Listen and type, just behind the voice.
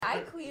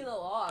clean a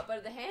lot,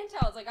 but the hand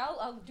towels, like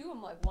I'll do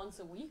them like once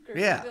a week or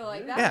Yeah. something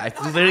like that. Yeah,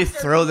 Not I literally after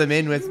throw them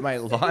in use. with my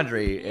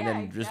laundry and Yeah,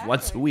 then just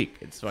once a exactly. week.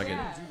 It's fucking.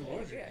 Yeah. Do the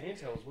laundry. Hand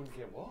towels wouldn't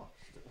get washed.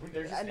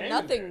 They're just hanging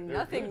Nothing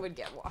there. They're good. would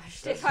get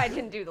washed if I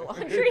didn't do the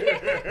laundry.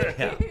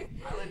 Yeah.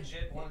 I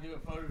legit want to do a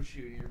photo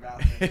shoot in your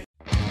bathroom.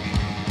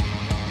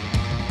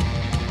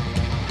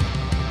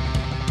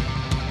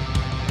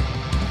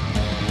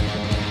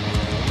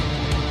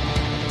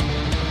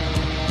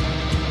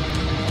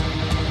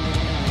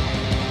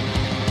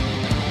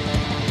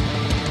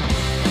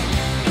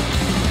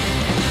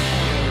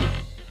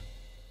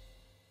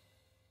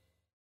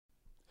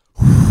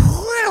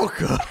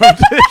 Welcome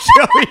to the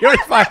Show Me Yours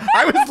podcast.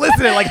 I was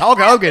listening like Hulk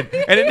Hogan,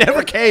 and it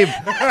never came.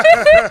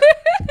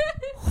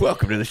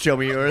 Welcome to the Show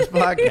Me Yours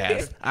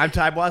podcast. I'm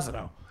Ty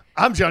Boissano.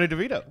 I'm Johnny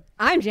DeVito.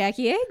 I'm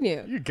Jackie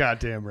Agnew. You're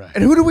goddamn right.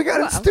 And who do we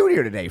got in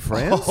studio today,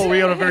 friends? Oh, we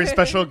have a very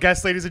special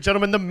guest, ladies and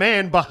gentlemen, the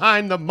man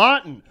behind the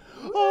Martin.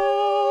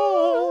 Oh.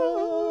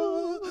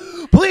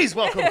 Please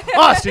welcome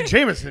Austin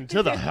Jameson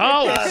to the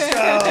house.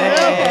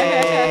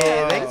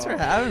 Hey, thanks for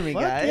having me,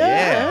 Fuck guys.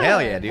 Yeah,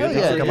 hell yeah, dude. Hell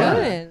Thanks for yeah, coming on.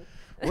 Good.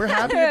 We're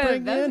happy to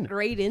bring That you was a in.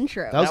 great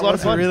intro. That was a lot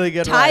of fun. a really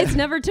good Ty's one.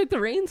 never took the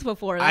reins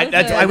before. I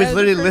That was the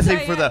literally first listening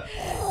time, for the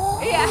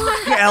yeah.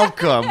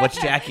 welcome, which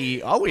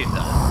Jackie always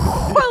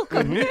does.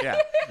 Welcome. Yeah.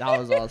 That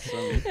was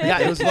awesome. Yeah,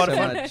 it was a lot of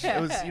So fun. much. It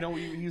was, you know,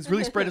 he's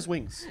really spread his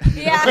wings.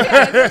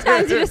 Yeah.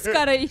 Sometimes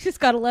you just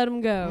gotta let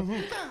him go.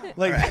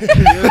 Like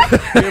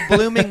You're a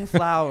blooming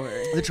flower.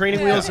 the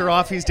training wheels are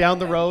off. He's down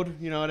the road.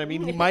 You know what I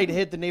mean? He might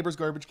hit the neighbor's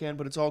garbage can,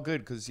 but it's all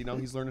good because you know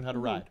he's learning how to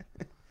ride.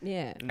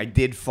 Yeah. I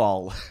did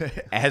fall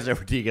as a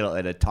ridiculous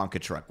in a Tonka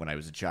truck when I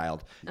was a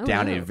child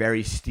down no. a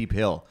very steep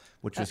hill,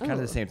 which was kind of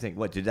the same thing.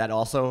 What did that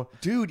also?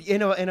 Dude,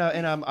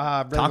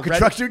 Tonka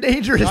trucks are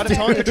dangerous. Not a dude.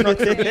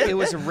 Tonka truck. It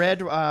was a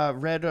red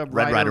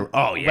Rider.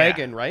 Oh, yeah.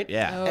 wagon, right?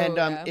 Yeah. Oh, And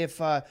yeah. if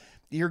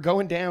you're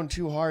going down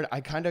too hard,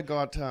 I kind of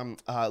got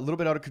a little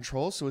bit out of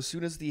control. So as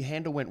soon as the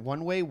handle went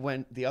one way,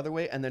 went the other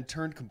way, and then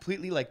turned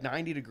completely like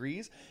 90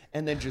 degrees,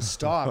 and then just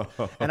stopped.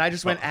 And I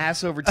just went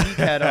ass over tea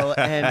kettle,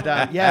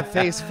 and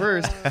face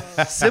first.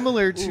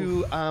 Similar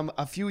to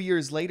a few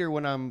years later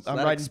when I'm that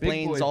riding big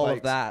explains boy all of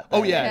bikes. that,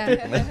 Oh then.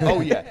 yeah, oh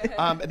yeah.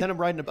 And then I'm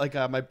riding like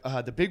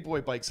the big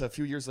boy bikes a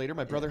few years later.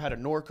 My brother had a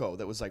Norco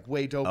that was like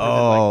way doper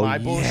Oh, than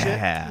like my bullshit.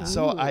 yeah.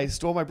 So I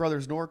stole my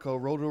brother's Norco,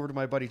 rode over to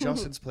my buddy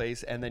Justin's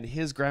place, and then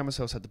his grandma's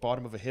house at the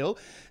bottom of a hill.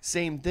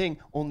 Same thing,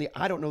 only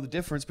I don't know the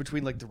difference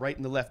between like the right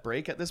and the left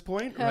brake at this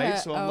point, right?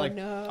 So I'm Oh, like,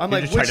 no. I'm You're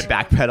like, just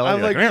trying to backpedal. I'm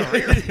You're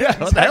like, yeah,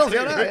 what the hell's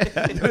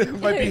exactly, going on? right?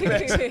 It might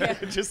be Yeah.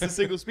 just a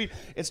single speed.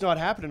 It's not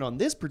happening on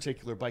this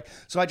particular bike,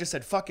 so I just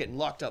said fuck it and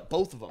locked up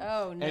both of them,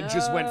 Oh, and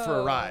just went for a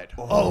no. ride.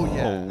 Oh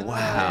yeah, Oh,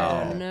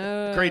 wow. Oh,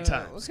 no. great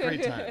times,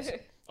 great times.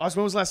 Austin,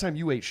 when was the last time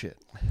you ate shit?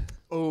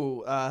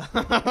 Oh,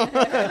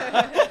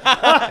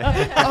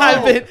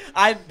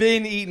 I've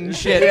been eating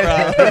shit,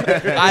 bro.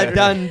 I've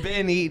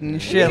been eating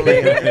shit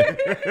lately.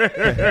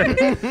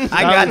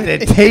 I got the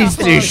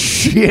taste of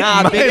shit.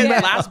 Nah, Yeah.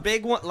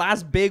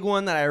 last big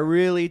one that I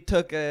really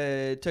took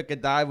a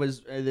dive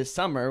was this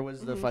summer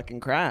was the fucking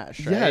crash.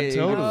 Yeah, Right?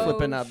 totally.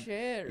 Flipping Oh, up.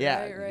 shit.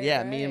 Yeah, Right, yeah.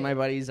 right, Me and my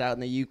buddies out in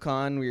the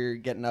Yukon, we were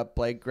getting up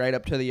like right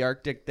up to the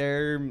Arctic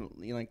there. You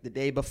know, like the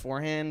day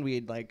beforehand,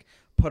 we'd like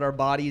put our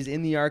bodies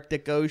in the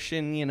Arctic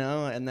Ocean, you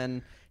know, and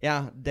then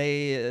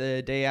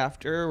the day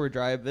after we're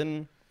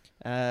driving.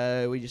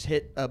 We just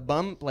hit a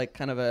bump, like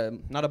kind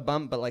of not a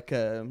bump, but like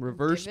a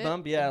reverse Divot?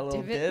 bump. Yeah, a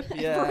little Divot? dip.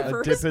 Yeah. A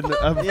Reverse dip in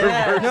bump? the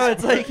Yeah, reverse. no,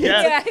 it's like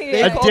Yeah, they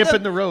yeah. A call dip them-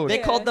 in the road. They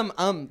Yeah. called them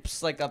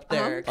umps, like up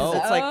there, 'cause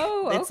Umps? it's like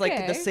Oh, it's like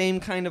the okay. same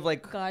kind of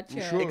like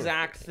Gotcha. Sure.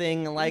 exact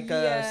thing, like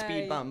a Yeah,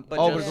 speed bump, but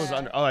Oh, but just, it goes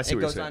under. Oh, I see it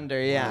what you're goes saying.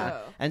 under, yeah.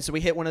 Oh. And so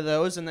we hit one of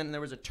those, and then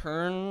there was a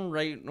turn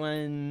right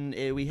when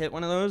we hit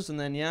one of those, and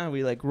then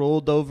we like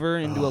rolled over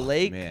into a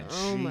lake Man,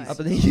 Oh, my up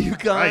in the Yukon.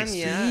 Christ.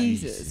 Yeah,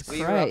 Jesus we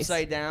were Christ.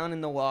 upside down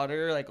in the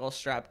water, like all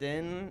strapped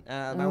in.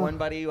 My one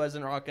buddy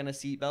wasn't rocking a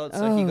seatbelt,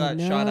 so Oh, he got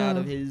shot out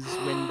of no. his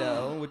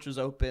window, which was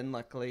open,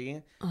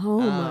 luckily.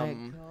 Oh, my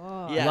Um,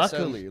 God. yeah, so-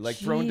 Luckily, like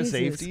thrown to Jesus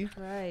safety.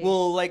 Christ.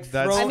 Well, like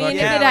That's thrown. I mean,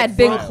 if fucking it had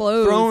been wild.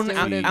 closed, thrown it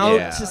out, would've out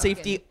Yeah. to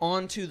safety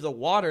onto the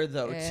water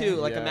though Yeah. too.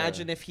 Like Yeah.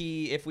 imagine if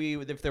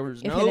there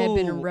was If no it had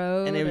been a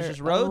road and it was or- just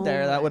road oh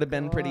there, that my would have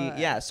been pretty. God.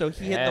 Yeah, so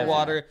he hit Yeah. the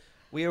water.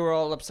 We were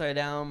all upside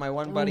down. My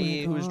one Oh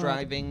buddy my who was God.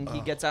 driving,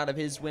 he gets out of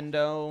his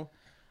window.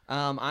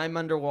 I'm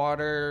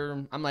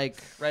underwater. I'm like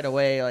right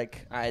away,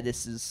 like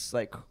this is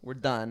like we're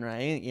done,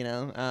 right? You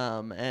know.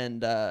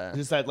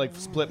 Just that like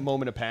split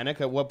moment of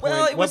panic. At what point?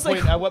 Well, it was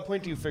like- At what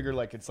point do you figure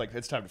like it's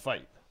time to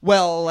fight?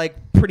 Well, like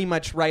pretty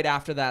much right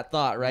after that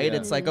thought, right? Yeah.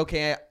 It's like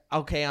okay,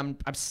 I'm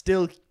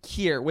still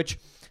here, which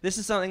this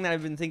is something that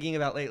I've been thinking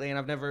about lately, and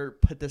I've never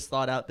put this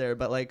thought out there,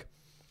 but like,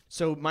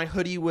 so my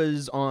hoodie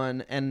was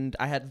on, and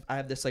I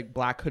have this like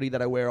black hoodie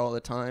that I wear all the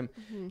time,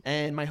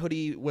 and my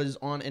hoodie was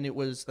on, and it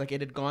was like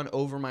it had gone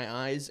over my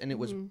eyes, and it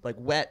was like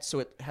wet, so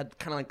it had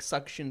kind of like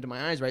suction to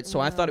my eyes, right? So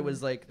I thought it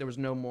was like there was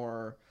no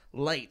more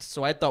light,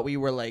 so I thought we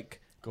were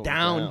like Going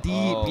down down. deep,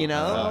 Oh, you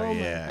know? Oh,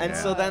 yeah. And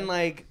so then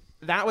like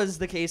that was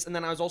the case, and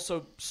then I was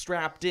also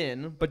strapped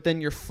in, but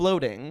then you're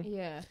floating.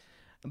 Yeah.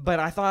 But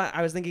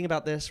I was thinking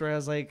about this where I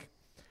was like,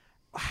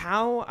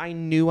 how I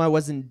knew I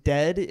wasn't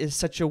dead is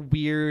such a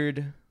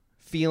weird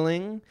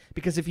feeling,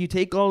 because if you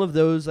take all of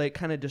those like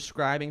kind of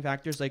describing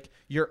factors, like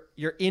you're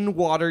in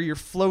water, you're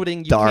floating,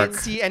 you Dark. can't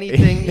see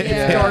anything, Yeah.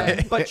 it's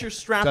dark, but you're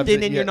strapped That's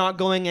in it, and yeah. you're not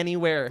going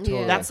anywhere.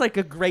 Totally. That's like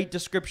a great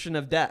description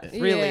of death,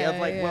 really, Yeah, of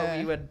like what yeah.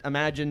 we would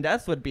imagine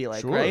death would be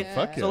like, Sure, right?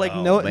 fuck So it. like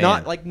Oh, man.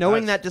 not like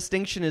knowing That's- that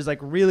distinction is like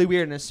really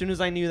weird. And as soon as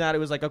I knew that, it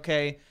was like,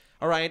 okay,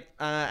 all right.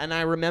 And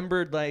I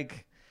remembered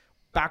like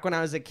back when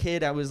I was a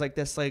kid, I was like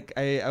this, like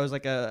I was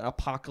like a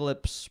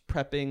apocalypse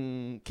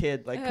prepping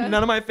kid. Like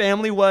none of my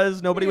family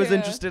was, nobody was Yeah.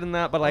 interested in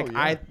that. But like Oh, yeah.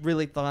 I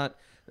really thought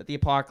that the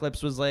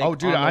apocalypse was like, Oh,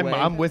 dude, on the way.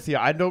 I'm with you.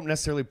 I don't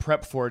necessarily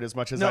prep for it as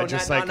much as No, I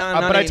just not- like,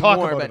 not but I talk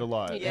anymore, about but- it a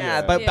lot.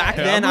 Yeah, but Yeah. back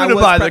Yeah, then I'm I gonna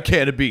was buy the prep-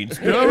 can of beans.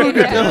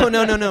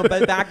 Yeah. No.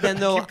 But back then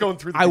though, Keep going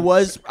through the I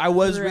beats.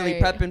 was really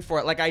Right. prepping for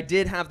it. Like I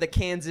did have the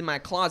cans in my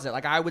closet.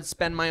 Like I would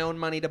spend my own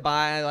money to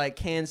buy like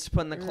cans to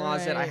put in the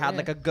closet. I Right, had yeah.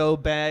 like a go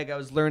bag. I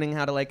was learning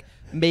how to like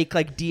make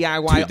like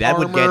DIY Dude, that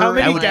would armor. get- How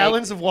that many would-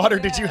 gallons of water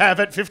did you have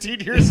at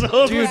 15 years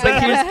old? Dude, Was but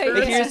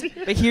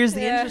that- here's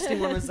the Yeah. interesting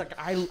one was like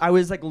I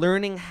was like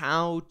learning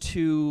how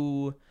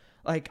to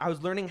like I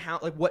was learning how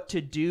like what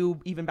to do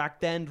even back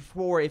then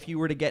for if you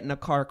were to get in a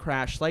car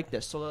crash like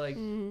this. So like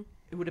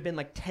it would have been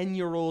like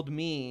 10-year-old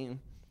me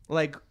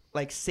like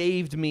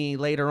saved me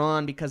later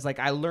on because like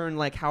I learned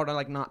like how to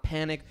like not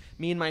panic.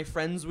 Me and my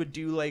friends would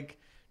do like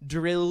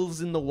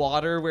drills in the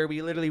water where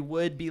we literally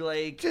would be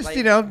like Just, like,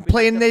 you know, we'd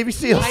playing have to- Navy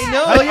SEALs. I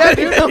know. Hell yeah,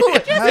 dude.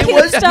 It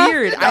was stuff.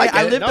 weird. I I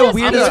get it. lived No, a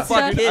weird I'm as with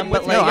fuck you. kid, I'm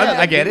but with like No, you.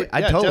 I get it. I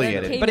Yeah, totally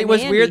definitely. get it. but it Came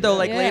was in weird handy, though.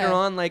 Like yeah. later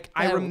on, like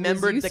I That was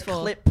remembered the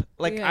useful. clip.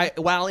 Like Yeah. I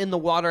while in the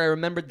water, I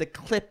remembered the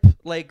clip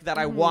like that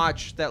I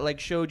watched that like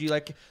showed you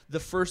like the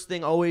first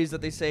thing always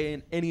that they say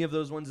in any of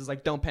those ones is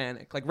like don't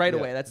panic like right Yeah.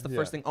 away. That's the Yeah.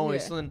 first thing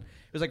always. Yeah. So then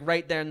it was like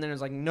right there, and then it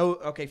was like no,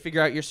 okay,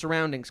 figure out your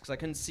surroundings because I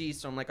couldn't see.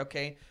 So I'm like,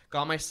 okay,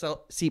 got my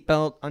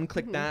seatbelt,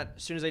 unclicked that.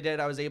 As soon as I did,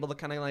 I was able to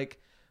kind of like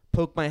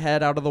poke my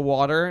head out of the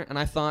water, and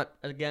I thought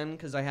again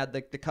because I had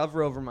the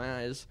cover over my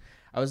eyes,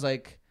 I was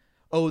like,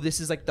 oh, this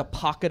is like the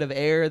pocket of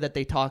air that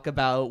they talk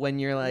about when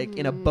you're like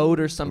in a boat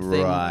or something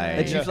Right.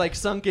 that Yeah. you've like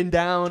sunken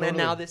down, and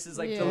Totally. now this is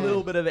like the Yeah.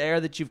 little bit of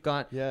air that you've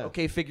got. Yeah.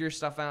 Okay, figure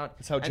stuff out.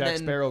 That's how And Jack then-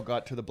 Sparrow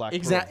got to the Black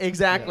Pearl.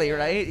 Exactly,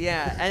 right?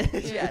 Yeah. And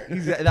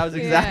that was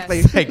Yeah.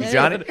 exactly. Thank you,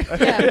 Johnny.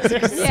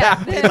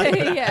 Yeah.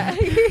 Yeah.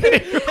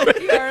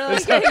 You're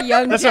like a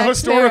young That's a Jack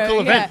historical Sparrow.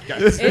 event, Yeah.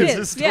 guys. It It's is.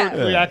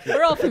 historically Yeah. accurate.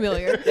 We're all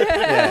familiar.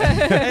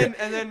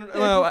 and then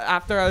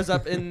after I was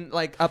up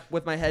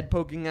with my head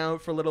poking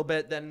out for a little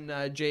bit, then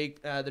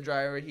Jake, the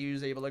driver, he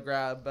was able to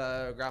grab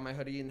my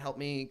hoodie and help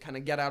me kind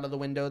of get out of the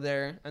window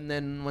there. And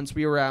then once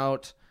we were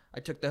out, I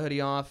took the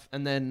hoodie off,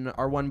 and then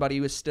our one buddy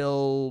was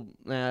still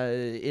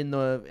in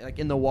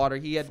the water.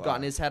 He had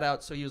gotten his head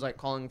out, so he was like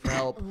calling for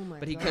help, Oh my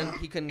but he God.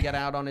 couldn't get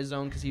out on his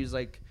own because he was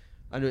like,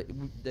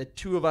 the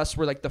two of us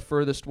were like the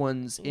furthest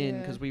ones in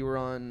Yeah. because we were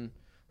on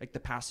like the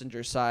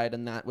passenger side,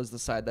 and that was the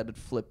side that had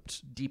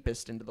flipped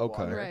deepest into the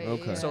Okay. water. Right.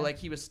 Okay. Yeah. So like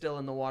he was still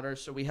in the water,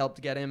 so we helped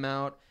get him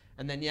out.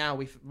 And then yeah,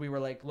 we were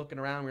like looking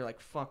around. We were like,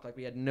 fuck, like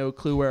we had no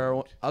clue where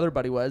our other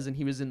buddy was, and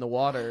he was in the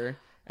water.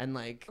 And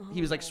like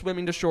he was like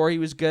swimming to shore. He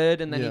was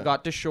good, and then he Yeah.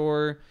 got to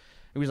shore.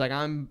 He was like,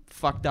 I'm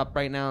fucked up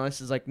right now.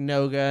 This is like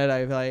no good.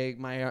 I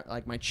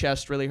like my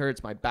chest really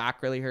hurts. My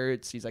back really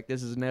hurts. He's like,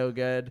 this is no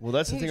good. Well,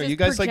 that's the You thing. Are just you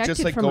guys like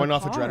just projected like from going a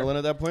off car. adrenaline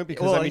at that point?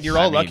 Because Well, I mean, you're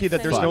all I mean, lucky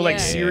that there's no like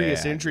fuck.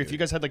 serious Yeah. injury. If you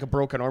guys had like a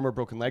broken arm or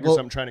broken leg or Well-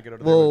 something trying to get out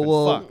of there, it would've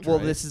been fucked,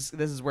 right?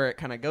 This is where it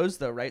kind of goes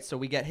though, right? So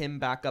we get him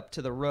back up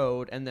to the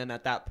road, and then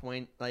at that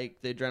point,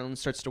 like the adrenaline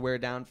starts to wear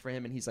down for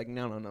him, and he's like,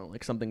 no,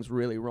 like something's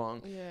really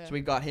wrong. Yeah. So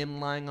we got him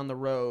lying on the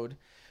road,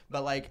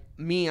 but like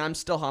me, I'm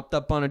still hopped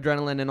up on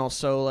adrenaline, and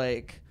also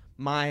like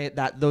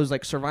those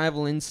like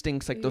survival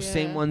instincts, like those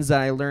same Yeah. ones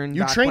that I learned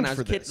You back trained when I was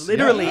for a kid. this.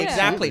 Literally, Yeah.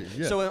 exactly.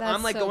 Absolutely, yeah. So I'm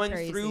That's like so going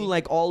crazy. through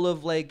like all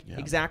of like Yeah.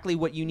 exactly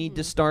what you need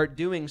to start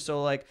doing.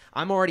 So like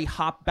I'm already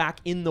hopped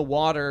back in the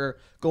water,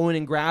 going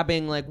and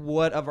grabbing like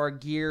what of our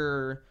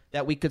gear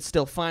that we could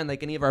still find,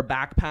 like any of our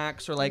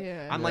backpacks, or like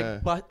Yeah. I'm Yeah.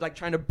 like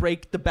trying to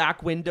break the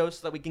back window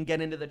so that we can get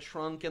into the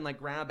trunk and like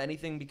grab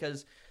anything,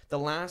 because the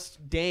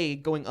last day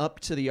going up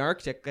to the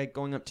Arctic, like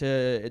going up to,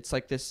 it's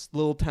like this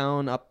little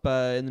town up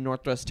in the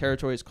Northwest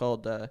Territories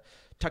called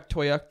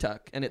Tuktoyaktuk,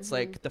 and it's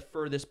like the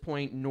furthest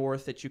point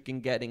north that you can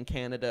get in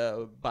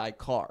Canada by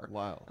car.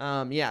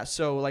 Wow. Yeah,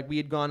 so like we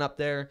had gone up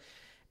there,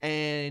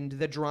 and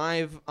the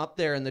drive up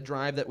there and the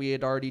drive that we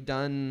had already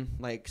done,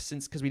 like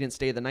since, because we didn't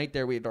stay the night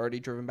there, we had already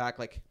driven back,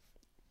 like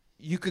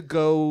you could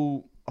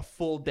go a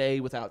full day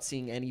without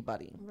seeing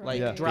anybody,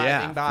 like Yeah. driving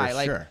Yeah, by, for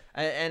like sure.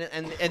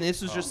 and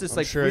this was just this I'm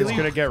like sure really it's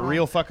gonna get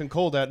real fucking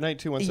cold at night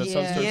too once that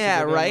sun starts to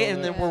yeah, go down right. all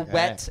And that. then we're Yeah.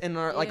 wet, and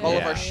our like all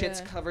of our Yeah. shit's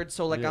Yeah. covered.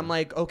 So like Yeah. I'm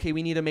like, okay,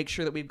 we need to make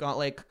sure that we've got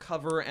like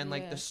cover and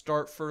like Yeah. the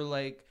start for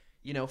like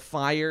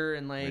fire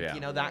and like Yeah.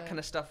 that Yeah. kind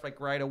of stuff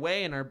like right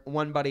away. And our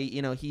one buddy,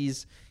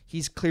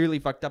 he's clearly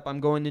fucked up. I'm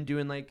going and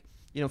doing like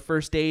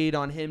first aid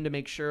on him to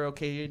make sure,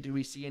 okay, do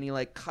we see any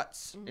like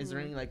cuts? Is there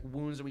any like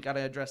wounds that we got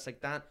to address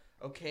like that?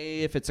 Okay,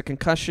 if it's a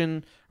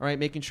concussion, all right,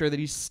 making sure that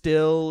he's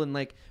still, and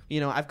like,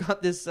 I've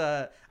got this,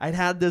 I'd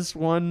had this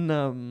one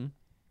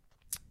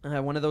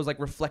of those like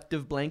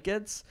reflective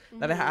blankets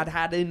that I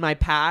had in my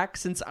pack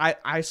since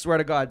I swear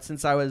to God,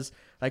 since I was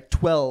like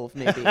 12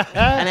 maybe.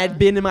 And I'd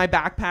been in my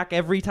backpack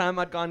every time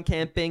I'd gone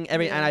camping,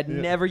 and I'd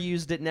never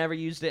used it.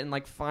 And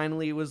like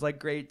finally it was like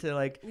great to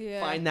like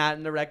find that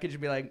in the wreckage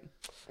and be like,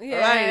 all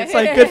right, it's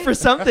like good for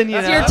something,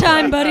 It's your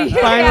time, buddy.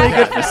 Finally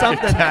good for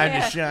something. Time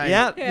to shine.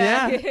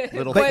 Yeah.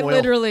 Little Quite foil.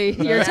 literally,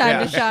 your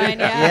time to shine.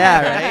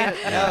 Yeah,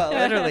 right? No,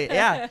 literally,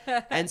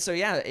 yeah. And so,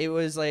 it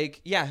was like,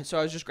 so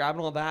I was just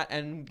grabbing all that,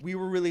 and we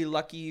were really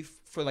lucky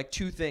for like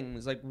two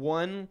things. Like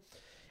one,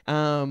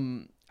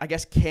 I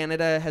guess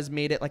Canada has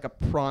made it like a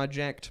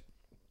project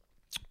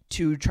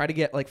to try to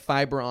get like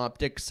fiber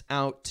optics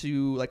out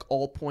to like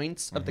all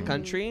points of the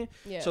country.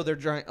 Yeah. So they're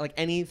trying like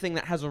anything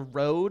that has a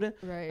road,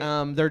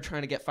 Right. they're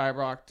trying to get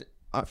fiber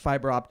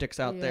optics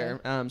out there,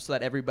 so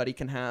that everybody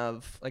can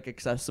have like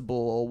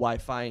accessible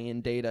Wi-Fi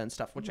and data and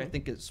stuff, which I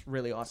think is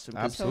really awesome.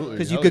 Absolutely.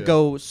 Because you Hell could yeah.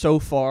 go so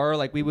far,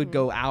 like we would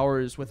go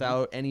hours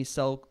without any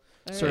cell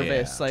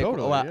service, Yeah, like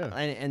totally,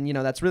 and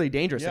that's really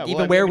dangerous. Yeah, Like, well,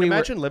 even I where mean, we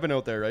imagine living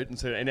out there, right? And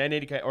so, and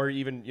any kind, or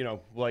even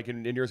like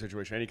in your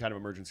situation, any kind of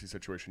emergency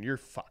situation, you're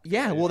fucked.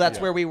 Yeah, well,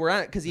 that's where we were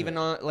at, because even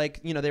on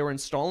like they were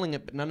installing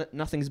it, but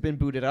nothing's been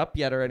booted up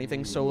yet or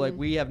anything. So like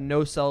we have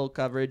no cell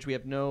coverage, we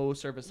have no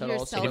service at Your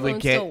all. cell So it would phone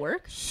get still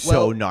work? so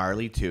Well-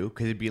 gnarly too,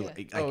 because it'd be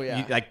like, Oh,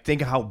 yeah. like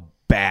think of how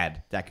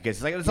bad that could get.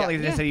 It's like it's not like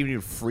Yeah. they said even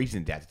you're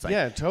freezing to death. It's like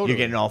Yeah, totally. you're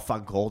getting all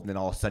fucking cold, and then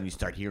all of a sudden you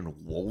start hearing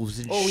wolves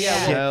and Oh, shit. yeah,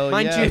 Hell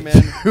mind yeah, you,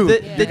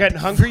 man. You're getting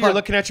hungry. You're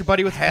looking at your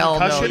buddy with Hell no,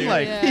 concussion. dude.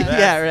 Like,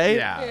 yeah, right.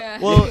 Yeah.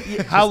 Well,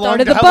 how long?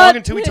 Started the How butt. long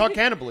until we talk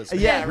cannibalism?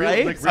 Yeah,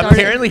 right? Like, Started-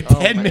 Apparently,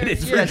 10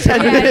 minutes. Yeah, for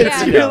 10 Yeah, minutes.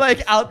 yeah. You're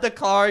like out the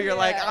car. You're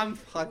like, Yeah. I'm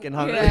fucking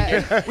hungry.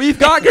 Yeah. We've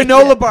got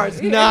granola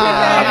bars. Nah,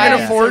 I'm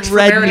gonna Yeah. forge for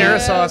Red marinara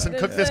meat. sauce and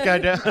cook this guy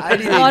down.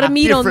 There's a lot of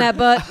meat on that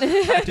butt.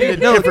 Dude,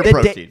 no, Different the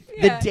protein.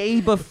 the day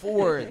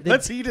before,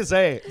 Let's eat his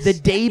A. the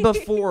day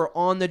before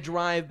on the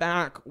drive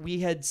back, we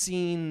had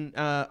seen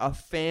a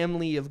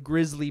family of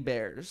grizzly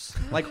bears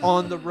like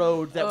on the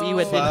road that we had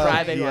been Fuck,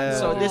 driving yeah. on.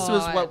 So this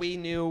was God. what we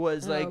knew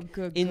was Oh, like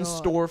good in God.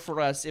 store for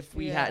us if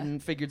we Yeah. hadn't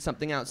figured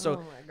something out. So Oh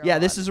my yeah,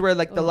 this God. is where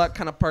like the Ugh. luck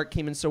kind of part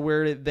came in. So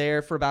we're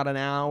there for about an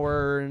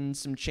hour and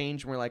some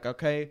change, and we're like,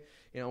 okay.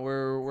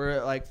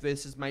 We're like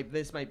this might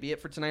be it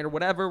for tonight or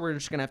whatever. We're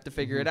just gonna have to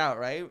figure it out,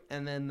 right?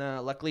 And then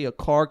luckily a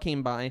car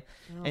came by,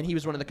 and he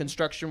was one of the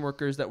construction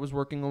workers that was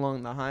working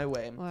along the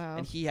highway. Wow.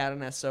 And he had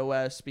an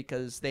SOS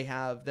because they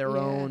have their Yeah.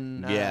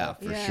 own Yeah,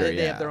 for Yeah. sure. they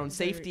Yeah. have their own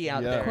safety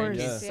out Yeah, there of in course.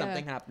 case Yeah.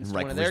 something happens to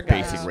Like one of with their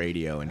basic guys.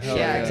 radio and Hell shit.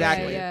 Yeah, yeah.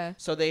 exactly. Yeah.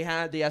 So they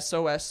had the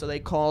SOS, so they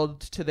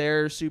called to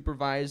their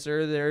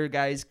supervisor. Their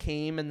guys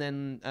came, and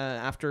then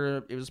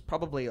after it was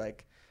probably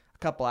like a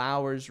couple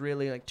hours,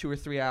 really like 2 or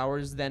 3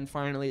 hours, then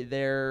finally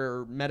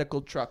their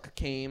medical truck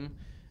came.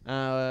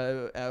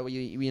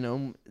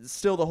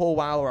 Still the whole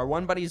while our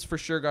one buddy's for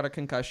sure got a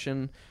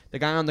concussion. The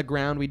guy on the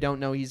ground, we don't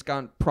know. He's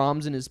got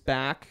problems in his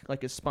back,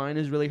 like his spine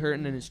is really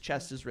hurting and his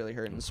chest is really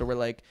hurting. So we're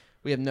like,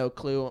 we have no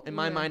clue. In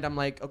my Yeah. mind, I'm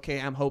like, okay,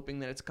 I'm hoping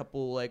that it's a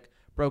couple like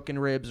broken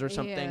ribs or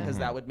something, Yeah. because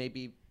that would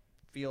maybe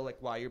feel like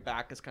why your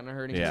back is kind of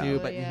hurting Yeah. too. Oh,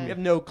 But yeah. we have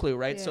no clue,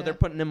 right? So Yeah. they're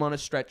putting him on a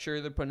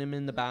stretcher. They're putting him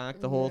in the back,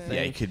 the whole Yeah. thing.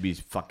 Yeah, he could be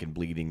fucking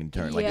bleeding and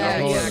turn. Like, Yeah,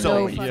 there's yeah, so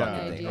no many fucking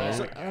fucking idea. things.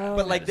 So- Oh,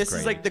 but like that's this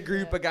is great. like the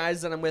group of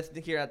guys that I'm with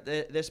here at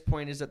this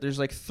point is that there's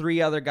like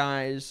 3 other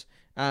guys,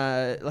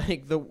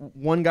 like the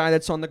one guy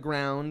that's on the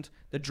ground,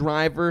 the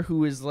driver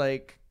who is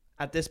like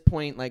at this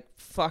point like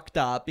fucked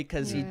up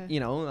because Yeah. he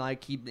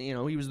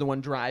was the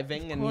one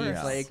driving, and he's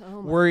course. like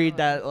Oh my worried God.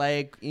 that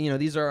like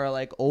these are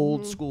like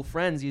old school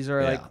friends. These are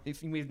Yeah. like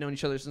if we've known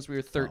each other since we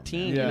were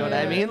 13. Yeah. You know what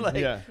I Yeah. mean? Like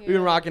Yeah. we've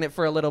been rocking it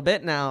for a little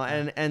bit now,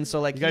 and so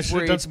like You guys he's should have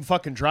worried. done some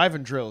fucking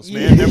driving drills,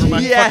 man. Never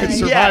mind fucking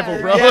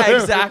survival, bro. Yeah,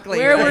 exactly.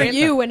 Where were right?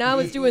 you when I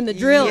was doing the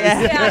drills?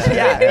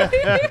 Yeah.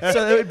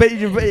 So, but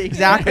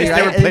exactly. You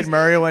right? ever played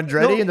Mario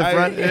Andretti in the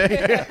front?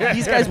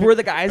 These guys were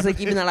the guys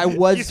like even that I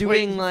was He's doing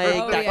waiting for- like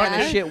Oh, that yeah.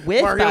 kind of shit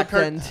with Mario back Kart.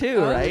 then too,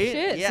 Oh, right?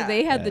 shit. Yeah. So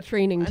they had the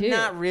training too.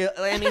 Not real.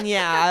 I mean,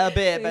 yeah, a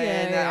bit, but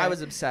Yeah, yeah. I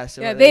was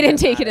obsessive. Yeah, with they it. didn't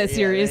take it Yeah, as yeah,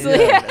 seriously. they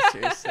didn't take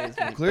it as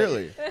seriously.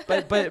 Clearly.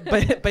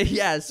 But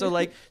yeah,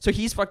 so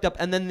he's fucked up,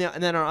 and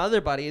then our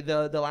other buddy,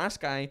 the last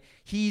guy,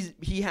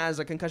 he has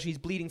a concussion. He's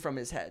bleeding from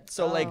his head.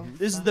 So Oh, like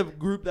this is the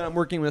group that I'm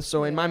working with.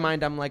 So in my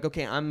mind, I'm like,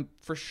 okay, I'm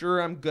for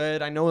sure I'm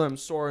good. I know I'm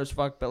sore as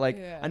fuck, but like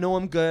Yeah. I know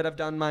I'm good. I've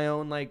done my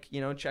own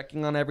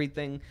checking on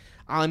everything.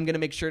 I'm gonna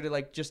make sure to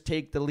like just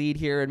take the lead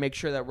here and make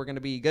sure that we're gonna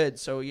be good.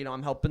 So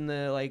I'm helping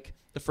the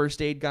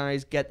first aid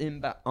guys get him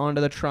back onto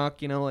the truck.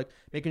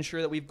 Making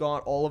sure that we've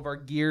got all of our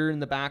gear in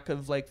the back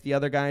of like the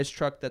other guy's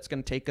truck that's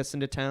gonna take us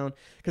into town,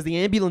 because the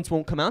ambulance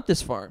won't come out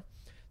this far.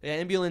 The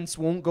ambulance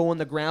won't go on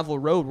the gravel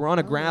road. We're on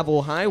a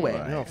gravel highway,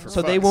 Right. No, for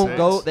so they fuck's won't sakes.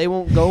 go. They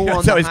won't go on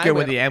It's the always highway. good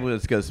when the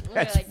ambulance goes,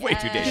 that's like, way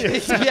too "Ah."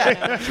 dangerous.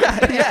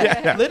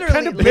 yeah. Literally,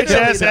 Kind of bitch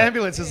literally ass though.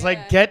 ambulance is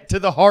like, get to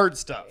the hard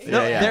stuff.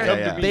 No, Yeah,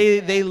 they're- yeah.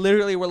 they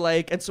literally were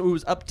like, and so it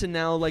was up to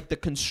now like the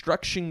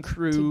construction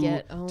crew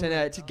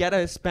to get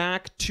us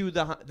back to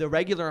the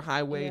regular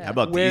highway. Yeah. How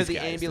about where these the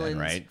guys then, ambulance?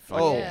 right?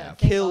 Oh, Yeah, thank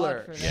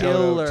killer, God for that.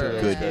 killer, Shout out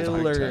to Good.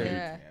 killer.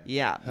 Yeah.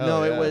 Yeah, Hell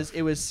no, yeah.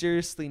 it was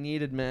seriously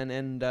needed, man,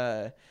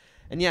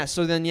 and yeah,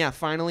 so then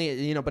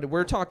finally, but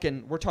we're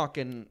talking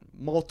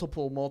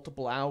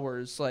multiple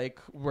hours. Like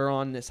we're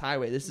on this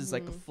highway. This is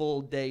like a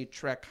full day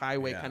trek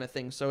highway Yeah. kind of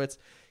thing. So it's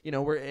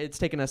it's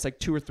taken us like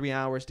 2 or 3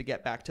 hours to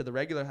get back to the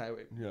regular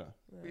highway. Yeah.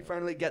 We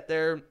finally get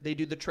there. They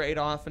do the trade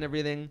off and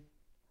everything.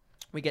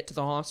 We get to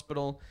the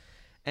hospital,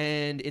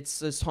 and it's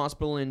this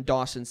hospital in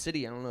Dawson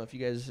City. I don't know if you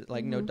guys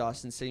know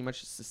Dawson City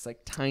much. It's this like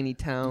tiny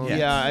town. Yeah.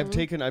 Yeah,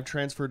 I've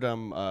transferred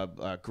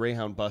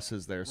Greyhound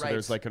buses there. So Right.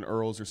 there's like an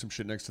Earl's or some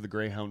shit next to the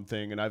Greyhound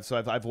thing, and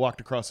I've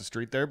walked across the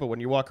street there. But when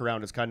you walk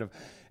around,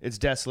 it's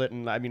desolate.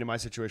 And I mean, in my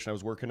situation, I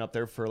was working up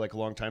there for like a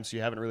long time, so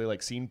you haven't really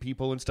like seen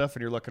people and stuff,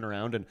 and you're looking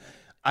around and.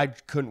 I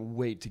couldn't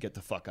wait to get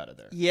the fuck out of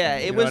there. Yeah,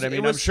 You it know was. what I mean?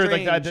 It was I'm sure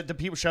like strange. the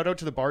people. Shout out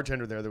to the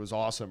bartender there. That was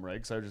awesome, right?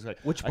 Because I was just like,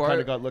 Which I bar?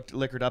 kind of got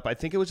liquored up. I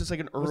think it was just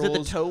like an Earl's. Was it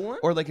the Toe one?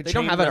 Or like a They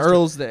chain don't have an restaurant.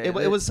 Earl's there. It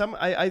was some.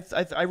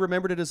 I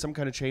remembered it as some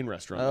kind of chain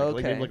restaurant. Like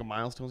Okay. maybe like a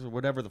Milestones or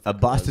whatever the A fuck. it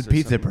Boston was, or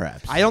pizza, something.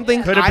 perhaps. I don't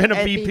think Could have been a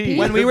I- BP.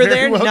 When we were Very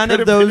there, well none could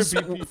of have been a those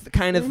BP.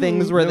 kind of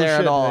things were No there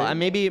shit, at all. right? And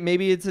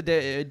maybe it's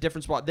a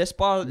different spot. This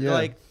spot, Yeah.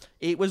 like,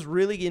 it was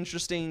really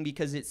interesting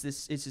because it's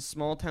this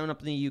small town up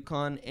in the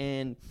Yukon,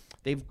 and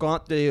they've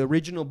got the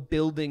original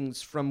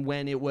buildings from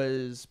when it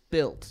was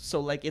built. So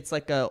like it's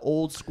like a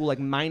old school like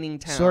mining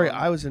town. Sorry,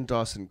 I was in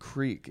Dawson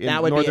Creek in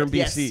that would northern be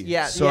it. BC.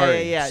 Yes.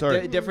 Sorry, Yeah.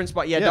 sorry. Different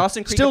spot. Yeah, Yeah.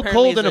 Dawson Creek Still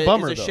apparently cold and a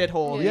bummer, is a though.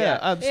 shithole. Yeah,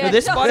 So absolutely.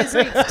 this spot is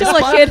still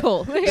a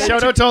shithole.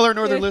 Shout out to all our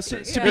northern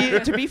listeners.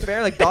 to be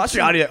fair, like Dawson.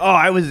 Johnny,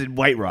 I was in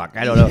White Rock.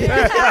 I don't know.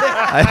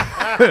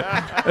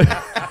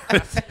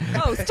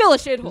 Oh, still a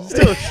shithole.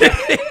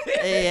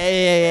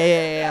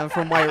 Hey, I'm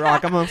from White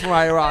Rock. I'm from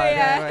White Rock.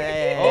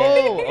 Yeah.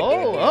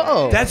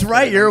 Oh. That's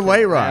right. You're in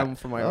White Rock. I'm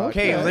from White Rock.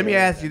 Okay, let me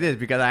ask you this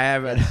because I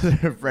have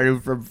another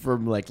friend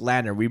from like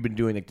Lander. We've been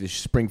doing like this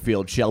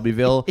Springfield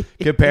Shelbyville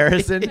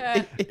comparison.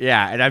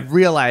 Yeah, and I've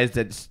realized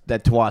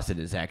that Tawasin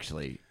is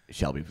actually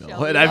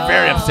Shelbyville, and I'm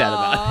very upset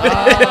about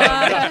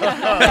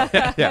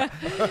it. Yeah.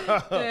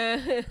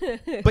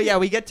 But yeah,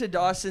 we get to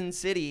Dawson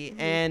City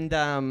and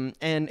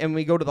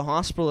we go to the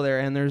hospital there,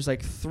 and there's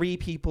like 3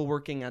 people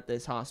working at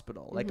this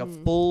hospital, like a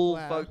full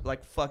Wow.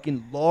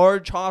 fucking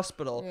large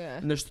hospital, Yeah.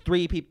 and there's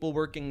 3 people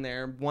working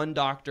there, 1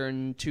 doctor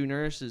and 2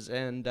 nurses,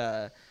 and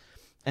Now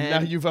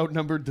you've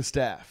outnumbered the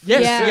staff.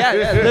 yes, Yeah.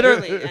 yeah,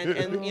 literally,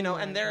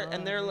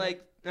 and they're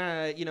like.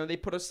 They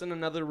put us in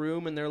another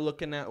room and they're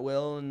looking at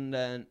Will and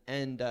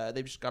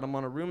they've just got him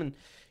on a room, and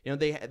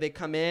they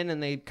come in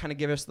and they kind of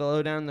give us the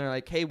lowdown. They're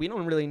like, hey, we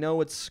don't really know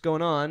what's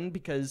going on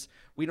because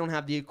we don't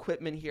have the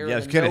equipment here. Yeah, I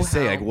was the gonna say,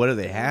 know-how." like, what do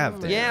they have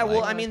there? Yeah,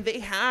 well, Like- I mean, they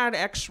had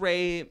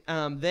X-ray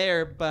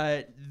there,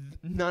 but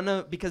none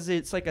of because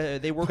it's like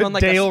they work on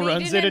like Dale a,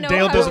 runs They it and didn't know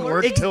Dale how doesn't it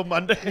work worked. until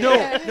Monday.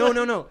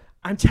 No.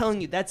 I'm telling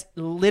you, that's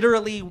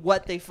literally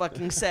what they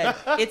fucking said.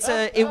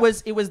 It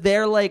was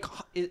their like.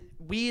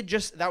 We had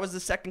just that was the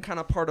second kind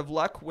of part of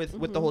luck with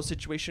the whole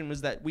situation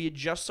was that we had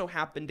just so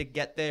happened to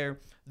get there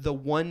the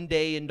one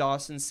day in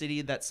Dawson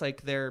City that's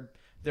like their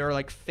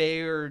like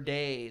fair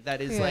day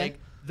that is Yeah. like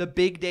the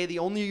big day. The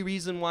only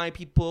reason why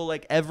people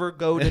like ever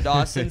go to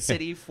Dawson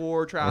City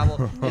for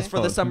travel is for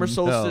the Summer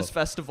Solstice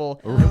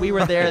Festival. And we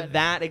were there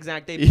that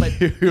exact day, but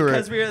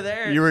because we were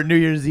there, You were New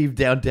Year's Eve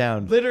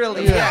downtown.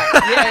 literally,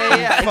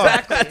 yeah,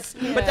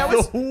 exactly. But that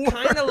was The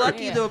kind of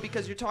lucky Yeah. though,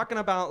 because you're talking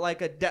about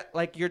like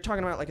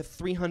a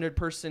 300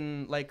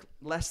 person, like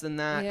less than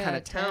that Yeah, kind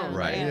of town, town,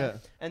 right? Yeah.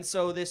 And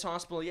so this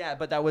hospital, yeah,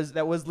 but that was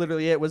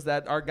literally it. Was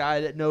that our guy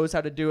that knows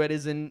how to do it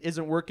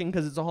isn't working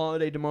because it's a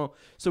holiday tomorrow,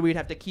 so we'd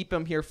have to keep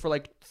him here for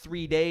like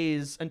 3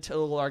 days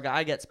until our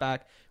guy gets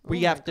back. We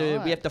Oh my have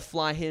to God.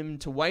 fly him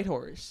to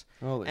Whitehorse,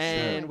 Holy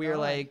and shit. we were God.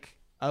 like,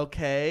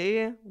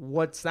 okay,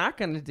 what's that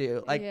gonna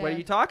do? Like, what are Yeah.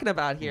 you talking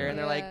about here? And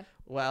they're like, Yeah.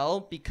 well,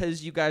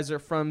 because you guys are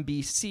from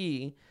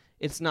BC,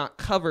 it's not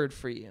covered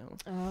for you.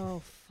 Oh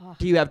fuck.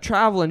 Do you have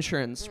travel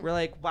insurance? We're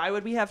like, why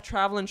would we have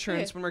travel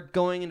insurance Yeah. when we're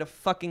going into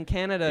fucking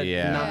Canada?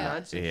 Yeah.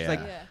 Numbnuts? And she's like,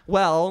 Yeah.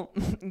 well,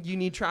 you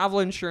need travel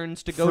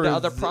insurance to go For to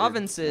other the-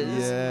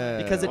 provinces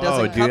Yeah. because it Oh,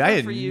 doesn't dude, cover I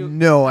had for you.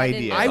 no I didn't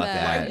idea know I, about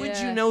that. why that. would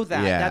Yeah. you know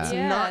that? Yeah. That's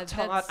Yeah, not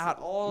taught that's- at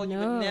all. You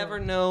would no. never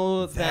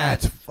know that.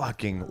 That's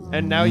fucking.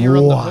 And now you're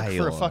on the hook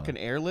for a wild. fucking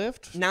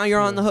airlift? Now you're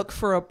on the hook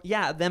for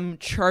them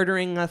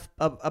chartering a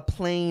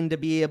plane to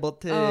be able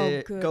to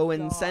Oh, good go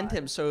and send God.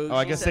 him. So Oh,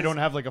 I she guess they says- don't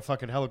have like a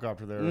fucking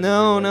helicopter there.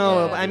 No.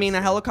 Yeah. I mean,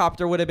 a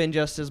helicopter would have been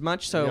just as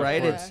much. So Yeah, of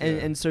right, course, it's yeah.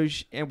 and so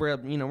we're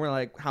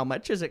like, how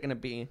much is it going to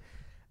be?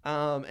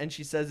 And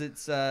she says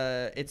it's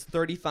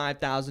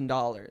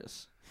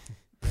 $35,000.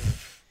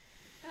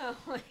 Oh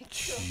my God.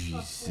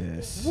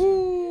 Jesus.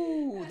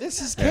 Woo!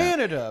 this is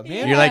Canada,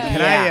 man. You're like, can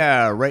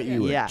Yeah. I write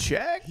you Yeah. a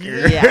check?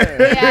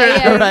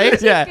 Yeah.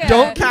 Right? Yeah.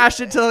 Don't cash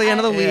it till the end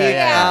of the week.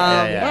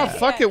 Yeah. Oh,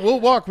 fuck it. We'll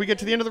walk. We get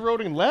to the end of the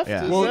road and left.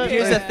 Yeah. Is Well, that-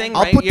 here's the thing,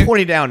 I'll right? put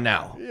 20 down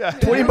now. Yeah.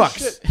 20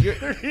 bucks.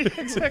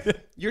 Exactly.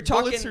 You're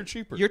talking. Bullets are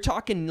cheaper. You're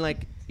talking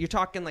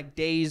like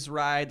days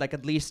ride, like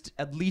at least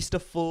a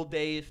full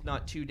day, if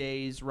not 2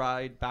 days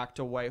ride back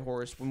to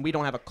Whitehorse. When we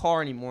don't have a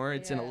car anymore,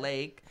 it's in a Yeah.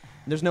 lake.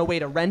 There's no way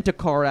to rent a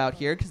car out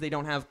here because they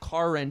don't have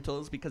car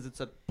rentals because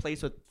it's a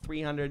place with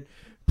 300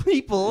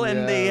 people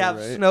and they Yeah, have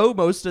right. snow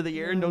most of the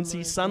year and don't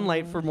see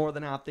sunlight for more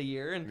than half the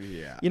year. And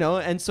Yeah. you know,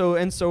 and so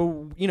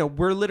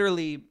we're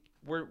literally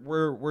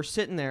we're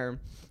sitting there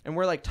and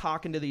we're like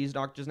talking to these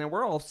doctors. Now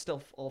we're all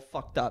still all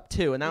fucked up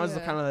too, and that was the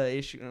Yeah. kind of the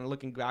issue. And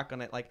looking back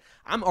on it, like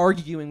I'm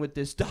arguing with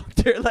this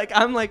doctor, like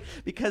I'm like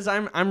because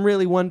I'm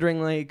really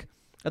wondering, like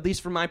at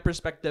least from my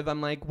perspective,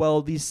 I'm like,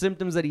 well, these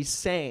symptoms that he's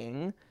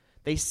saying,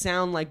 they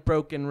sound like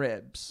broken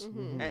ribs,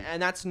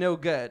 and that's no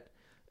good.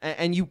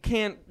 And you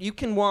can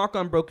walk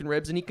on broken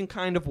ribs, and you can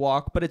kind of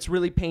walk, but it's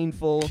really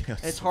painful. And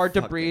it's hard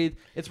to breathe.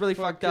 It's really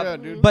fucked yeah,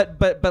 up. dude.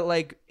 But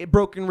like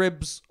broken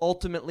ribs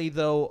ultimately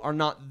though are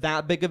not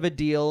that big of a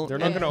deal. They're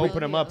not Yeah. going to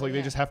open them up. Yeah. Like,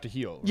 they just have to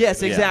heal.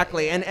 Yes, Yeah.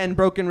 exactly. And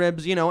broken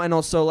ribs, you know, and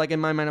also like in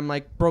my mind, I'm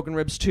like broken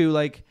ribs too.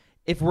 Like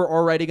if we're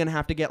already gonna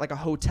have to get like a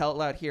hotel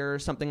out here or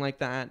something like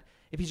that,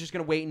 if he's just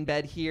gonna wait in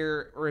bed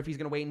here or if he's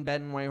gonna wait in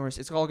bed in Whitehorse,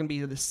 it's all gonna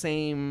be the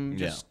same.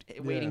 Just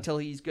waiting Yeah. till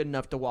he's good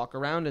enough to walk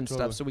around and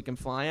Totally. stuff, so we can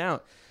fly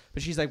out.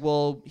 But she's like,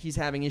 well, he's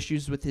having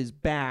issues with his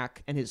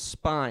back and his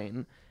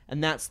spine.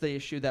 And that's the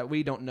issue that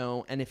we don't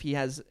know. And if he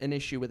has an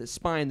issue with his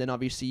spine, then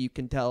obviously you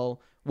can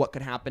tell what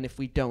could happen if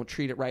we don't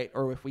treat it right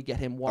or if we get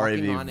him Or if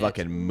walking you on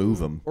fucking it move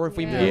them. or if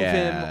we Yeah. move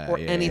Yeah, him or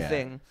yeah,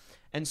 anything.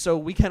 And so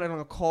we kind of on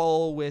a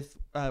call with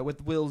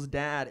Will's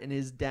dad, and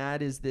his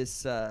dad is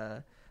this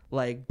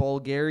like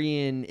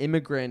Bulgarian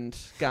immigrant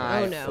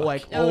guy, Oh, no.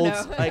 like Oh, old,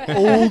 no. like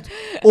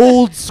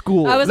old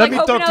school. I was Let like me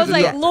hoping talk I to was the-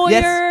 like Yeah. lawyer.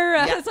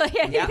 Yes. I was like,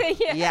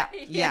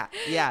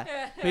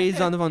 yeah. But he's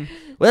on the phone,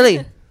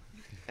 Willie.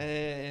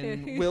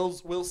 And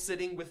Will's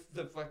sitting with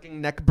the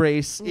fucking neck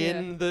brace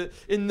in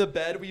the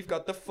bed. We've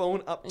got the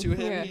phone up to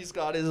him. Yeah. He's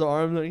got his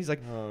arm and he's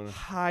like,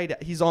 hi.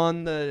 He's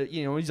on the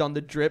he's on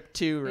the drip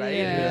too, right?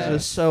 Yeah. He's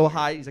just so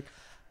high. He's like,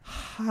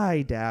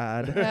 hi,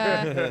 Dad.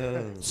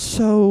 Yeah.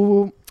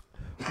 So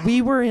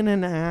we were in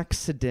an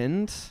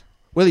accident.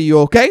 Willie, you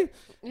okay?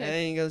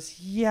 And he goes,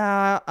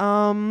 yeah,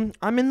 I'm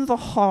in the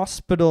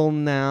hospital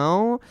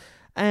now.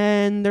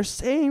 And they're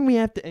saying we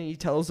have to, and he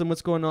tells them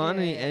what's going on,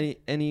 Yeah,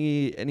 and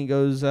he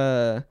goes,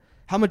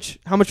 how much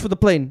for the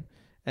plane?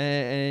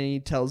 And he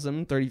tells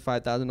them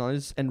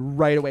 $35,000, and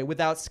right away,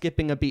 without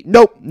skipping a beat,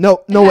 no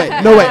way, no way,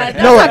 That's no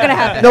not way, gonna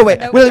happen. no way.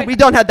 No Really, way. we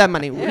don't have that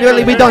money.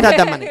 Really, we don't have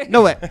that money.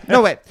 No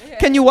way.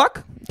 Can you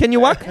walk?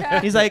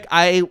 He's like,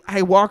 I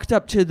walked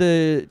up to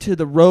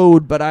the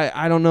road, but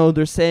I don't know.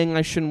 They're saying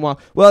I shouldn't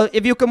walk. Well,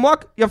 if you can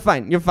walk, you're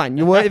fine.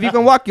 If you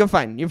can walk, you're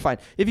fine.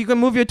 If you can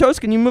move your toes,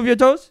 can you move your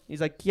toes?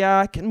 He's like, yeah,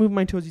 I can move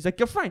my toes. He's like,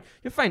 you're fine.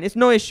 It's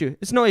no issue.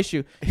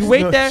 You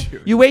wait there.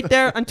 You wait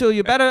there until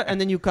you're better,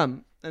 and then you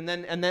come. And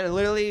then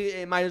literally,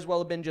 it might as well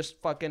have been just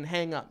fucking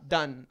hang up.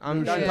 Done.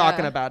 I'm done Yeah.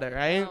 talking about it,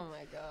 right? Oh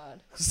my god.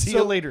 See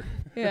you later.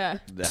 Yeah.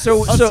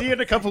 So I'll see you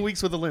in a couple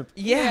weeks with a limp.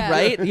 Yeah, Yeah.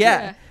 right? Yeah.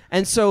 Yeah.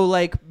 And so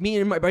like me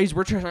and my buddies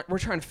we're trying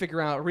to figure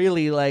out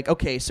really like,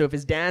 okay, so if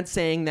his dad's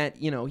saying that,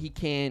 he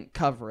can't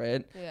cover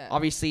it, Yeah.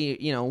 obviously,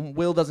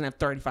 Will doesn't have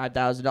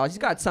 $35,000. He's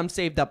got some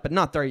saved up, but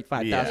not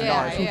 $35,000.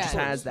 Yeah. Who Yeah. just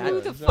has that?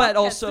 Who the fuck But has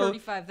also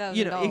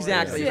 $35,000?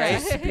 exactly, Yeah.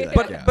 right? Be like,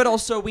 But yeah. but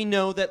also we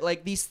know that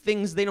like these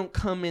things, they don't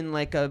come in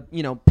like a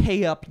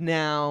pay up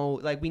now,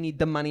 like we need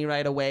the money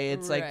right away.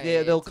 It's like Right.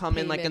 they'll It's a come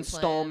in like payment plan.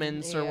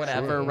 installments or Yeah.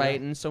 whatever, Sure,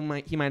 right? yeah. And so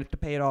he might have to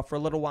pay it off for a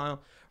little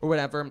while or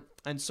whatever.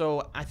 And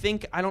so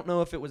I don't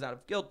know if it was out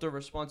of guilt or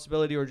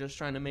responsibility or just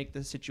trying to make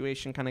the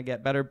situation kind of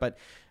get better. But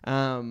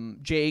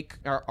Jake,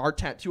 our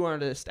tattoo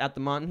artist at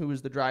the Mon, who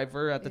was the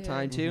driver at the Yeah.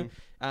 time too,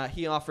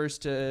 he offers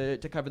to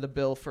cover the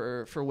bill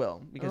for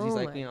Will because he's Oh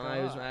like, my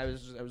I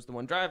was the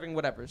one driving,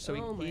 whatever. So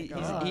Oh my he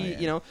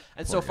God.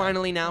 and so guy.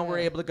 finally now we're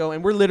Yeah. able to go,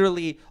 and we're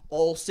literally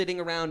all sitting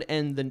around,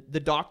 and the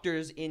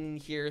doctors in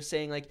here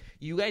saying like,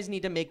 you guys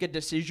need to make a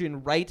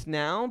decision right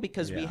now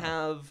because we Yeah.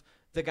 have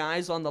the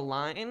guys on the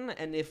line,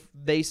 and if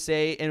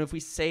we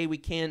say we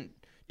can't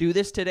do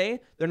this today,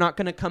 they're not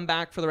going to come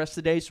back for the rest of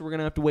the day, so we're going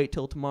to have to wait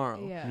till tomorrow.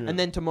 Yeah. And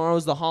then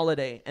tomorrow's the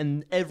holiday,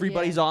 and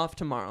everybody's Yeah. off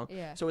tomorrow.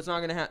 Yeah. So it's not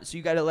going to happen. So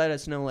you got to let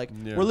us know, like,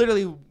 Yeah. we're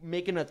literally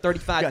making a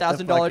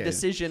 $35,000 fucking-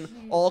 decision,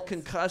 all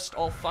concussed,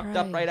 all fucked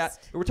up right at.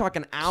 Christ. We're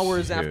talking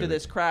hours after Dude.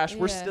 this crash.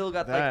 We're Yeah. still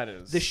got That like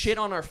is- the shit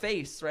on our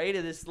face, right?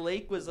 And this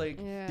lake was like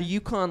Yeah. the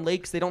Yukon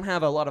lakes. They don't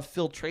have a lot of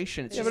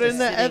filtration. It's Yeah, just but a in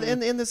the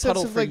sitting in the sense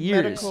puddle of for like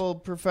years. medical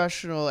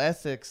professional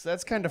ethics,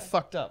 that's kind of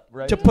fucked up,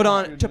 right? to put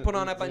on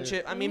a bunch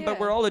of. I mean, but Yeah.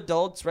 we're all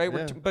adults, right?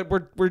 Yeah. But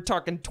we're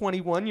talking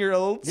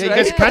 21-year-olds. Yeah, you right?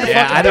 guys kind of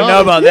Yeah, fucking I don't dumb.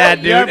 know about that,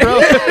 dude. Yeah, bro.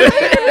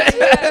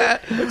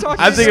 We're talking-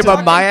 I'm thinking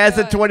about my ass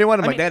at God. 21.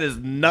 I'm I like, mean- that is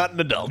not an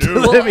adult.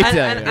 Well, Let me and-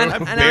 tell you. and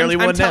I'm barely I'm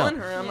one now. telling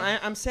her,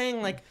 I'm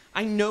saying like,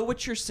 I know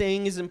what you're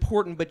saying is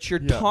important, but you're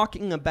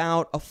talking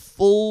about a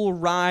full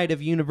ride of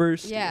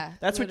university. Yeah,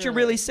 that's what you're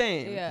literally. really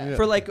saying. Yeah.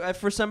 For like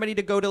for somebody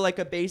to go to like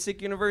a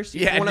basic university.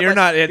 Yeah, one and of you're us,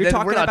 not. You're We're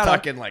talking not about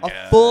talking a, like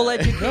a full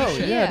education. No,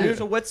 yeah, dude.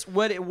 So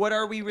what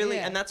are we really?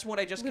 Yeah. And that's what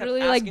I just Literally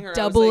kept like asking her. I was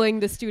doubling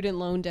the student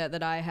loan debt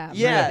that I have.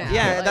 Yeah, right now.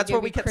 yeah, Like, that's it'd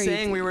what we be kept crazy.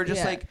 saying. We were just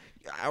Yeah. like,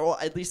 well,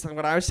 at least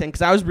what I was saying,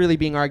 because I was really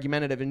being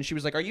argumentative, and she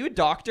was like, "Are you a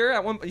doctor?"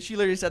 At one point, she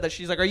literally said that.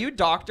 She's like, "Are you a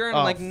doctor?" And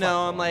I'm Oh, like, "No."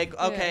 fuck I'm like,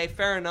 "Okay, Yeah.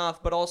 fair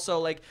enough," but also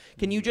like,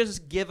 can you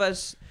just give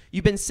us?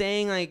 You've been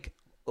saying like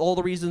all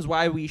the reasons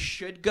why we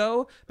should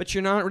go, but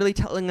you're not really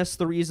telling us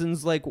the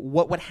reasons like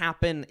what would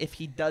happen if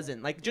he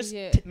doesn't. Like, just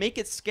make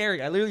it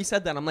scary. I literally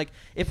said that. I'm like,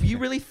 if you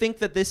really think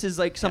that this is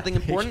like something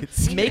important,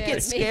 make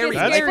it scary.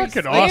 That's scary.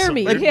 fucking Scare awesome,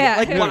 me. dude.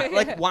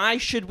 Yeah. Why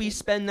should we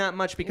spend that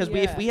much? Because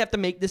if we have to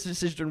make this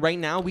decision right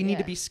now, we need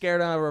to be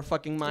scared out of our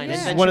fucking mind. Yeah. And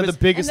It's then one she of the was-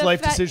 biggest And the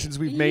life fact- decisions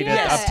we've made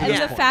yeah, up to and this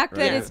the point. fact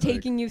that Yeah. it's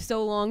taking you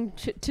so long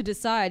to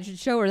decide should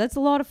show her that's a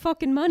lot of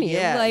fucking money.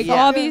 Yeah, Like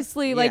yeah.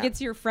 obviously, like Yeah. it's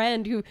your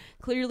friend who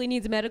clearly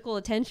needs medical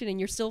attention, and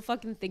you're still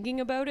fucking thinking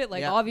about it.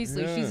 Like Yeah.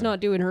 obviously, she's not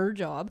doing her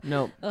job.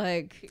 No.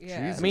 Like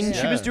yeah. I mean, Yeah.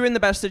 she was doing the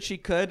best that she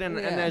could, and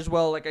Yeah. as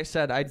well, like I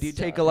said, I do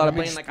Still. take a lot of I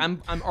mean, blame. Like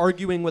I'm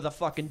arguing with a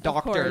fucking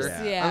doctor, course,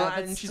 yeah,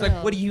 and but she's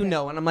like, "What do you still,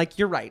 know?" And I'm like,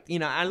 "You're right." You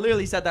know, I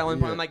literally said that one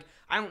point. Yeah. I'm like,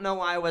 "I don't know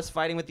why I was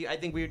fighting with you. I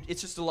think it's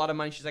just a lot of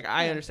money." She's like,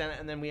 "I understand it,"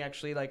 and then we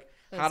actually like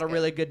That's had a good.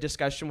 really good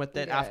discussion with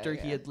it Yeah, after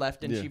he yeah. had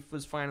left, and Yeah. she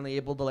was finally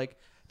able to like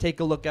take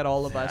a look at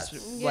all of us,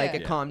 like Yeah.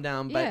 it calmed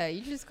down. But Yeah,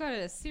 you just got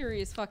a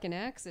serious fucking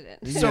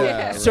accident. so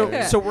Yeah,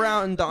 right. so we're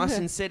out in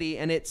Dawson City,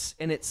 and it's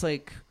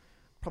like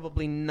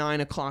probably 9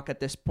 o'clock at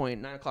this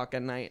point, 9 o'clock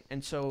at night,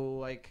 and so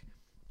like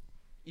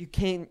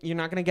you're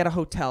not gonna get a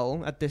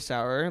hotel at this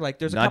hour. Like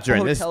there's a Not couple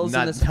during this. hotels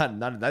in this.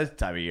 Not this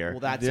time of year. Well,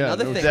 that's Yeah,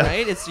 another no thing, doubt.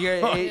 right? It's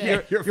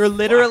You're you're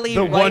literally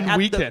The right one at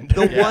weekend.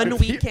 the Yeah. one The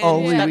weekend.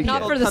 only that weekend. Not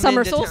people for the come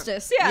summer into town.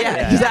 solstice. Yeah,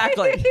 Yeah.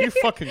 exactly. You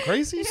fucking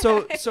crazy?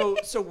 So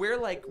we're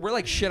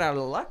like shit out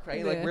of luck,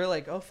 right? Like Yeah. we're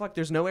like, oh fuck,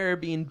 there's no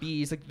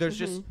Airbnbs. Like there's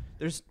just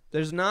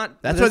there's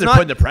not. That's why there's they're not-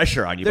 putting the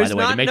pressure on you, by There's the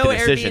way, to not make no the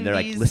decision. They're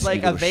like, Airbnbs listen, like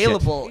you little shit.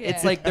 available. Yeah.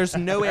 It's like there's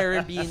no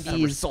Summer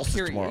Airbnbs. solstice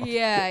period. tomorrow.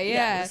 Yeah,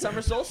 yeah. The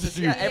summer solstice.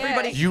 Yeah,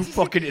 everybody. You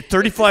fucking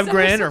 35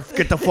 grand or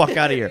get the fuck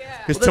out of here. Because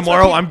Well, that's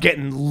tomorrow what I'm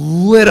getting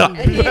lit up.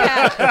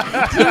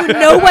 Yeah. Do you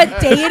know what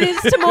day it is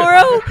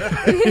tomorrow?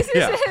 This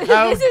is,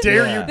 How this is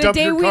dare you the dump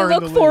day your we car in look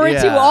the lake. forward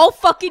to Yeah. all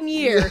fucking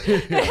year.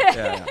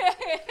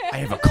 I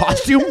have a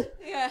costume.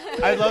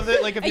 I love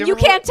that. Like, if And you you ever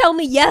can't tell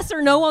me yes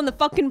or no on the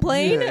fucking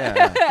plane.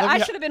 Yeah. I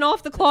should have been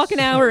off the clock an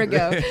hour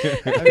ago.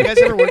 Have you guys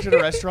ever worked at a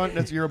restaurant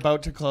and you're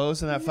about to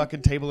close and that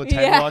fucking table of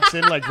 10 Yeah. walks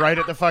in like right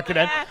at the fucking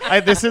end?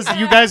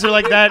 You guys are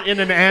like that in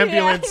an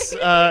ambulance,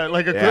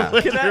 like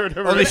equivalent. Can I- or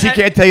whatever. Only she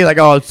can't tell you, like,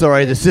 oh,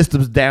 sorry, the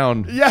system's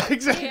down. Yeah,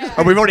 exactly.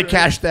 Or we've already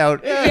cashed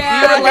out.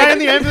 Yeah. The guy in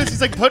the ambulance,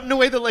 he's like putting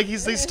away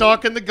he's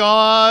stocking the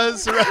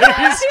gauze, right?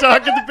 He's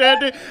stocking the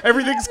Band-Aid.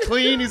 Everything's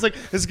clean. He's like,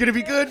 "It's gonna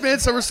be good, man.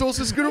 Summer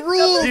solstice is gonna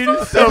rule."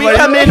 So we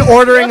come in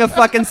ordering a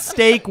fucking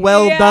steak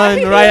well Yeah.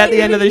 done right at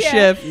the end of the Yeah.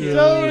 shift.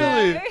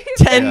 Totally.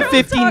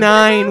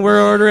 10:59,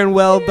 we're ordering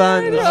well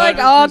done. They're like,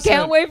 oh, 100%.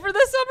 can't wait for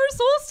the summer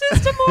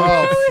solstice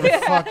tomorrow. Oh, for Yeah.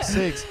 fuck's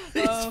sakes.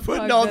 He's Oh,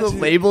 putting fuck, all the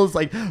that's- labels,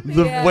 like,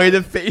 the Yeah. way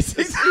the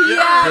faces.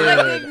 Yeah,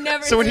 like they've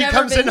never. So when it's he never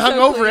comes in been so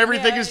hungover, clean.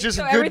 everything Yeah. is just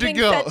So good to everything's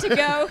go. set to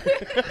go.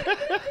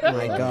 Oh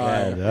my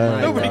god.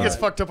 Nobody gets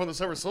fucked up on the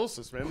summer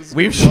solstice, man. This is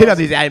We've gonna be shit on awesome.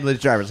 these ambulance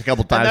drivers a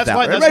couple times And that's now.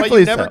 why, and that's why you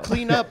rightfully never so.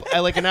 clean up at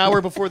like an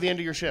hour before the end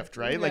of your shift,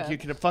 right? Like Yeah. you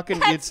can fucking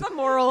That's the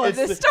moral of it's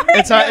this the-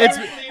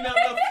 story.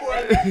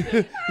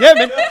 yeah,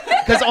 man.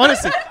 Because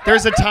honestly,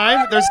 there's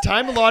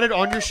time allotted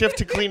on your shift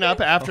to clean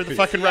up after the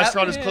fucking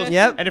restaurant is closed.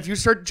 Yep. And if you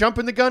start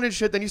jumping the gun and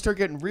shit, then you start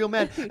getting real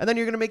mad, and then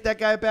you're gonna make that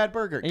guy a bad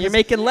burger. And you're 'Cause-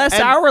 making less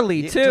and-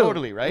 hourly, Yeah, too.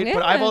 Totally, right?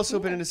 But I've Yeah, also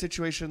been yeah. in a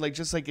situation like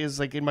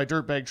in my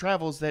dirtbag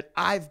travels that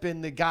I've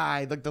been the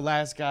guy, like the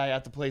last guy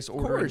at the place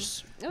ordering.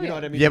 course. Oh, You know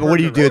what I mean? Yeah, but what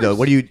do you Burger, do right? though?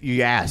 What do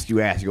you ask? You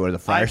go to the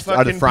fryers. Are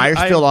the fucking- fryers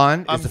still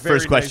on? I'm Is the very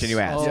first question nice. you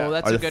ask. Oh,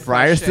 that's Are a the good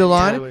fryers question. still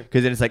on? Totally.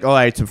 Because then it's like, oh,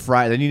 I ate some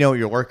fries. Then you know what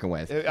you're working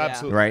with.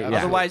 Absolutely. Right, yeah. Absolutely.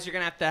 Otherwise, you're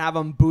gonna have to have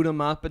them boot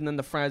them up, and then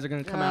the fries are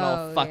gonna come out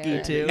all Oh, fucky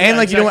yeah. too. And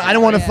like, you know what? I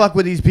don't want to Yeah. fuck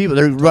with these people.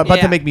 They're about Yeah.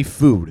 to make me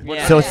food.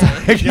 Yeah. So it's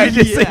like, Yeah, you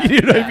just yeah.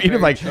 you know what I Yeah, mean? I'm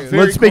very like, true.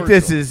 let's Very make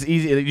this cordial. as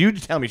easy. You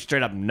just tell me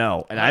straight up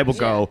no, and I will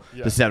go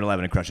Yeah. to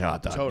 7-Eleven and crush a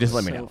hot dog. Totally. Just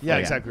let me So know. Yeah,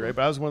 exactly right.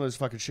 But I was one of those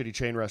fucking shitty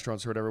chain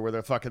restaurants or whatever, where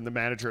the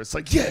manager is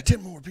like, "Yeah,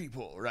 10 more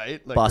people,"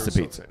 right? Like, Boston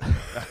they were Pizza.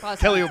 excited.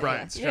 Kelly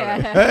O'Brien's. shout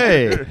out. Yeah.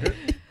 Hey.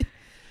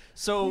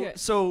 So Yeah.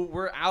 so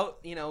we're out,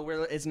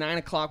 it's 9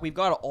 o'clock. We've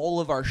got all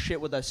of our shit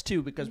with us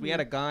too, because we had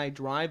a guy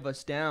drive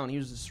us down. He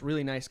was this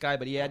really nice guy,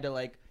 but he had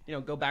to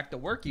go back to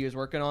work. He was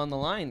working on the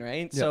line,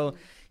 right? So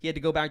he had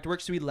to go back to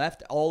work. So we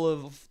left all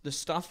of the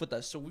stuff with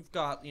us. So we've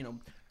got,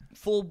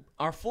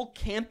 our full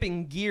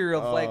camping gear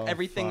of like Oh,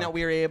 everything fuck. that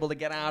we were able to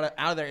get out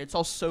of there. It's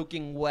all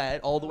soaking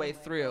wet all the way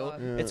through.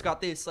 God. Yeah. It's got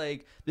this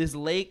this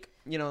lake,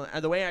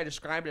 the way I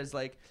described it is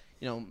like,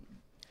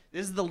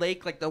 this is the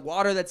lake. Like the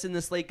water that's in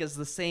this lake is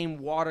the same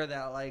water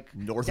that like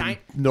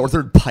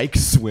Northern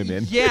pikes swim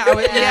in. Yeah,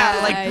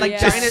 like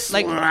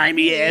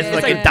slimy ass Yeah.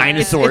 looking It's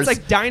dinosaurs. It's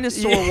like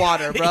dinosaur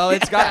water, bro.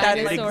 It's got that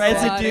like Dinosaur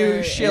residue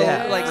water. chill,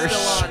 Yeah. like For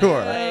still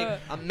sure. on it. Like,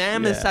 a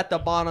mammoth's Yeah. at the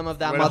bottom of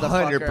that 100%.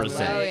 motherfucker.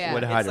 Like, Oh, yeah.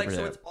 100%. it's like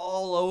so it's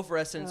all over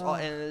us, and it's all,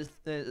 and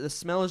the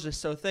smell is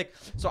just so thick.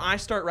 So I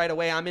start right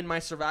away. I'm in my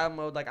survival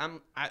mode. Like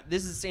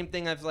this is the same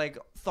thing I've like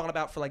thought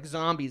about for like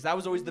zombies. That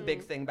was always the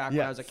big thing back when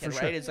Yeah, I was a kid,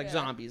 for right? sure. It's like Yeah.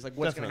 zombies. Like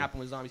what's Definitely. gonna happen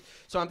with zombies?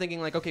 So I'm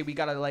thinking like, okay, we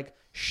gotta like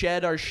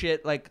shed our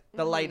shit like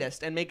the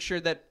lightest and make sure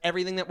that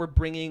everything that we're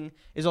bringing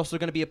is also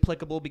gonna be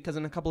applicable because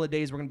in a couple of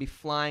days we're gonna be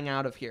flying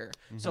out of here.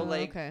 So Oh,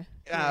 like okay.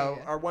 Yeah.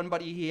 our one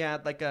buddy, he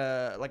had like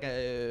a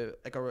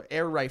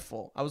air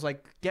rifle. I was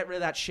like, get rid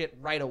of that shit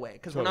right away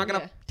because we're not gonna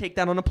Yeah. take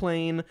that on a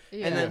plane.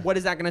 Yeah. And then what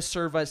is that gonna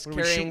serve us What are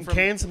we carrying shooting from?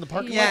 cans in the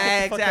parking lot? Get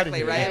Yeah, the fuck outta exactly,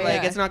 here. right? Yeah,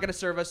 Like yeah. it's not gonna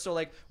serve us. So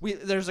like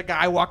there's a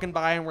guy walking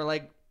by and we're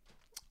like,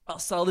 I'll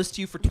sell this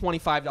to you for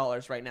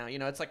 $25 right now. You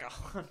know, it's like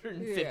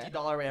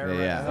 $150 air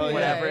Yeah. rifle, Oh,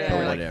 whatever. yeah, And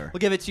we're yeah. like, Whatever. we'll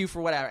give it to you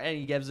for whatever, and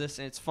he gives us,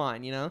 and it's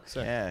fine, you know.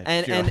 Yeah,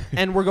 And sure.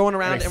 and we're going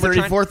around Like and we're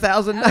trying.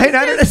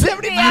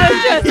 34,970.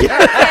 Yeah,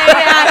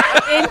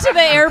 into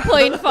the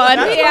airplane fund.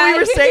 That's yeah. what we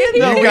were saying,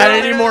 though. You got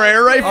any more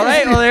air rifles? All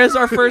right, well, there's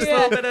our first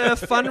little bit of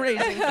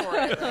fundraising for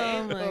it.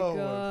 Oh my Oh,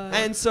 god.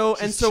 And so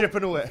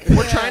Shipping away.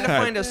 we're trying to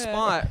find a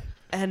spot,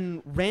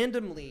 and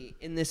randomly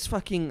in this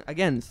fucking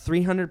again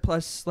 300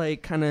 plus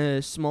like kind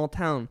of small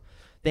town,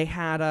 they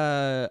had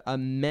a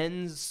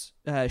men's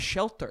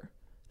shelter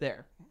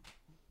there.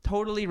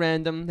 Totally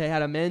random. They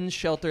had a men's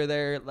shelter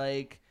there.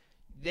 Like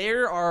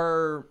there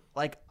are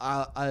like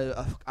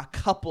a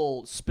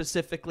couple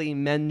specifically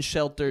men's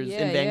shelters Yeah,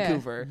 in yeah.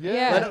 Vancouver.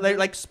 Yeah.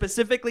 Like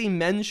specifically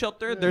men's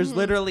shelter. There's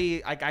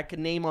literally like I could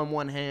name on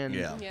one hand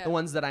Yeah. Yeah. the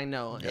ones that I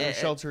know. They're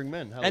sheltering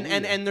men. And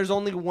Hallelujah. there's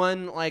only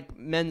one like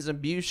men's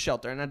abuse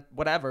shelter and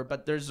whatever,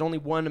 but there's only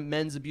one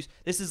men's abuse.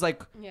 This is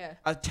like Yeah.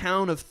 a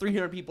town of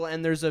 300 people,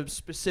 and there's a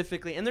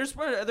specifically and there's a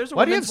Why do you have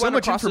women's so one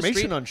much across the information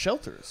street. on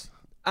shelters?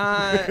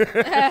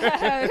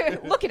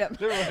 Look at him.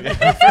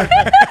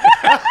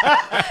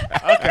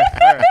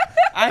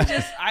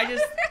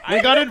 We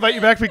gotta invite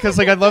you back because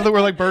like I love that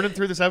we're like burning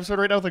through this episode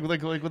right now with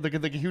like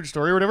a huge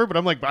story or whatever. But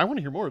I'm like, I want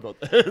to hear more about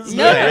this.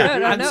 No,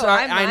 I'm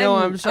sorry. I know,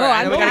 I'm sorry.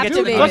 I know we gotta get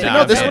to the captivated. content.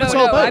 No, this is what it's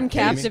all about. I'm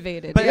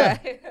captivated. But yeah.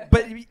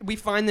 but we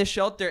find this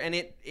shelter, and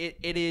it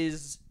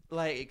is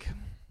like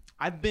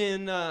I've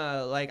been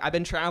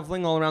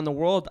traveling all around the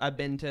world. I've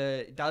been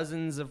to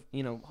dozens of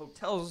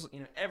hotels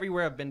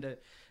everywhere. I've been to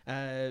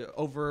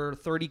over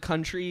 30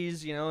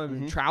 countries.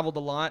 I've traveled a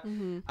lot.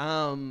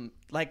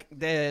 Like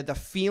the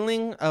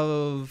feeling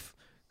of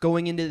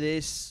going into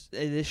this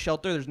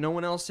shelter. There's no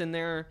one else in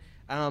there.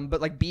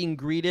 But like being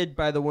greeted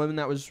by the woman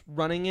that was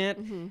running it,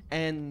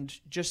 and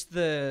just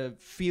the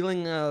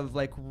feeling of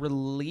like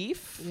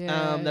relief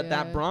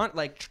that brought,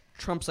 like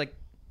trumps like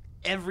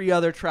every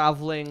other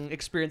traveling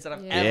experience that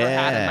I've ever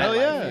had in my Hell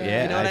life.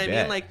 yeah. You know what I bet.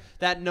 mean? Like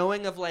that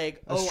knowing of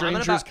like, A oh, I'm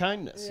stranger's about.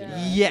 kindness. you know?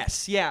 Yeah.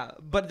 Yes, yeah,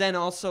 but then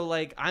also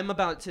like I'm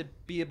about to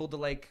be able to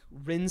like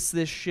rinse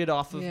this shit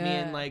off of me Yeah.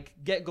 and like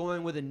get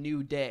going with a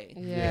new day.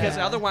 Yeah. Because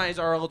otherwise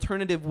our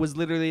alternative was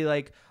literally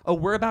like, oh,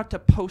 we're about to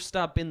post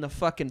up in the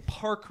fucking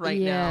park right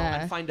now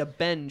Yeah. and find a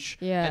bench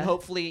Yeah. and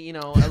hopefully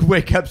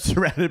Wake up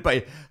surrounded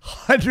by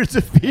hundreds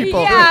of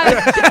people.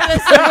 Yeah,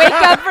 just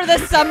wake up for the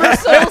summer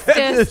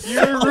solstice.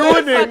 You're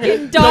ruining Fucking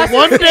the Dawson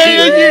one day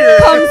a City year.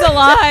 comes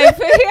alive.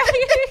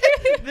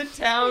 the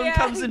town Yeah.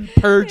 comes and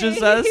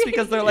purges us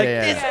because they're like,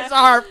 Yeah. this is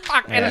our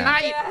fucking Yeah.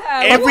 night.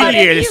 Yeah, Every what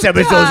year have the you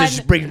summer done? solstice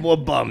brings more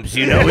bums,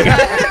 you know.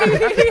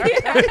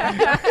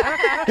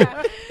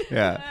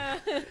 Yeah.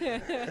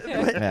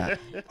 Yeah.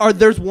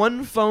 There's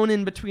one phone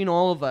in between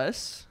all of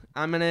us.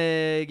 I'm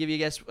gonna give you a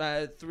guess.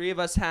 3 of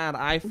us had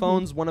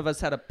iPhones. One of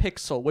us had a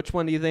Pixel. Which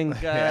one do you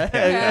think?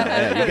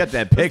 Yeah, you got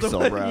that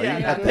pixel, bro. Yeah,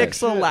 You got the that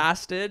Pixel shit.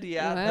 lasted.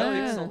 Yeah, the Wow.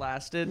 Pixel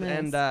lasted,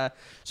 Nice. and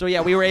so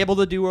yeah, we were able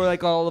to do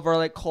like all of our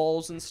like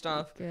calls and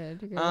stuff.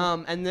 Good.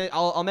 And then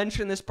I'll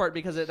mention this part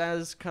because it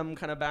does come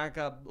kind of back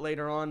up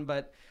later on,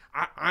 but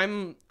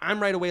I'm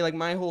right away like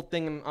my whole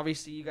thing, and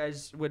obviously you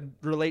guys would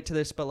relate to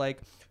this, but like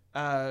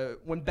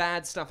when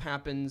bad stuff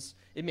happens,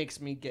 it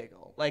makes me giggle.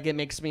 Like it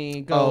makes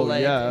me go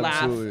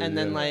laugh, and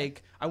then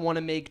like I want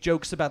to make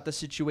jokes about the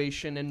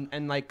situation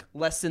and like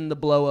lessen the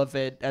blow of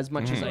it as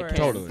much as I can.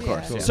 Totally. Of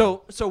course. Yeah. Yeah.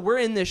 So we're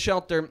in this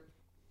shelter.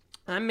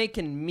 I'm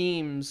making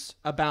memes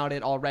about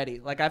it already.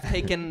 Like I've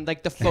taken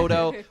like the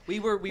photo. We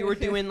were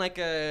doing like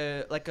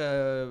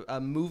a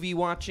movie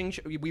watching.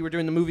 We were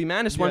doing the movie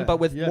Madness one, Yeah, but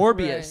with yeah.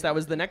 Morbius. Right. That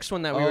was the next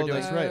one that we were doing.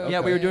 That's right. Yeah,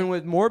 we okay. were doing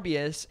with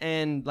Morbius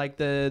and like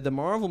the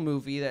Marvel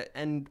movie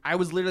and I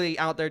was literally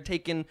out there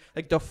taking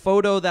like the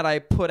photo that I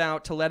put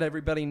out to let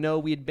everybody know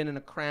we had been in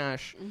a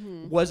crash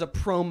was a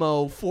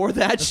promo for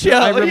that show.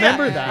 I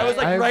remember Yeah. that. I was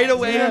like I right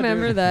away. I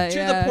remember that. To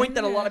yeah. the point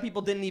that a lot of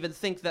people didn't even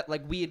think that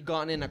like we had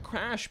gotten in a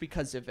crash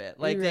because of it.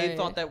 Like they Right.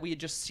 thought that we had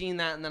just seen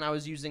that and then I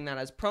was using that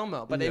as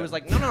promo. But it Yeah. was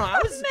like, no,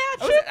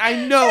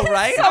 I know,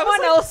 right? I was Someone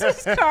like-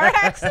 else's car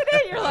accident.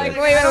 You're like,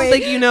 wait, I don't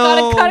think you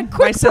know Gotta cut a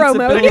quick my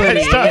promo.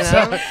 sensibility,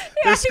 Stop. you know?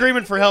 They're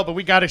screaming for help, but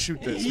we gotta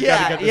shoot this. We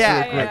gotta get this Yeah,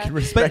 real quick. yeah.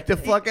 Respect the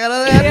fuck out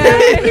of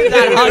that.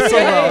 That hustle,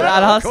 though.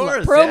 That hustle. Of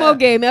course, Promo yeah.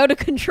 game out of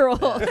control.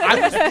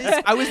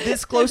 I was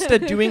this close to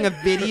doing a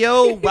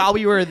video while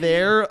we were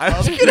there I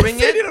was of gonna doing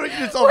say, it. you know,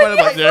 it's all right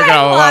about they're friend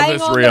gonna love lying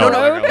this on real. the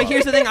No, road? but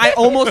here's the thing. I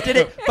almost did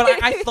it,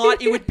 but I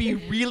thought it would be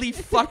really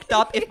fucked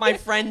up if my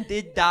friend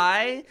did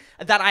die.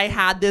 That I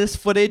had this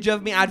footage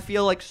of me. I'd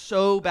feel like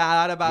so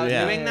bad about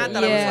Yeah. doing that.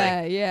 That Yeah, I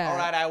was like, yeah. all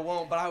right, I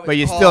won't. But I was. But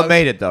you oh, still I was-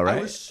 made it though, I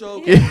right? was so.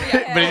 But Good.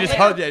 it just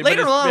held you.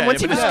 Later on,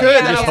 once he was yeah, good,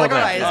 yeah, then I was yeah, like, all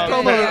yeah, right, yeah,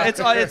 it's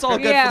promo. yeah. It's all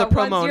good yeah, for the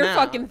promo once you're now.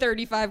 fucking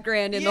 35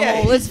 grand in the Yeah,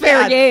 hole, it's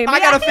fair yeah. game. I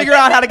gotta figure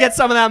out how to get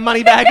some of that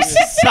money back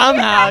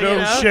somehow. No you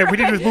know? shit. We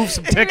need to move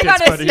some You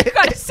tickets, buddy.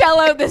 gotta sell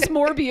out this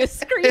Morbius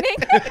screening.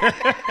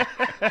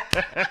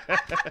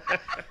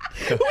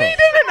 We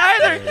didn't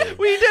either.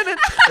 We didn't.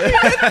 We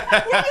didn't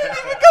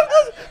even come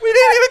close. We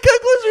didn't even come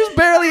close. There's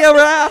barely ever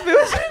half. It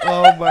was.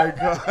 Oh my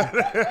god.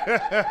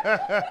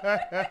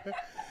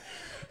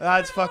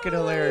 That's fucking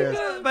hilarious.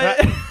 But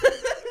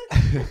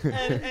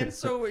and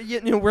so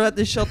we're at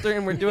this shelter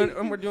and we're doing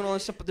all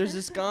this stuff. But there's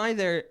this guy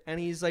there, and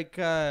he's like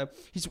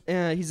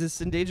he's this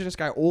indigenous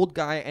guy, old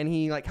guy, and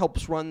he like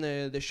helps run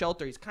the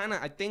shelter. He's kind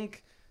of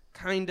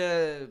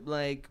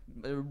like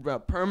a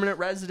permanent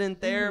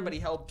resident there, but he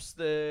helps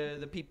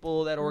the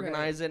people that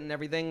organize it and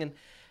everything.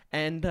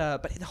 And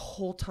but the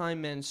whole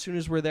time, man, as soon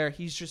as we're there,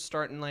 he's just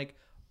starting like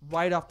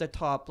right off the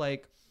top,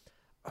 like.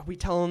 We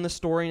tell him the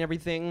story and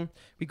everything.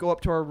 We go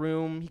up to our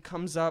room. He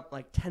comes up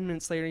like 10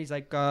 minutes later. He's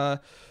like,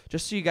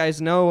 just so you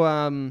guys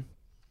know,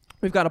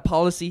 we've got a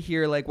policy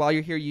here. Like while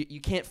you're here, you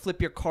can't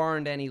flip your car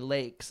into any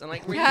lakes. And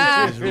like we're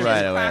just Right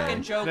away.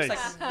 cracking jokes Nice.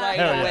 like right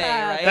Hell yeah. away,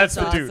 right? That's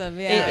That's the dude. awesome.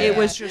 Yeah, It yeah.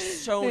 was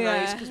just so nice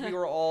Yeah. because we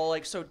were all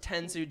like so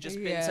tense. It had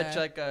just been such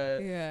like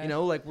a, Yeah. you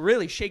know, like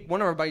really shake. One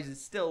of our buddies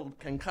is still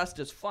concussed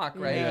as fuck,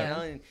 right?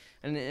 Yeah. You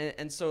know,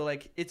 and so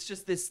like it's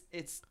just this.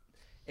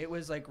 It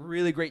was like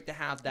really great to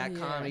have that Yeah.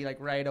 comedy like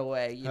right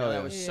away. You know, Hell that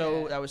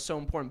yeah. was so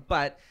important.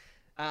 But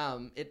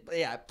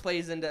it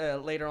plays into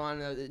later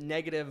on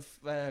negative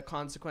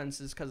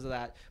consequences because of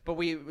that. But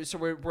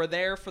we're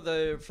there for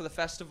the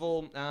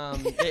festival. How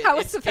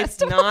was the It's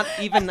festival? not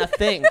even a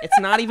thing. It's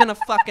not even a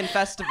fucking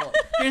festival.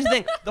 Here's the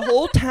thing: the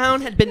whole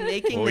town had been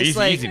making Oh, this easy,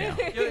 like, easy now.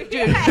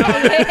 dude.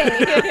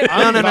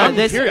 I'm no.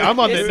 This, I'm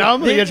on this, now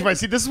I'm on the edge of my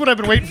seat. This is what I've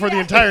been waiting for the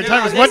entire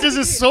time. Is what does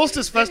this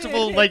solstice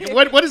festival like?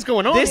 What is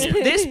going on?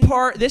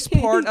 this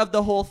part of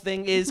the whole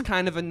thing is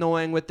kind of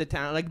annoying with the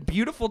town. Like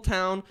beautiful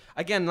town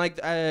again. Like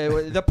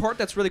the part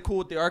that's really cool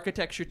with the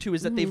architecture too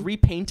is that they've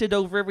repainted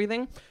over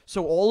everything.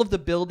 So all of the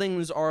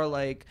buildings are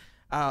like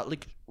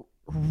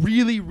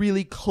really,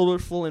 really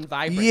colorful and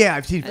vibrant. Yeah,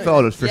 I've seen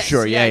photos for Yes,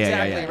 sure. Yeah,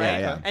 exactly, right?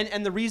 yeah.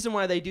 And the reason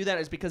why they do that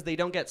is because they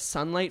don't get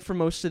sunlight for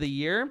most of the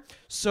year.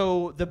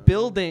 So the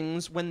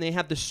buildings, when they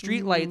have the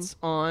street lights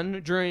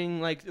on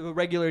during like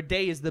regular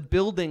days, the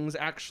buildings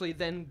actually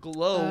then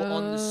glow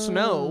on the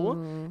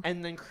snow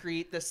and then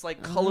create this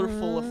like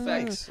colorful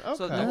effect. Nice.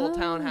 So the Okay. whole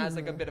town has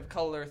like a bit of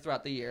color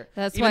throughout the year.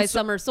 That's Even why so-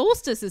 summer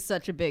solstice is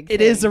such a big thing.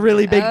 It is a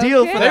really big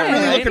deal for Okay. them. They're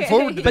really right? looking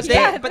forward to But this.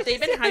 Yeah. they've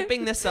been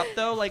hyping this up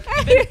though. Like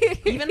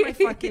even my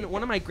fucking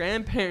one of my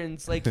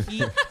grandparents, like he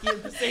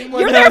the same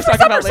one You're that I there was for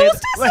talking about summer later.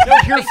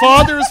 Like, your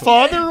father's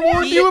father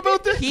warned you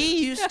about this?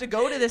 He used to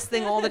go to this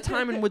thing all the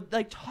time and would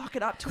like talk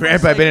it up to us.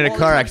 Grandpa, I've like, been in a all the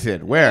car time.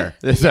 accident. Where?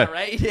 There's Yeah, a-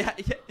 right. Yeah.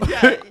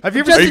 Have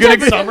you ever Just seen in Big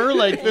time. Summer?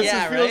 Like this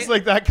Yeah, feels right?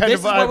 like that kind This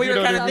of is vibe. what we you were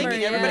know kind what of I mean?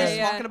 thinking. Yeah, Everybody's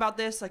yeah. talking about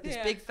this, like this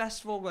Yeah. big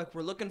festival. Like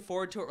we're looking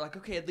forward to it. We're like,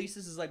 okay, at least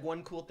this is like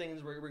one cool thing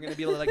is we're gonna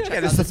be able to like check Yeah,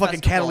 out this is the this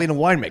fucking festival. Catalina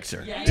wine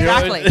mixer. Yeah,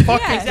 exactly.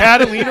 Fucking Yeah.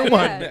 Catalina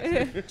one.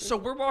 Yeah. So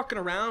we're walking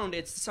around.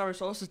 It's summer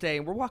solstice day,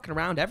 and we're walking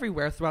around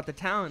everywhere throughout the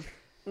town.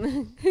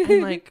 And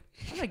like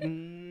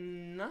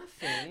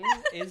nothing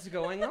is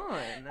going on.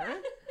 Huh?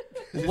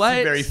 This is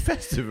What? very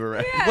festive,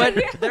 right? What?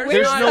 Yeah. There's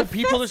There's not no a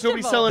people. There's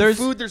nobody festival. selling There's-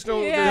 food. There's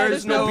no. Yeah, there's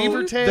there's no no-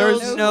 beaver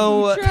tails. There's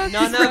no food trucks,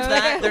 none of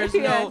that. There's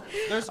Yeah. no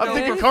I'm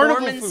thinking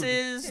carnival food.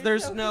 performances.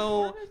 There's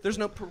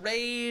no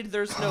parade.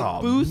 There's no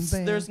Oh, booths.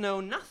 man. There's no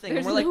nothing.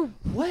 There's and we're no- like,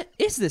 what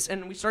is this?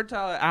 And we start to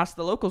ask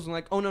the locals, and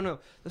like, oh no,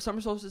 the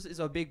summer solstice is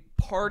a big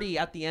party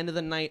at the end of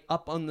the night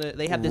up on the.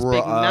 They have this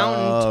big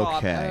mountain top,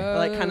 Okay.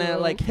 like kind of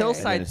like Okay.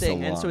 hillside And then it's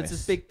thing, and so so it's this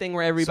nice. big thing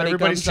where So everybody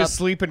everybody's comes just up.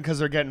 sleeping because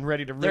they're getting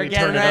ready to They're really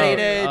getting turn it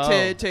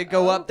ready up. to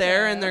go up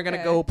there, and they're gonna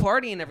Okay. go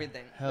party and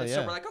everything. Hell And yeah.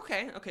 So we're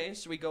like, okay.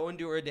 So we go and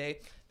do our day.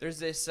 There's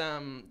this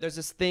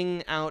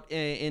thing out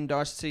in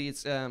Darcy.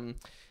 It's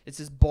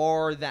this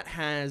bar that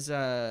has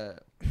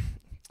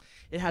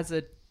it has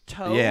a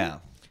toe. Yeah.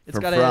 It's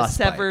for got frostbite. a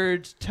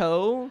severed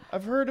toe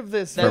I've heard of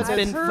this. that's I've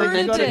been heard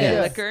fermented of in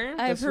it. liquor. I've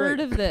That's heard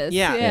right. of this.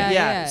 Yeah,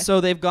 Yeah.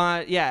 So they've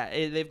got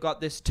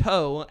this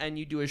toe, and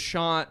you do a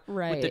shot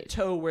with the Right.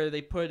 toe where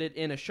they put it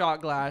in a shot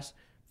glass,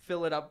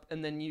 fill it up,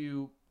 and then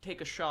you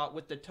take a shot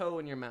with the toe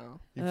in your mouth.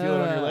 You feel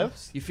it on your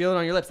lips? You feel it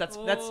on your lips. That's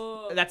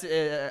Oh.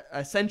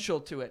 essential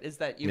to it. Is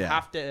that you Yeah.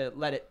 have to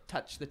let it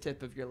touch the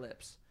tip of your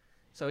lips.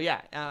 So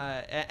yeah,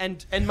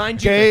 and mind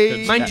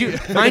Gay. you, mind you,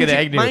 Look mind at you,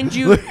 Agnew. mind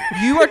you,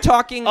 you are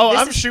talking. Oh,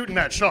 this I'm is- shooting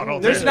that shot all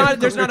There's day.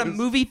 not a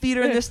movie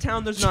theater in this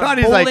town. There's not a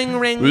Johnny's like, bowling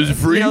ring. "Was it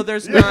free?" You know, there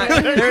is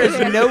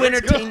no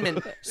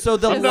entertainment. So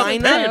the Just a toe.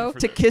 lineup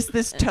to kiss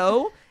this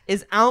toe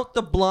is out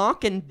the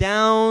block and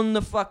down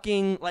the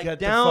fucking Get the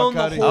down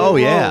fuck the outta whole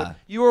here. Oh, road. yeah.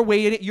 You were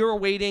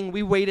waiting.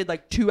 We waited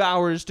like 2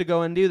 hours to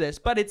go and do this,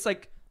 but it's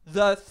like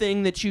the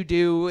thing that you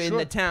do in Sure.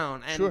 the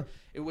town. And Sure.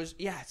 it was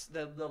it's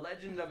the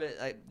legend of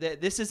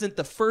it. This isn't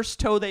the first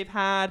toe they've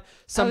had. I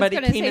Somebody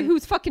was gonna came say, in.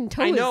 whose fucking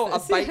toe I know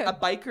is a, this? a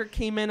biker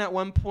came in at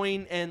one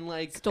point and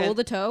like Stole and-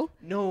 the toe.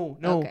 no.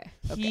 Okay,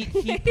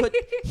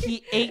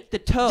 He ate the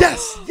toe.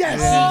 Yes, yes,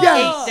 He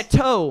yes. ate the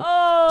toe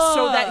Oh,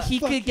 so that he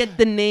could get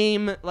the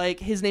name. Like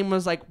his name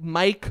was like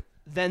Mike,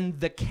 then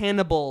the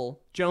Cannibal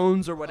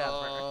Jones or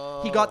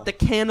whatever. He got the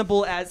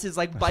Cannibal as his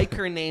like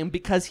biker name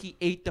because he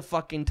ate the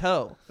fucking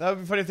toe. That would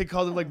be funny if they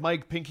called him like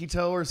Mike Pinky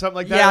Toe or something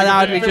like that. Yeah, Like,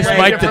 that would be very just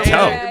Mike the different.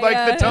 Toe. Yeah, Mike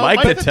the Yeah. Toe.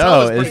 Mike the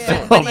Toe pretty is cool.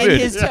 so But in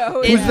good. his, Yeah. in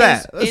Who's his-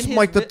 that? in That's his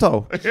Mike the vi-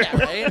 Toe. Yeah,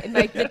 right.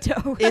 Mike the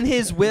toe. In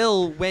his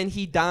will, when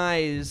he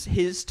dies,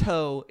 his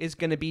toe is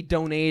going to be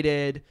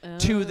donated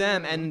to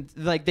them, and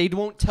like they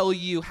won't tell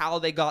you how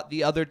they got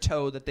the other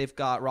toe that they've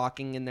got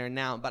rocking in there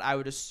now. But I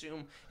would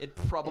assume it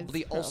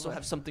probably It's also probably-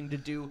 have something to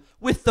do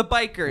with the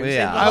bikers.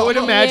 Yeah. And I would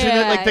Oh, imagine that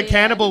yeah, like the yeah.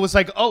 cannibal was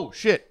like, oh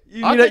shit,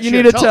 You I'll need, get you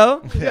you need a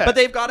toe, Yeah. but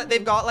they've got it.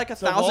 They've got like a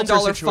Walter $1,000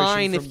 situation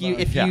fine if from, you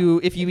if Yeah. you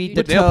if you eat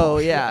the do toe.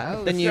 the Yeah,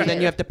 toe. then you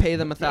have to pay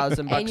them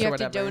 $1,000 and you or have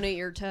to whatever. donate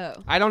your toe.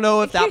 I don't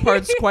know if that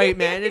part's quite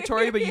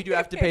mandatory, but you do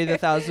have to pay the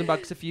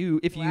 $1,000 if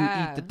you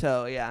Wow. eat the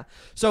toe. Yeah.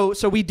 So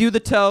we do the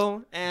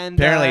toe, and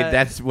Apparently, uh,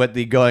 that's what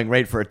the going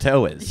rate for a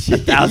toe is.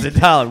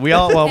 $1,000. We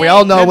all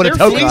know And what a they're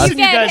toe fleecing costs. you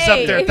guys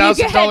up there. if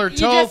you $1,000 get-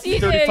 toe, you just need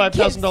to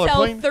 $35,000 sell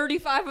plane.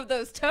 35 of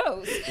those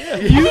toes.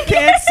 you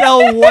can't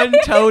sell one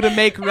toe to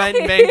make rent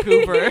in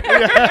Vancouver. You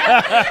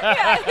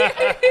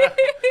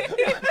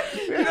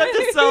have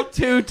to sell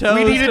 2 toes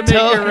We need to a make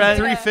your toe, rent.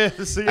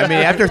 3/5. I mean,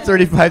 after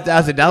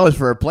 $35,000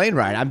 for a plane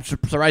ride, I'm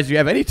surprised you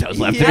have any toes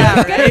left.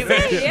 Yeah,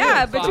 right?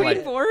 yeah, Fuck.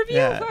 between 4 of you,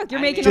 Yeah. fuck, you're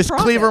I making mean- a Just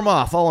profit. cleaver them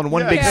off all in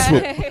one big yeah.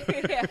 swoop.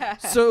 Yeah.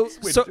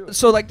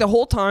 So like the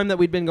whole time that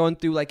we'd been going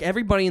through, like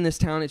everybody in this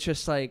town, it's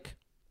just like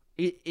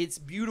it's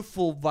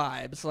beautiful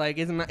vibes. Like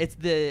it's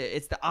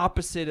the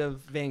opposite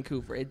of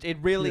Vancouver. It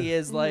really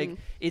is like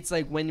it's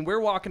like when we're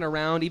walking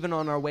around, even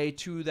on our way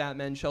to that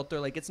men's shelter,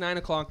 like it's 9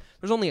 o'clock.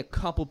 There's only a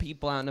couple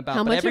people out and about.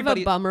 How but much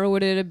everybody, of a bummer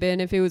would it have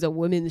been if it was a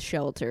women's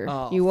shelter?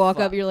 Oh, You walk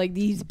fuck. up, you're like,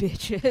 these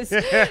bitches.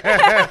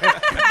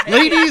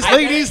 ladies.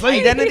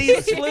 Identity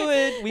is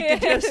fluid. We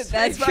could just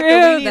That's fucking,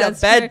 true, We need that's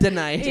a bed true.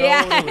 tonight.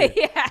 yeah,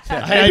 yeah.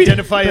 I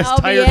identify as I'll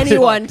be tired.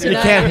 anyone You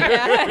tonight.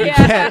 can't-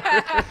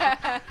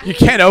 Yeah. You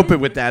can't open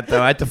with that,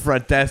 though, at the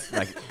front desk.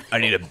 Like, I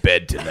need a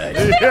bed tonight.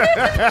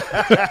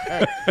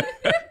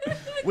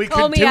 We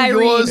Call can me do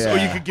Irene. yours, or you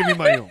Yeah. can give me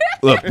my own.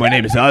 Look, my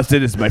name is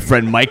Austin. This is my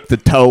friend Mike the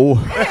Toe.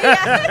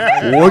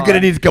 We're going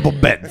to need a couple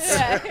beds.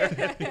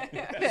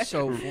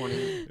 So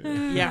funny.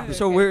 Yeah.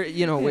 So we're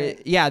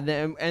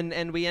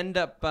and we end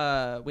up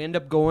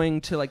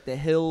going to like the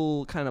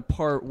hill kind of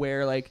part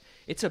where like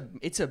it's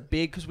a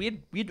big because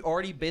we'd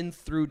already been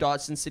through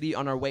Dawson City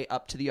on our way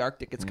up to the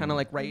Arctic. It's kind of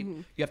like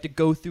you have to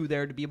go through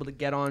there to be able to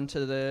get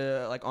onto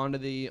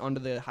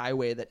the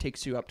highway that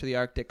takes you up to the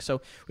Arctic.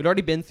 So we'd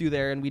already been through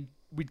there and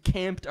we'd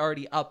camped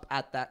already up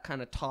at that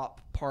kind of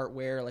top part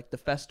where like the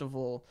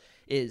festival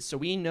is. So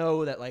we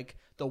know that like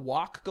the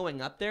walk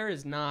going up there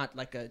is not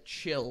like a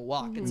chill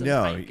walk. It's a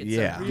No, hike. It's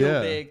yeah. a real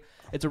Yeah. big.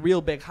 It's a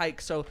real big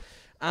hike. So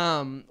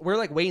we're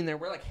like waiting there.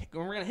 We're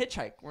gonna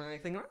hitchhike. We're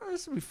like thinking, oh,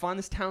 this will be fun.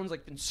 This town's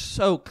like been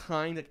so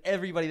kind. Like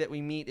everybody that we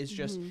meet is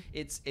just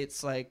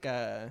it's like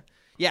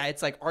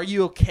it's like, are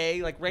you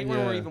okay? Like right when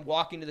we're Yeah. even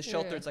walking to the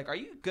shelter, Yeah. it's like, are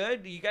you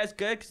good? Are you guys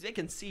good? Because they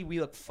can see we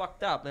look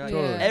fucked up. They're like,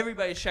 Totally.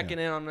 everybody's checking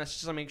in on us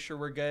just to make sure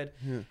we're good.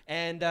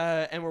 And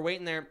we're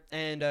waiting there,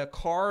 and a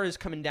car is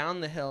coming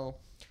down the hill,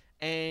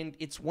 and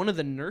it's one of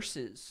the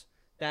nurses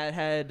that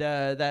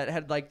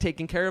had like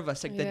taken care of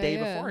us like the Yeah, day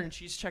yeah. before, and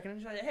she's checking in.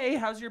 She's like, hey,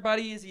 how's your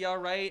buddy? Is he all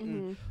right?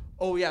 And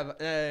oh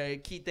yeah,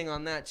 key thing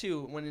on that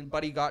too. When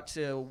Buddy got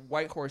to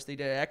Whitehorse, they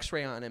did an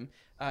X-ray on him.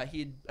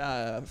 He'd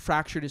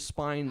fractured his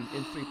spine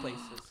in 3 places.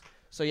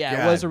 So yeah,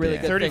 God it was a really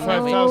damn. good thing.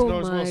 $35,000 Oh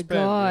well my spent.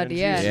 God, man.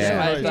 yeah, Jesus no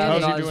Christ. kidding.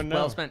 How's he $35,000 doing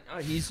well now? spent. Oh,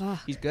 he's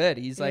Fuck. good.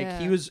 He's like Yeah.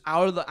 he was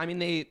out of the. I mean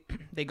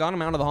they got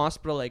him out of the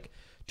hospital like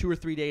 2 or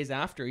 3 days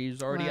after. He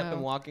was already up Wow.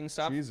 and walking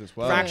stuff. Jesus,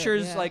 wow.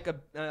 Fractures Yeah. like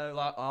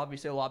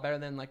obviously a lot better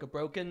than like a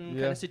broken kind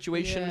Yeah. of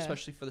situation, Yeah.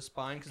 especially for the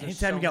spine. Because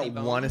Anytime you got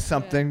one of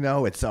something,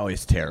 though, it's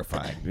always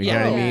terrifying. You Yeah.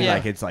 know what I mean? Yeah.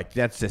 Like, it's like,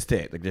 that's just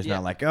it. Like, there's Yeah.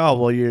 not like, oh,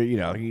 well,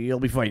 you'll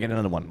be fine. You get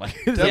another one. Like,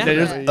 there's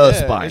Definitely, a yeah.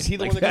 spine. Is he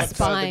the Like, one that got, that's-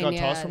 Spine, that got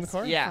yeah, tossed from the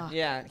car? Yeah, Fuck.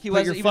 yeah. He Put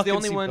was your the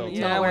only fucking one. seatbelt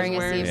Yeah, Not wearing a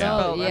wasn't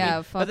seatbelt. I mean,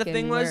 Yeah, but the thing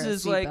fucking wear was, a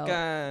is like,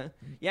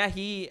 seatbelt.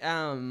 he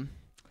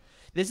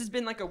this has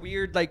been like a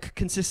weird like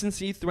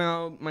consistency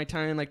throughout my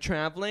time like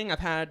traveling. I've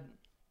had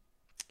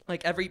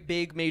like every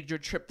big major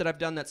trip that I've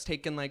done that's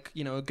taken like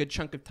a good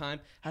chunk of time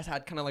has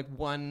had kind of like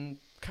one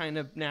kind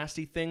of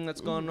nasty thing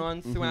that's gone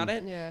on throughout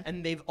it, Yeah.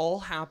 and they've all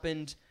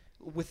happened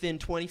within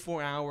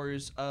 24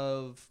 hours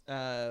of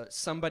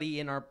somebody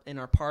in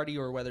our party,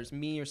 or whether it's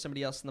me or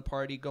somebody else in the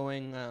party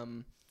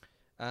going,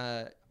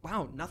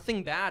 wow,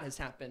 nothing bad has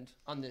happened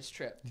on this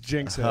trip.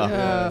 Jinx it.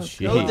 No,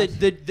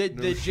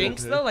 the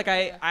jinx though, like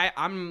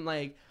I'm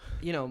like,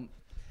 you know,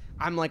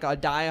 I'm like a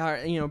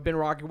diehard, you know, been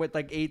rocking with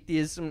like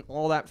atheism and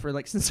all that for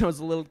like since I was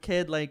a little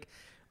kid, like.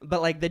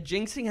 But like the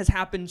jinxing has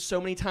happened so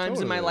many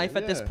times in my life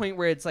at this point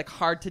where it's like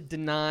hard to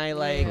deny,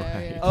 like,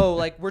 oh,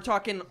 like we're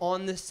talking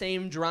on the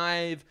same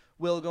drive,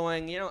 Will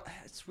going, you know,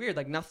 it's weird,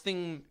 like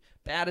nothing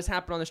bad has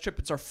happened on this trip.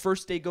 It's our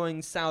first day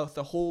going south.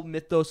 The whole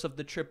mythos of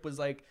the trip was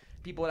like,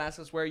 people would ask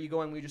us, where are you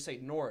going? We just say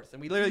north.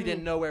 And we literally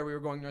didn't know where we were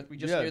going north. We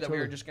just knew that we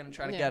were just going to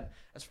try to get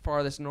as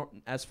far this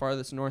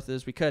north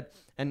as we could.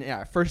 And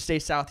yeah, first day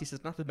south, he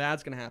says, nothing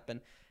bad's going to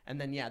happen. And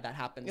then, yeah, that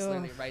happens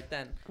literally right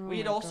then. We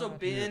had also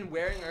been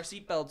wearing our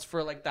seatbelts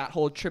for, like, that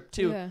whole trip,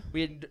 too. Yeah.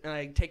 We had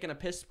like taken a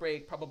piss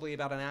break probably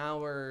about an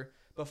hour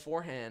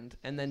beforehand,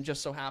 and then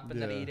just so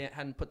happened that he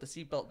hadn't put the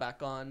seatbelt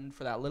back on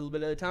for that little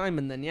bit of the time,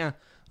 and then,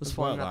 was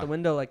falling out the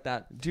window like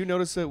that. Do you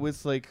notice that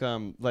with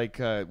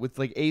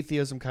with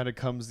atheism kind of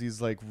comes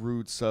these like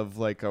roots of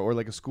like or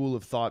like a school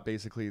of thought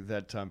basically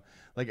that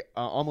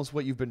almost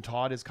what you've been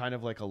taught is kind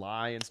of like a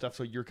lie and stuff,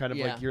 so you're kind of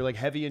like you're like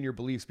heavy in your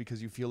beliefs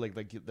because you feel like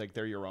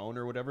they're your own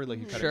or whatever, like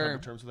you kind of come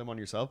to terms with them on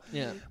yourself.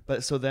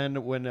 But so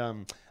then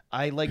when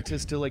I like to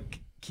still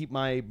like keep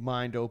my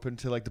mind open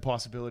to like the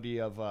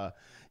possibility of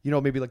you know,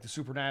 maybe like the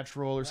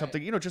supernatural or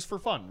something, you know, just for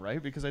fun,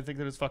 right? Because I think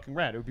that it's fucking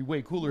rad. It would be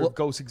way cooler if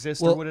ghosts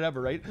exist or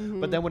whatever, right?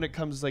 But then when it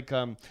comes like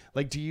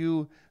do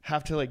you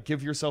have to like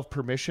give yourself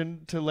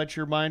permission to let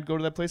your mind go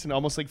to that place and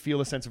almost like feel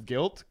a sense of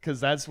guilt? Because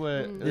that's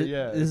what,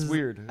 it's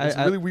weird. It's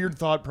a really weird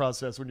thought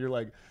process when you're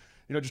like,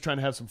 you know, just trying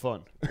to have some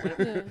fun.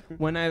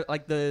 When I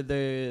like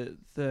the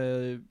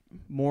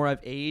more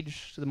I've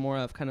aged, the more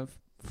I've kind of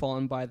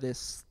fallen by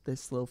this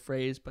little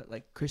phrase, but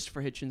like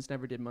Christopher Hitchens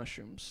never did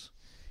mushrooms.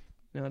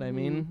 You know what I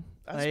mean?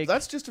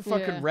 That's just a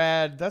fucking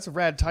rad. That's a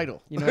rad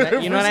title. You know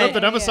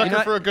what I'm a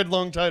sucker for a good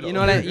long title. You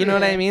know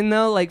what I mean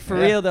though? Like for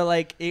real though,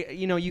 like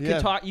you know, you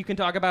can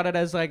talk about it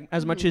as like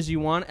as much as you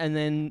want, and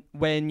then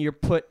when you're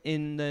put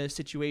in the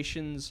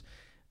situations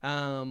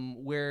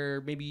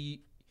where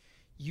maybe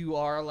you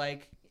are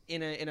like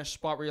in a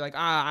spot where you're like,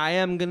 I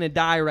am gonna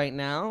die right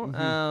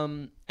now,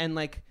 and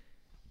like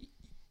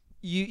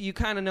you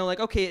kind of know like,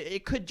 okay,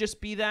 it could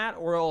just be that,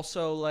 or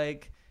also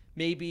like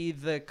maybe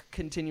the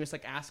continuous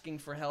like asking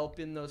for help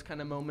in those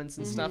kind of moments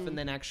and stuff, and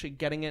then actually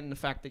getting it, and the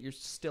fact that you're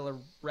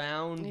still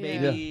around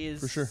maybe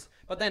is for sure.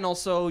 But then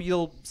also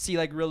you'll see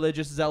like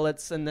religious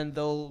zealots, and then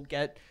they'll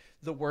get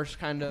the worst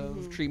kind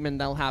of treatment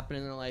that'll happen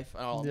in their life.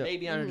 Oh,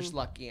 maybe I'm just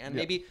lucky, and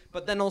maybe,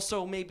 but then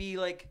also maybe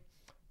like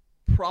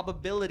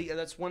probability.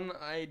 That's one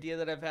idea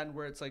that I've had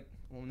where it's like,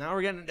 well, now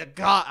we're getting to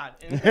God.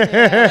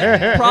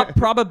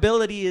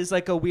 Probability is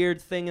like a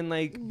weird thing, and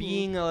like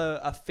being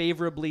a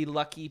favorably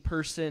lucky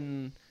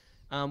person,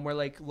 where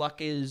like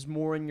luck is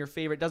more in your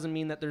favor. It doesn't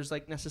mean that there's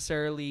like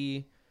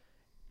necessarily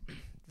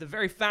the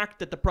very fact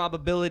that the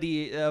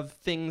probability of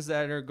things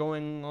that are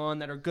going on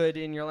that are good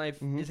in your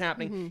life is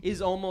happening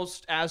is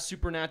almost as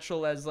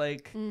supernatural as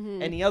like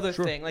any other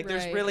thing. Like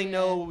there's really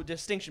no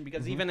distinction,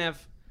 because even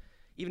if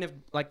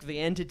like the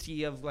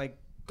entity of like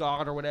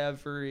God or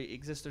whatever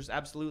exists, there's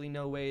absolutely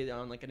no way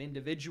on like an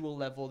individual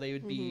level they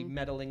would be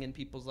meddling in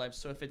people's lives.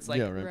 So if it's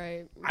like,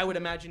 I would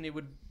imagine it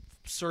would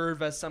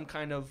serve as some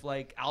kind of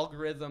like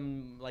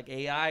algorithm, like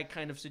AI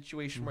kind of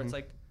situation where it's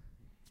like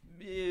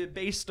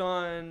based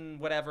on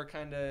whatever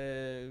kind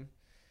of,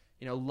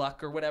 you know,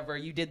 luck or whatever,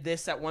 you did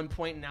this at one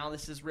point and now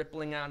this is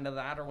rippling out into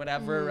that or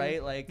whatever,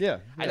 right? Like,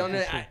 I don't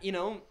know, you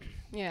know.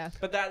 Yeah.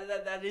 But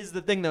that is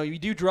the thing though. You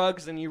do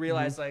drugs and you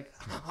realize like,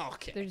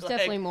 okay, there's like,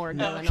 definitely more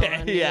going on.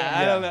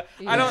 I don't know.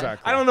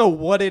 I don't know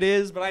what it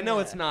is, but I know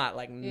it's not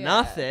like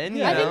nothing.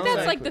 You I know? think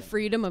that's like the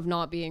freedom of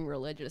not being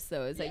religious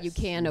though, is that you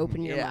can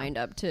open your mind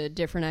up to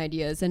different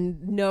ideas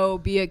and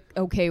be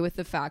okay with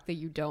the fact that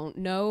you don't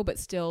know, but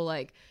still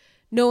like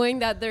knowing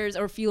that there's,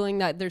 or feeling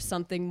that there's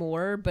something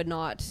more, but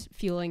not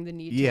feeling the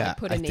need to like,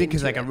 put a name to it. I think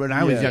because like when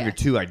I was younger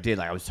too, I did,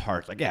 like I was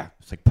hard, like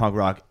it's like punk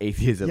rock,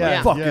 atheism,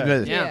 like fucking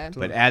good.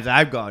 But as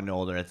I've gotten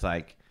older, it's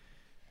like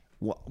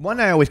one,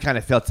 I always kind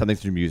of felt something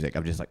through music.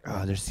 I'm just like,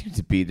 oh,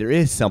 there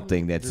is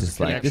something that's just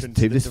like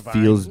this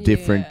feels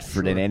different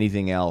than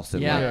anything else.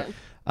 And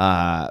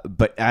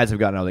but as I've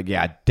gotten older,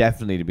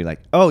 definitely to be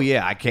like, oh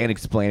yeah, I can't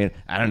explain it.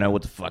 I don't know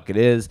what the fuck it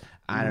is.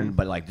 I don't,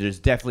 but like there's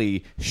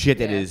definitely shit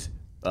that is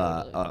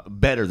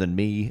better than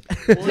me.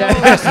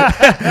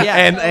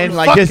 And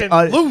like just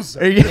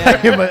loser.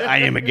 I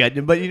am a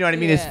good, but you know what I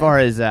mean, as far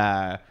as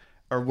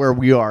or where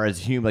we are as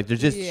human, like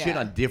there's just shit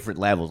on different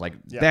levels,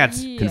 like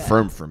that's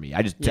confirmed for me.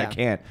 I just I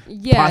can't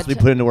possibly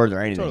put into words or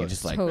anything. It's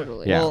just like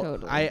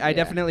I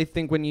definitely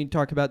think when you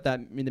talk about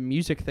that, I mean, the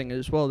music thing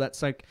as well,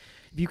 that's like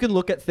if you can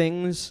look at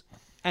things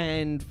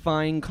and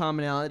find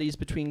commonalities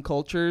between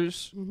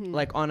cultures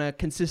like on a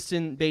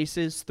consistent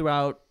basis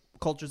throughout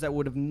cultures that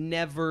would have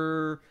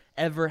never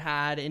ever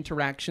had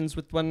interactions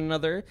with one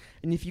another,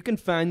 and if you can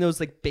find those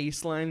like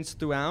baselines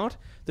throughout,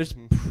 there's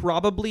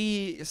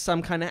probably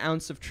some kind of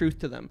ounce of truth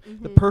to them.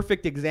 The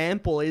perfect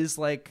example is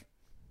like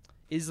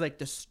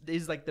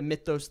the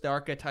mythos, the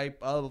archetype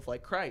of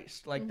like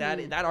Christ, like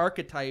that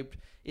archetype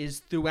is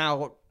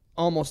throughout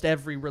almost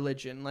every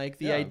religion, like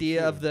the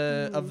idea of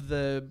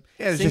the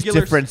it's just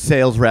different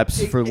sales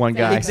reps for one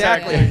guy.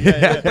 Exactly.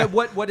 But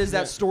what is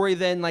that story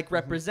then like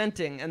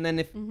representing? And then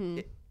if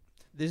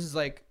this is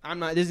like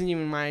this isn't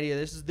even my idea.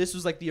 This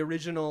was like the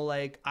original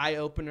like eye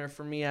opener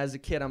for me as a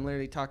kid. I'm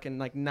literally talking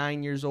like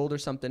 9 years old or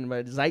something.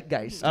 But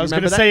Zeitgeist. I was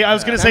gonna say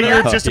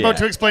you're just about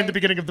to explain the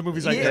beginning of the movie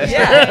Zeitgeist.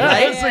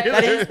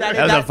 That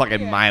was a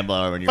fucking mind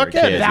blower when you were a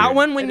kid. That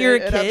one when you're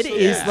a kid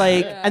is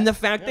like, and the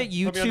fact that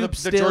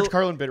YouTube the George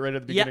Carlin bit right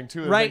at the beginning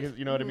too. Right. Like,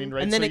 you know what I mean,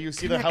 right? And then so it you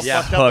see how fucked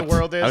hooked. up the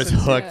world is. I was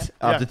hooked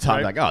off the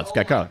top. Like, oh, it's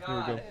got Carlin. Here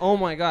we go. Oh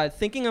my god,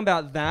 thinking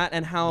about that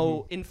and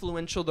how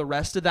influential the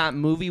rest of that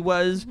movie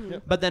was,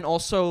 but then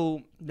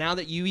also now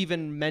that you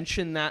even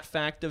mention that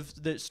fact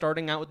of the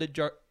starting out with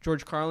the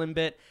George Carlin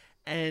bit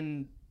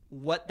and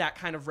what that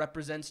kind of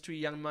represents to a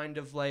young mind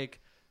of like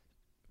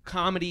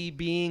comedy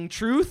being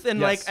truth and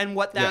like and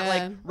what that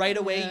like right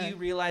away you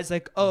realize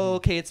like, oh,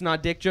 okay, it's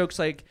not dick jokes,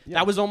 like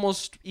that was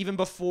almost even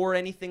before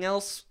anything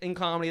else in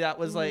comedy that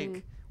was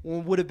like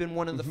would have been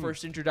one of the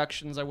first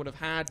introductions I would have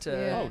had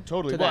to Oh,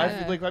 totally. to Well,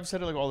 that. I've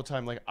said it like all the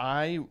time. Like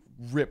I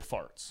rip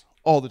farts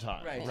all the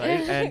time, right?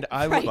 And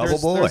I Right. Bubble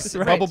Boy.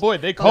 Bubble Boy.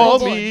 They call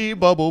Bubble me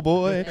Bubble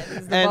Boy.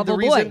 And Bubble the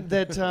reason Boy.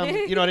 that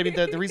you know what I mean.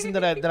 The reason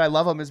that I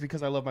love them is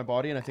because I love my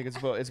body, and I think it's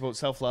about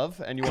self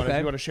love, and you want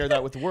to share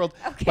that with the world.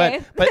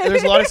 Okay. But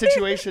there's a lot of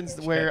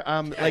situations where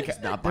like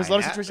not there's a buying lot of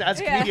that. situations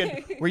as a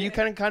comedian where you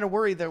kind of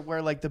worry that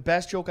where like the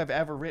best joke I've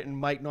ever written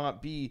might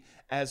not be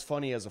as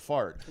funny as a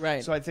fart.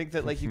 Right. So I think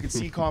that like you can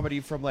see comedy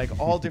from like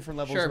all different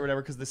levels Sure. or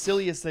whatever, because the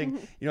silliest thing,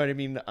 you know what I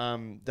mean,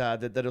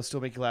 that'll still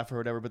make you laugh or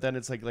whatever, but then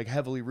it's like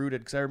heavily rooted.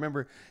 Because I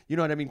remember, you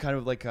know what I mean, kind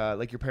of like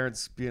your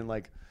parents being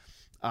like,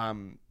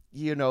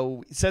 you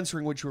know,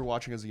 censoring what you were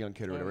watching as a young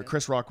kid or whatever.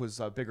 Chris Rock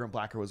was Bigger and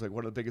Blacker was like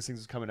one of the biggest things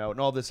that's coming out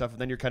and all this stuff.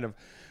 And then you're kind of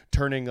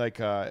turning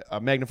like a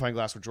magnifying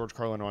glass with George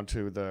Carlin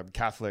onto the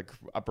Catholic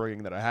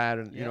upbringing that I had.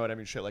 And you know what I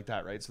mean? Shit like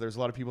that, right? So there's a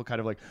lot of people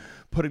kind of like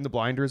putting the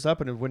blinders up.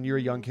 And when you're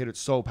a young kid, it's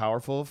so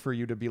powerful for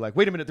you to be like,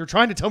 wait a minute, they're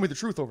trying to tell me the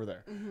truth over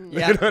there.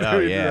 Yeah. You know what I Oh,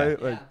 mean? yeah.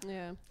 Right? Like,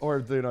 Yeah. or,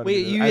 you know what I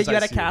Wait, mean? you As I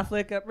had a see it.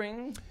 Catholic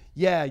upbringing?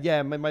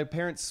 Yeah. My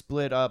parents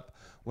split up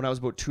when I was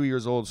about 2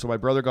 years old. So my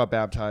brother got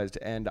baptized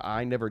and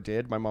I never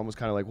did. My mom was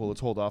kind of like, well,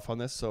 let's hold off on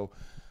this. So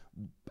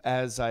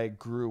as I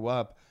grew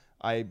up,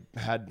 I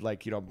had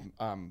like, you know,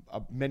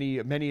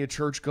 many a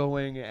church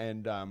going,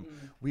 and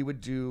we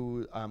would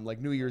do like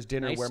New Year's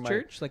dinner Nice where my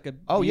church, like a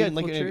like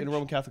beautiful in church? a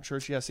Roman Catholic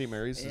church, yeah, St.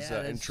 Mary's is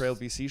in Trail,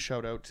 BC.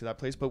 Shout out to that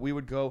place. But we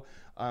would go.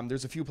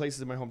 There's a few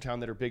places in my hometown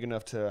that are big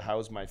enough to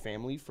house my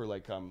family for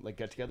like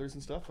get-togethers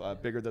and stuff.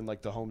 Bigger than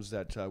like the homes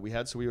that we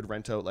had, so we would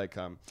rent out like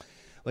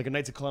a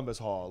Knights of Columbus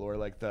hall or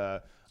like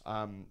the.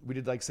 We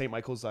did like St.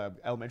 Michael's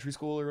elementary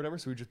school or whatever,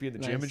 so we'd just be in the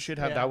gym Nice. and shit.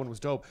 That one was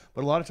dope.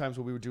 But a lot of times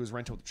what we would do is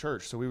rent out the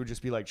church, so we would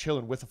just be like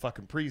chilling with a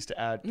fucking priest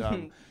at. You know what I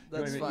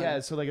mean? fun. Yeah,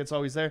 so like it's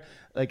always there,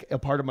 like a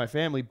part of my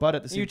family. But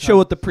at the same You time, chill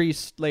with the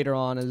priest later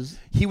on as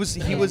he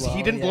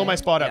didn't blow my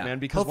spot up, man.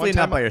 Because Hopefully one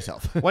time not by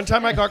yourself. one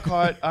time I got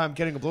caught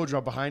getting a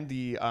blowjob behind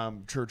the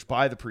church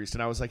by the priest,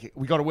 and I was like,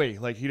 we got away.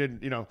 Like he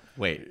didn't, you know.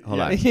 Wait, hold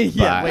Yeah. on.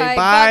 Yeah,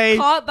 Bye. wait.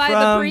 Got caught by the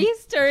from-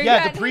 priest, or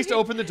Yeah, the priest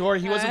opened the door.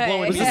 He wasn't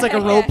blowing. was me. this like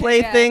a role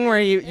play thing where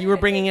you were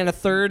bringing in a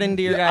third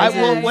into your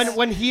guys'?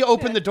 When he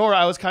opened the door,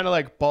 I was kind of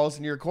like, balls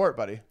in your court,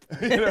 buddy.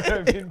 You know what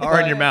I mean?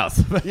 Or in your mouth.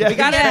 Yeah, We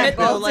gotta Yeah, admit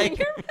though, balls like, in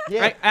your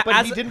yeah. right, But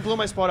as- he didn't blow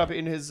my spot up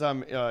in his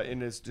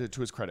to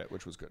his credit,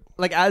 which was good.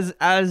 like as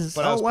But I Oh was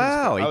pretty wow,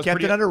 scared. I he was kept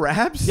pretty- it under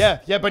wraps.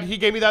 Yeah, but he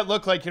gave me that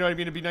look, like, you know what I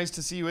mean. It'd be nice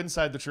to see you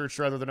inside the church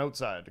rather than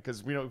outside,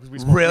 because we smoke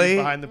Really? weed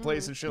behind the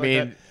place and shit I like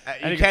mean,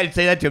 that. you can't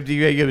say that to him.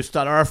 You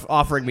start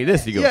offering me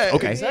this. He goes, Yeah,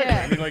 okay. exactly.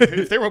 Yeah. I mean, like,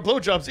 if there were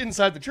blowjobs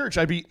inside the church,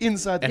 I'd be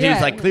inside the And church. he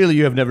was like, clearly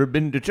you have never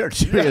been to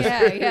church.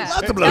 Yeah.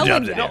 Lots of Telling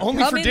blowjobs you. in No, there.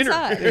 only Come for dinner.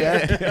 inside.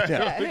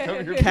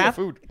 Come here for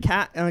food.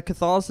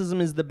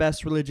 Catholicism is the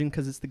best religion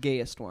because it's the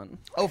gayest one.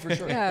 Oh, for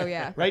sure. Oh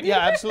yeah. Right? Yeah,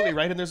 absolutely.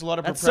 Right? And there's a lot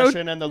of That's so-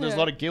 repression, and there's a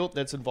lot of guilt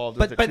that's involved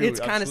with But it, too. it's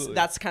kind of Absolutely.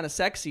 that's kind of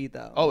sexy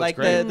though. Oh, it's like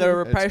great. the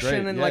It's repression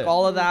great, and yeah. like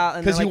all of that.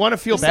 Because you want to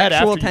feel the bad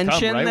sexual after you come,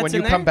 tension right? that's When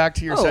in you come there. back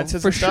to your Oh,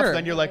 senses for and stuff, sure.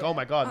 then you're like, oh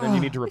my god, then you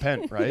need to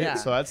repent, right? Yeah.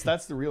 So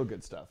that's the real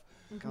good stuff.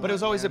 But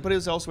it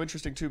was also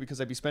interesting too,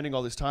 because I'd be spending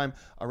all this time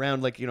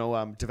around like, you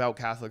know, devout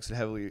Catholics and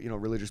heavily, you know,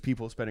 religious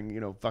people, spending, you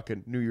know,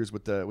 fucking New Year's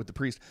with the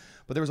priest.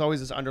 But there was always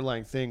this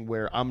underlying thing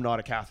where I'm not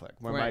a Catholic.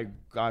 Where Right.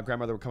 my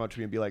grandmother would come up to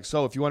me and be like,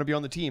 so if you want to be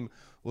on the team,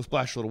 we'll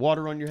splash a little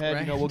water on your head,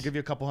 you know, Right. we'll give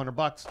you a couple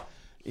 $100.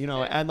 You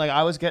know, and like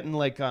I was getting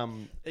like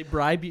They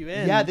bribe you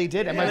in. yeah, they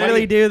did. And my They really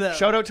buddy, do though.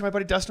 Shout out to my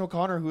buddy Dustin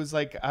O'Connor, who was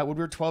like, when we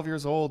were 12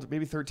 years old,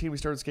 maybe 13, we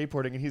started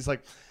skateboarding, and he's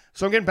like,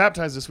 so I'm getting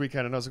baptized this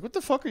weekend. And I was like, what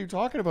the fuck are you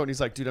talking about? And he's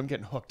like, dude, I'm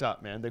getting hooked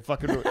up, man. They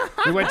fucking,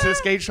 we went to the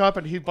skate shop,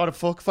 and he bought a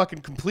full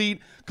fucking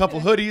complete,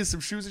 couple hoodies, some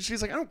shoes, and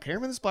she's like, I don't care,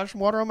 man. There's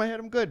splashing water on my head.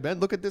 I'm good, man.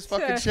 Look at this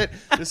fucking shit.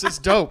 This is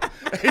dope.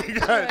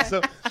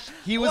 So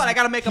he was, I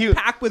gotta make a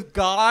pact with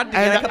God to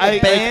get a couple I-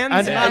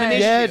 bands. and- Not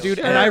an yeah, issue. dude.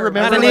 And I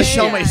remember, I'm like, gonna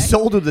sell my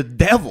soul to the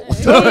devil.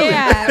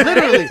 Yeah.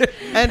 literally.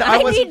 And I I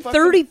wasn't need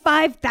fucking-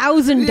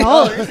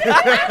 $35,000.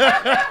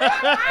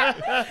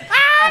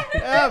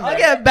 I'll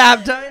get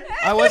baptized.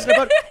 I wasn't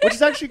about, which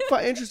is actually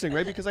quite interesting,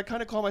 right? Because I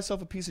kind of call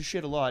myself a piece of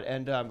shit a lot,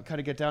 and kind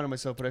of get down on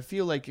myself. But I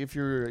feel like if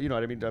you're, you know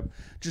what I mean,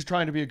 just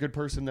trying to be a good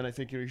person, then I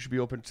think you should be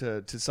open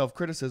to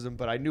self-criticism.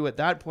 But I knew at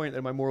that point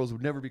that my morals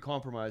would never be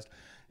compromised.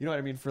 You know what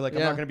I mean? For like, I'm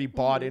Yeah. not going to be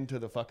bought into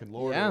the fucking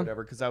Lord Yeah. or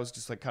whatever, because I was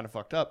just like kind of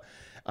fucked up.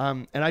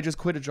 And I just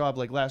quit a job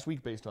like last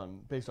week based on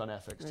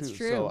ethics That's too.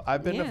 true. So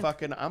I've been to Yeah.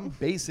 fucking, I'm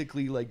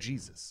basically like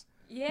Jesus.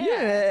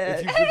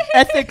 Yeah.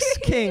 Ethics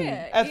king.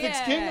 Ethics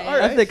king? All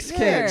right. Ethics Sure.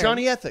 king.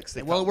 Johnny Ethics.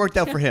 They Well, call it worked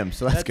out for him,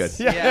 so that's good.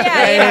 Yeah.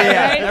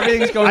 Yeah, right?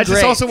 Everything's going I great.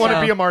 just also want to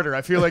so- be a martyr.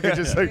 I feel like it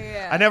just like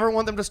Yeah. I never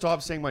want them to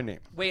stop saying my name.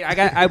 Wait, I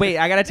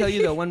gotta tell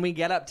you though. When we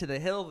get up to the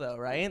hill, though,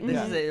 right? This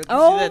is the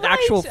Oh,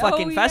 actual right.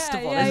 fucking Oh,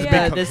 festival. yeah, This is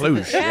yeah, the- Big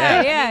conclusion.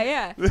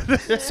 Yeah.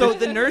 So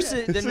the nurse,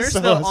 is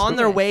though, awesome. on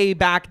their way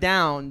back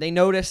down, they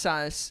notice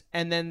us,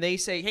 and then they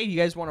say, "Hey, you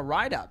guys want to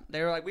ride up?"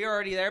 They were like, "We were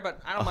already there, but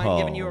I don't mind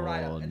giving you a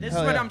ride up." And this is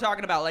Oh, what yeah. I'm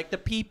talking about. Like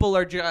the people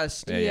are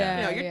just, Yeah, you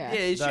yeah. know, Yeah.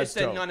 it's That's just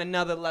dope. on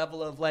another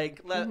level of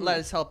like, let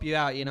us help you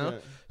out, you know. Yeah.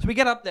 So we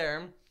get up there.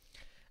 And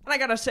I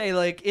gotta say,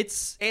 like,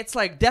 it's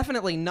like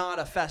definitely not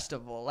a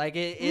festival. Like,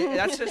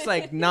 that's just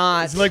like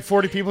not. It's like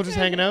 40 people just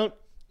hanging out.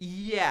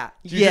 Yeah.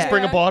 Do you just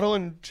bring a bottle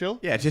and chill?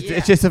 Yeah, it's just Yeah.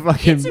 it's just a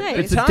fucking It's nice.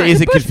 it's a It's Days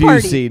a of bush Confused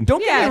party. scene. Don't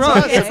get Yeah, me it's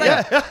wrong.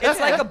 awesome. It's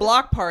like a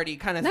block party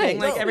kind of thing.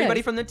 Nice. Like Oh, everybody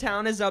nice. from the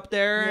town is up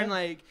there, and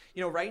like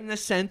right in the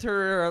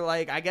center, or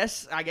like I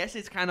guess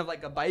it's kind of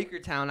like a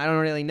biker town. I don't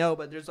really know,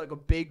 but there's like a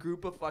big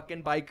group of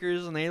fucking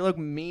bikers, and they look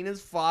mean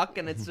as fuck,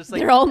 and it's just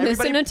like They're all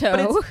everybody- missing a but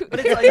toe.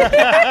 But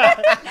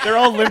it's like They're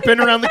all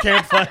limping around the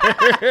campfire.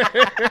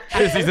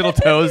 Just these little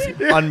toes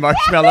on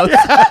marshmallows.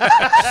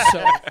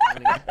 so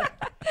funny.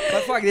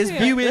 But fuck, this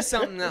view is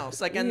something else.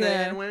 Like, and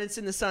then when it's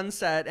in the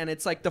sunset, and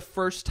it's like the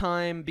first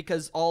time,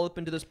 because all up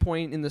until this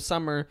point in the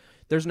summer,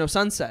 there's no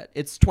sunset.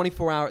 It's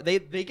 24 hours. They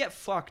get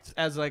fucked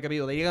as like a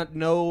people. They got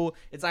no.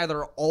 It's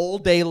either all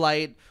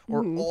daylight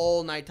or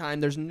all nighttime.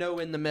 There's no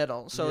in the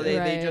middle. So they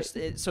Right. just.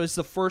 So it's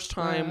the first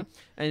time,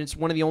 and it's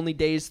one of the only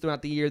days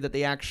throughout the year that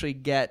they actually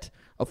get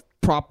a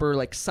proper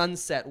like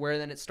sunset, where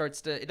then it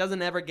starts to. It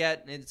doesn't ever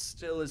get. It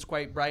still is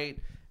quite bright.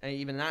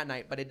 Even that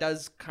night, but it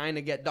does kind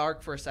of get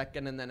dark for a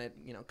second, and then it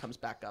comes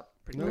back up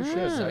pretty No much.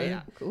 shit, So man.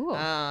 yeah, Cool. but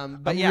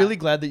I'm yeah, really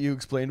glad that you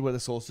explained what a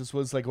solstice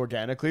was like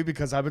organically,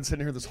 because I've been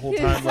sitting here this whole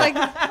time It's like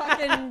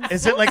fucking.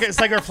 is it like it's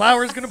like our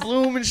flowers gonna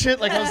bloom and shit?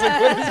 Like I was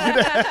like, what is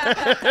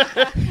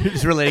gonna You're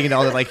just relating it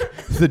all to like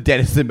the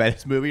Dennis the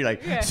Menace movie.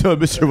 Like, so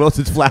Mr.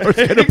 Wilson's flowers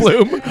gonna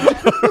bloom.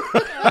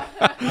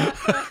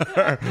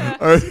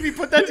 Did we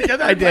put that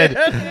together? I did.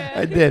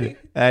 I did.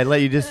 I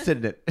let you just sit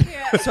in it.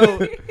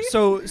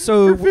 so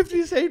For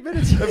 58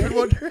 minutes, I've been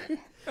wondering.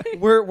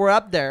 we're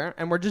up there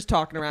and we're just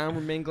talking around,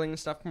 we're mingling and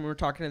stuff, and we're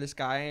talking to this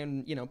guy,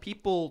 and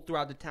people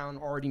throughout the town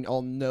already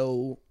all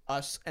know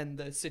us and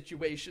the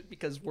situation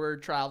because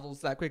word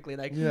travels that quickly.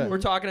 Like we're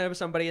talking to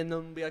somebody, and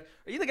they'll be like,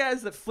 "Are you the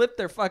guys that flipped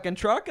their fucking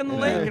truck in the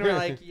lake?" And we're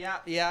like, "Yeah."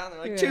 And they're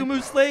like, "Two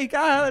Moose Lake,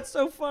 that's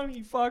so funny,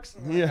 you fucks."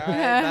 I'm like, "All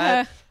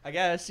right, I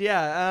guess,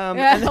 yeah."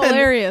 Yeah, and then-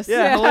 hilarious.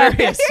 Yeah,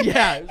 hilarious.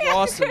 Yeah, it was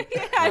awesome.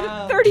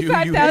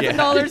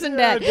 $35,000 in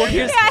debt. Well,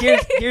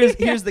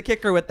 here's the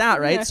kicker with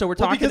that, right? Yeah. So we're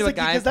Well, talking to a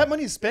guy. because that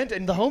money's spent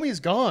and the homie's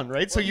gone,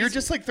 right? So you're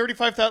just like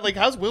 35,000. Like,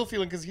 how's Will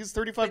feeling? Because he's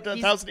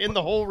 35,000 in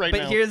the hole right now.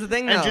 But here's the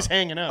thing, and though. just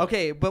hanging out.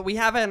 Okay, but we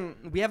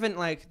haven't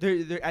like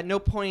there at no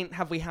point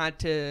have we had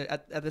to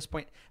at this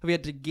point have we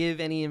had to give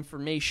any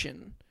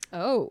information.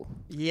 Oh.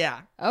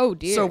 Yeah. Oh,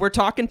 dear. So we're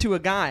talking to a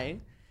guy,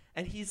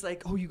 and he's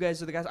like, "Oh, you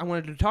guys are the guys I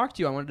wanted to talk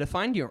to you. I wanted to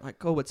find you." I'm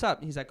like, "Oh, what's up?"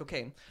 And he's like,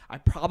 "Okay, I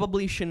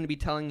probably shouldn't be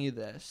telling you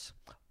this,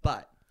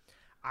 but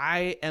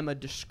I am a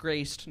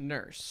disgraced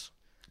nurse."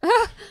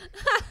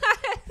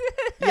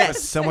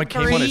 Yes. Someone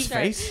came on his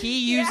face.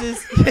 He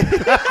uses The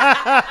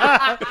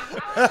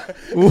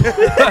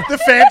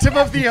Phantom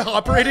of the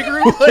operating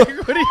room. Like,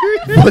 what are you?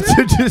 What's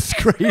a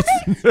disgrace?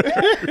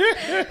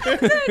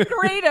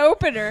 Great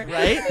opener.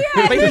 right?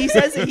 But he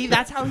says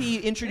that's how he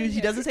introduced.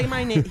 He doesn't say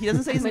my name. He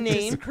doesn't say his I'm a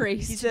name.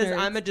 disgraced He says nurse.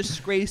 I'm a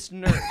disgraced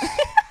nurse.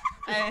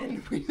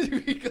 And we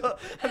go,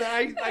 and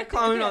I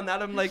comment on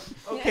that. I'm like,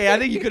 okay, I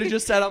think you could have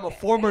just said I'm a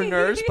former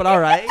nurse, but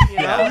all right, you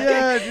know?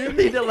 Yeah, You dude.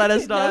 need to let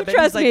us know. No, that. But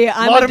trust he's me, like,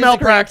 I'm A lot a of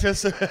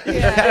malpractice.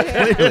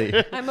 Yeah.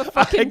 Clearly. I'm a I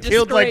fucking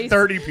killed like disgrace.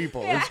 30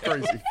 people. It's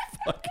crazy.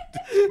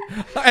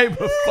 I'm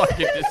a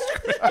fucking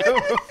disgrace. I'm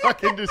a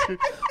fucking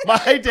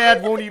My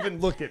dad won't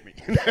even look at me.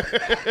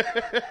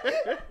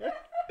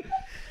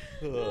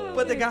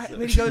 But the guy,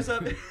 when he goes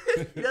up,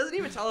 he doesn't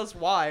even tell us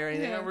why or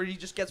anything. Where he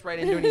just gets right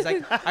into it. And he's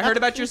like, I heard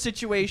about your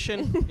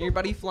situation, your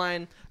buddy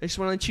flying. I just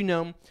want to let you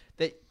know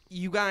that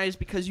you guys,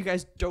 because you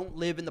guys don't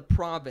live in the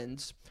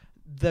province,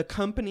 the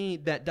company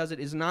that does it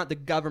is not the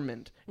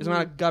government. It's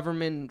not a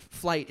government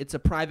flight. It's a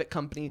private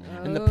company.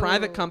 And the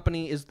private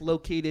company is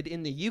located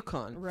in the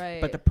Yukon.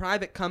 Right. But the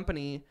private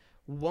company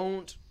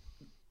won't,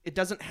 it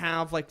doesn't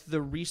have like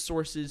the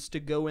resources to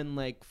go and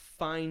like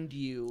find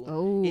you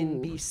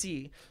in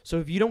BC. So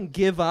if you don't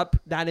give up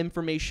that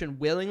information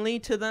willingly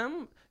to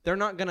them, they're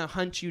not going to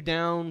hunt you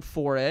down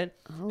for it.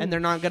 And they're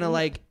not going to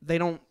like, they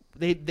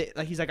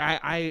like, he's like,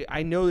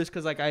 I know this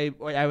because like we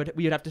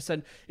would have to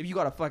send, if you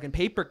got a fucking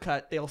paper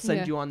cut, they'll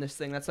send you on this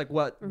thing. That's like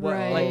what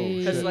right. like,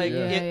 because like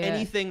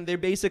anything, they're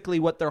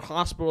basically what their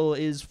hospital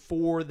is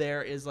for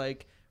there is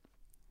like,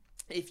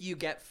 if you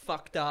get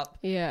fucked up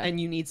and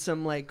you need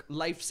some like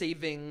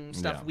life-saving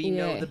stuff, we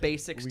know the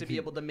basics to be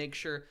able to make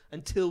sure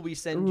until we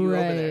send you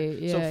over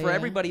there. So for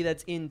everybody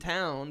that's in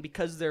town,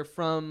 because they're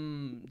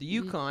from the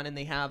Yukon and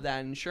they have that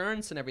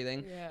insurance and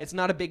everything, it's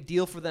not a big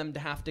deal for them to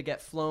have to get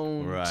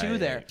flown to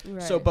there.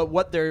 Right. So, but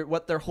what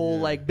their whole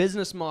like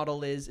business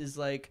model is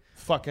like,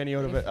 fuck any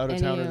out of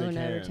towner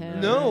they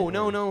can. No.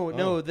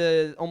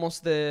 The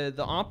almost the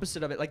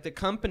opposite of it. Like the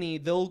company,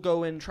 they'll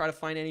go and try to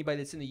find anybody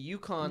that's in the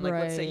Yukon. Like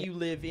let's say you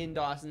live in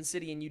Dawson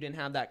City and you didn't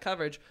have that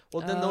coverage.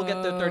 Well, then they'll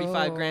get their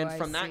 35 grand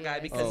from that guy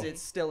because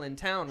it's still in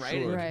town,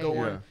 right? Sure. And go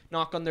on,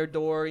 knock on their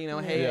door, you know,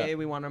 hey,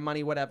 we want our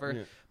money, whatever.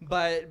 Yeah.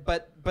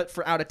 But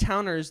for out of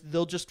towners,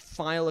 they'll just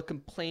file a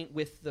complaint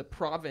with the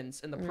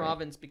province, and the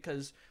province,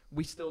 because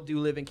we still do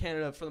live in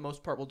Canada for the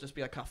most part, will just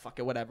be like, oh fuck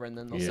it, whatever, and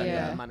then they'll send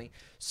them the money.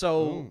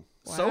 So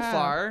so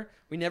far,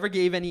 we never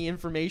gave any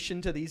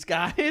information to these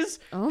guys.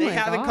 They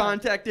haven't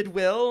contacted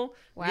Will.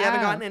 We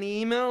haven't gotten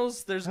any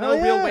emails. There's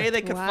no real way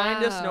they could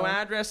find us. No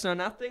address, no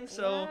nothing.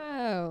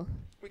 So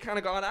we kind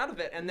of got out of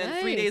it. And then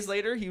 3 days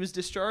later, he was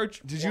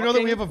discharged. Did you know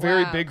that we have a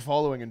very big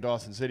following in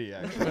Dawson City,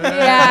 actually? A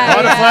Yeah,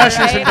 lot of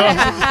flashers in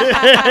Dawson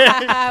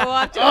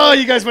City. Oh,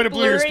 you guys might have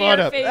blew your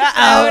spot up.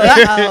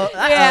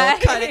 Yeah.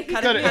 Cut it.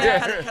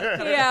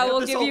 Yeah,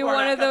 we'll give you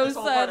one of those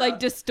like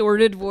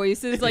distorted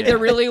voices, like the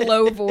really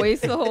low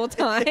voice the whole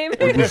time.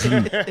 I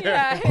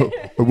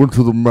went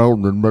to the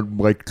mountain and met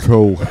Mike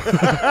Toe.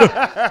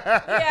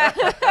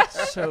 Yeah.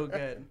 So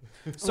good.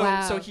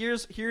 So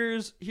here's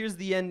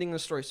the ending of the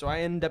story. So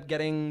I end up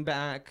getting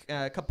back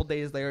a couple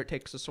days later. It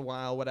takes us a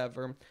while,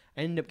 whatever.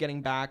 I end up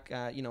getting back.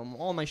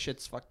 All my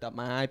shit's fucked up.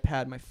 My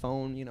iPad, my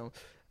phone.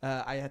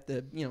 I have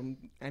to.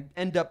 I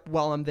end up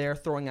while I'm there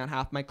throwing out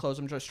half my clothes.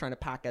 I'm just trying to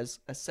pack as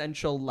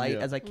essential light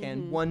as I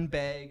can. One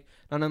bag,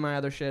 none of my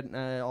other shit,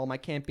 all my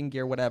camping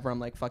gear, whatever. I'm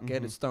like, fuck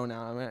it, it's thrown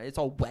out. It's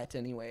all wet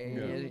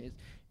anyway.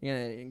 You're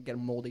gonna get a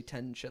moldy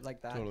tent and shit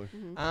like that. Totally.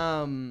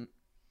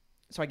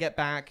 So I get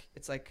back.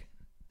 It's like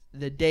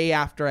the day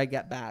after I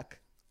get back,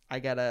 I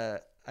get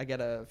a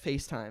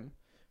FaceTime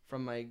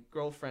from my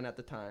girlfriend at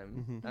the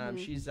time.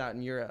 She's out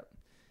in Europe,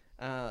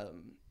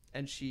 and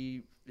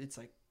it's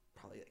like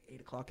probably like 8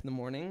 o'clock in the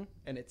morning,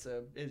 and it's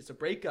a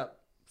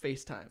breakup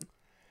FaceTime.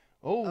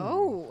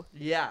 Oh,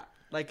 yeah.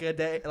 Like a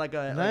day, nice. Like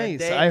a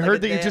day, I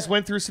heard that you just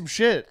went through some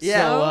shit.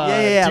 Yeah, so,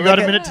 yeah. Do you got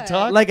a minute to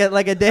talk? Like a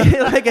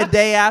day, like a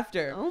day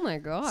after. Oh my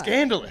god.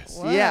 Scandalous.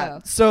 Wow. Yeah.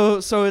 So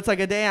it's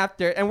like a day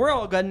after, and we're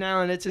all good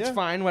now, and it's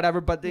fine,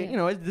 whatever. But this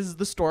is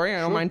the story.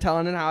 I don't mind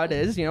telling it how it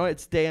is.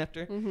 It's day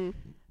after,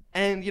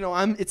 and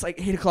it's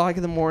like 8 o'clock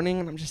in the morning,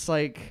 and I'm just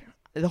like,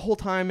 the whole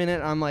time in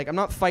it, I'm like, I'm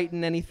not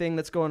fighting anything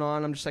that's going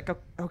on. I'm just like,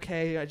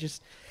 okay. I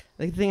just,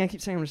 like, the thing I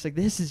keep saying, I'm just like,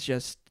 this is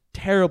just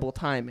terrible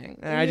timing.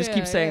 And I just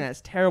keep saying that. It's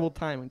terrible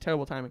timing. And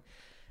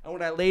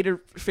what I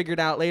later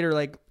figured out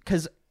like,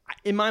 because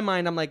in my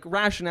mind, I'm like,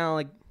 rationale,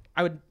 like,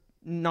 I would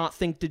not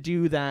think to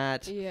do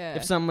that. Yeah.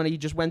 If somebody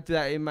just went through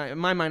that, in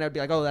my mind, I'd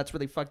be like, oh, that's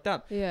really fucked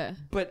up. Yeah.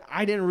 But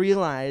I didn't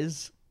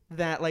realize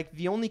that, like,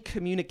 the only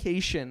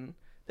communication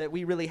that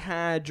we really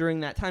had during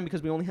that time,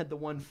 because we only had the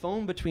one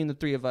phone between the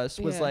three of us,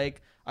 was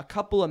like a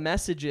couple of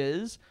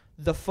messages,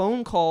 the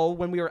phone call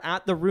when we were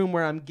at the room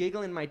where I'm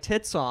giggling my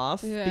tits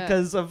off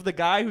because of the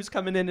guy who's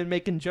coming in and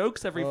making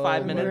jokes every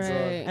 5 minutes,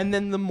 and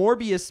then the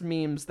Morbius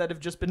memes that have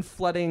just been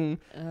flooding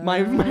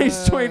my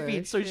story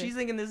feed. So she's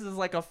thinking this is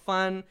like a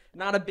fun,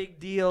 not a big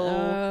deal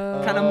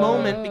kind of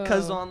moment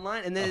because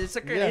online, and then it's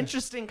like an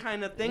interesting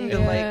kind of thing to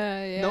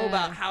know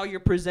about how you're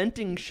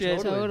presenting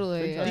shit.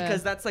 Totally.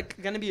 Because that's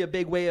like going to be a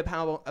big way of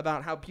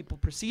about how people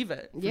perceive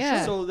it.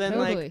 Yeah. So then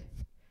like,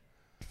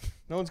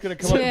 no one's going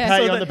to come up and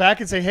pat you on the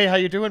back and say, hey, how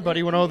you doing,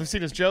 buddy, when all they've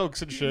seen is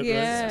jokes and shit.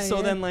 Yeah,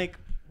 so then, like,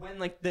 when,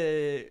 like,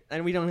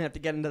 and we don't have to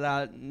get into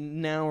that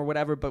now or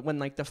whatever, but when,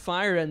 like, the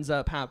fire ends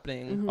up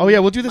happening. Oh, yeah,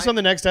 we'll do this on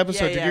the next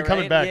episode. You're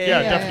coming back.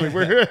 Yeah,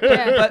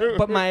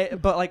 definitely.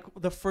 But like,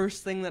 the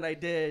first thing that I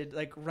did,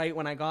 like, right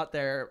when I got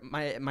there,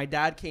 my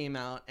dad came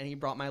out, and he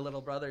brought my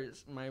little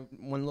brothers. My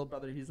one little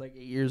brother, he's, like,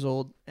 8 years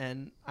old,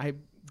 and I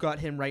got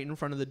him right in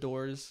front of the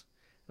doors,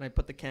 and I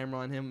put the camera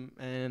on him,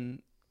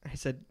 and I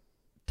said,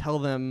 tell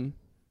them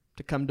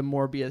to come to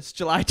Morbius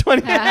July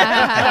 20th.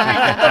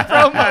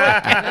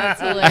 That's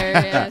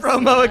hilarious. The promo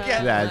promo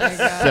again. That's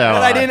God. so.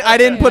 But I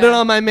didn't put it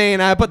on my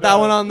main. I put that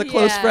one on the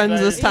close Yeah. friends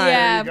this time.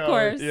 Yeah, of go.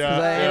 course. Yeah.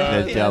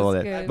 That's That's double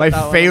it. good. My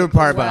That one favorite was-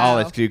 part about all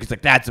Wow. this, dude, because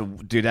like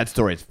that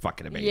story is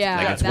fucking amazing. Yeah,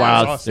 like it's that's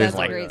wild. awesome. There's That's a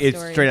like great it's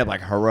story. straight up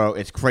like heroic.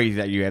 It's crazy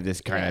that you have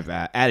this kind of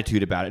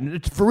attitude about it, and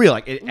it's for real.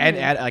 Like and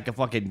like a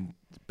fucking.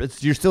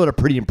 You're still at a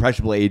pretty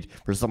impressionable age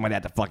for something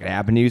like that to fucking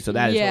happen to you. So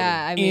that is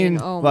Yeah, I mean,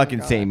 oh my fucking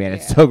God, insane, man.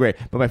 It's yeah. so great.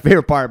 But my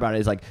favorite part about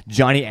it is like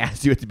Johnny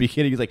asked you at the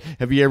beginning. He's like,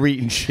 "Have you ever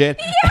eaten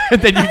shit?" And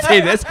then you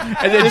say this,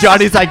 and then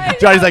Johnny's like,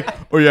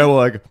 "Oh yeah, well,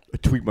 like I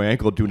tweaked my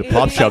ankle doing a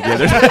pop shove the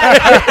other day."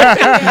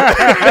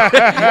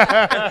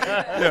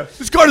 Yeah,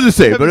 it's kind of the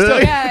same, but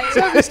Sorry,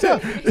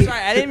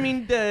 I didn't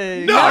mean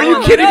to. no, are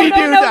you kidding me, dude?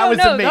 That was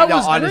amazing. That No,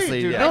 was great,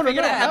 honestly, dude. yeah. No, no,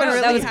 figured no, I haven't that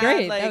really was had,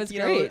 great. like, That was you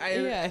know, great. I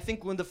Yeah.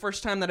 think when the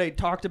first time that I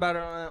talked about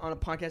it on a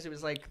podcast, it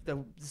was like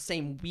the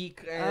same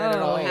week that it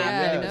Oh, all yeah,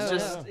 happened. It no, was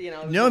just, you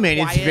know. No, man,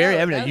 it's quiet. very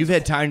evident. That You've was-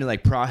 had time to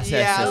like process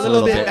Yeah, this a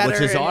little bit better,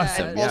 which is and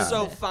awesome. Yeah.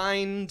 also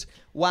find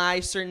why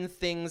certain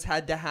things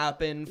had to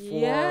happen for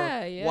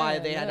Yeah, why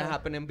they had to yeah.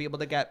 happen and be able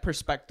to get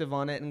perspective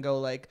on it and go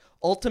like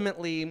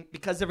ultimately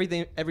because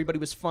everybody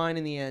was fine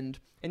in the end,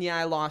 and yeah,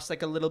 I lost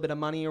like a little bit of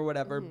money or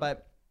whatever,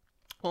 but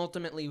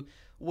ultimately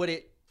what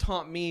it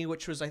taught me,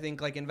 which was I think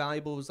like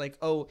invaluable, was like,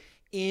 oh,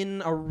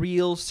 in a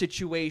real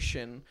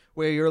situation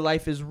where your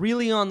life is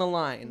really on the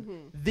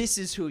line, this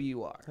is who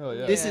you are. Oh,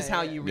 yeah. This Yeah, is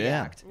how yeah. you Yeah.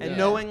 react. And Yeah.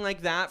 knowing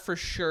like that for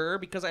sure,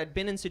 because I'd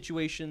been in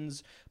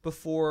situations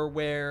before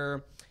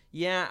where,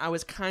 yeah, I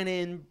was kind of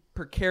in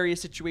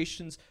precarious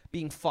situations,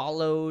 being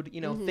followed,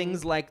 you know,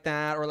 things like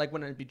that, or like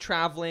when I'd be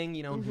traveling,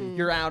 you know,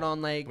 you're out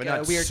on like But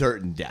not weird.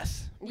 certain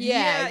death.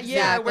 Yeah,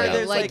 exactly. where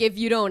there's, like, like- if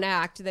you don't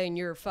act, then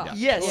you're fucked.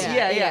 Yes,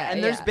 yeah.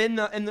 And there's yeah. been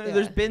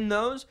there's Yeah. been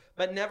those,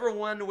 but never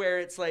one where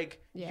it's like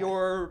Yeah.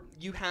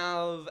 you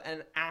have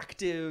an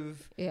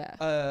active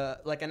Yeah.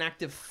 like an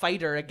active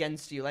fighter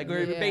against you. Like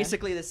we're Yeah.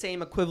 basically the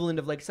same equivalent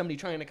of like somebody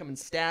trying to come and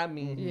stab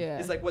me. Yeah.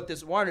 Is like what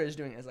this water is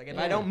doing. It's like if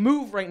I Yeah. don't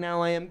move right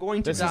now, I am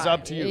going to This die. is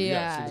up to you. Yeah,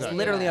 Yes, it's It's exactly.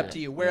 literally Yeah. up to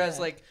you. Whereas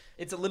Yeah. like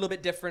it's a little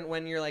bit different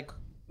when you're like,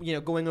 you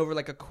know, going over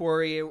like a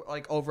quarry,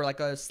 like over like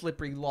a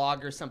slippery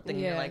log or something.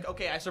 And you're Yeah. like,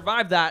 okay, I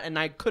survived that, and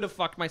I could have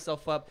fucked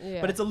myself up.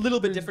 Yeah. But it's a little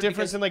bit There's different.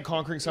 difference because- in like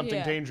conquering something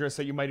Yeah. dangerous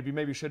that you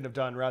maybe shouldn't have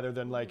done, rather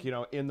than like, you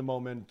know, in the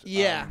moment.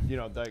 Yeah. You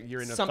know, that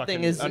you're in a Something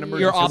fucking, is an your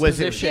emergency opposition.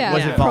 situation. Yeah,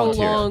 Was it yeah.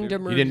 volunteer? Prolonged You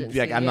emergency. didn't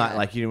like. I'm not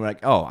like you were like.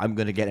 Oh, I'm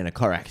gonna get in a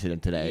car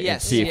accident today. Yes,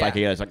 And see if I yeah.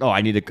 can. It's like, oh,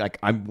 I need to. Like,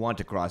 I want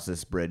to cross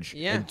this bridge.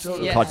 Yeah. And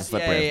Yeah. cause a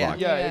slippery Yeah, block.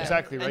 Yeah, Yeah.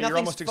 exactly, And right? You're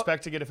nothing's almost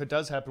expecting it if it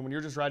does happen. When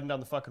you're just riding down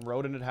the fucking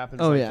road and it happens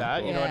Oh, like yeah.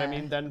 that, you know what I Yeah.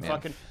 mean? Then Yeah.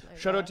 fucking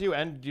shout out to you,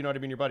 and you know what I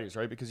mean, your buddies,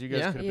 right? Because you guys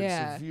Yeah. could have been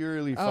Yeah.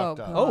 severely Oh, fucked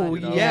up. God. Oh,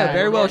 you know? yeah,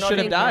 very We're well not should have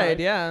even died. right.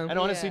 Yeah. And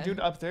honestly, Yeah. dude,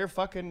 up there,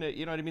 fucking,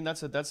 you know what I mean?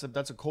 That's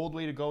a cold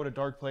way to go to a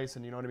dark place,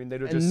 and you know what I mean?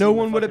 They'd have And just no seen the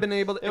one would have fucking- been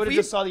able to. They if would have we-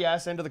 just saw the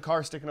ass end of the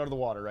car sticking out of the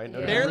water, right? And it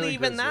would've been barely really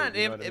even grisly, that.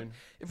 you know what I mean?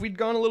 If we'd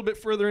gone a little bit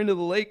further into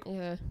the lake,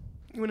 Yeah.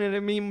 you wouldn't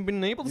have even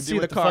been able to You'd see be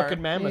the with car.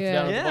 fucking mammoth Yeah.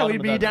 down at the Yeah, bottom we'd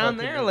of be that down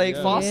fucking- there like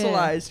yeah.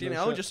 fossilized, you No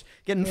know, shit. just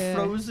getting Yeah.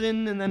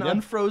 frozen and then Yeah.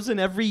 unfrozen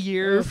every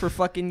year for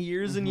fucking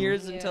years and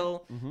years Yeah.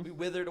 until we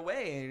withered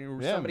away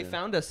and Yeah, somebody man.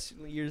 found us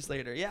years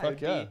later. Yeah, Fuck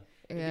it'd yeah. be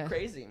Yeah.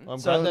 crazy. I'm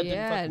So- glad that didn't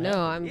Yeah, fucking no,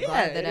 happen. I'm Yeah,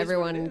 glad it that is what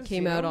everyone it is,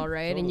 came you out know? all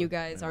right, and Totally. you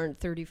guys aren't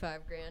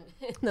 35 grand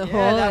in the Yeah,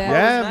 hole. that Yeah, part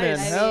Yeah, was man,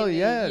 nice. hell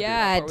yeah, dude. yeah,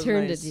 That it part was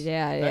turned nice. it.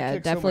 Yeah, That yeah,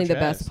 kicked so definitely much the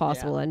best ass.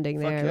 possible Yeah. ending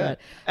Fuck there. yeah. But,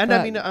 And I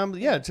but-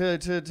 mean, yeah,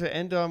 to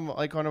end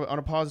like on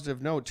a positive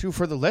note too,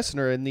 for the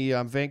listener in the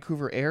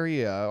Vancouver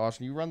area,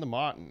 Austin, you run the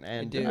Mountain,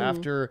 and do.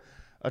 after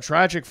a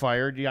tragic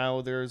fire, you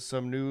know, there's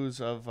some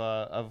news of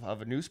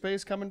a new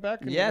space coming back.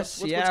 I mean, Yes,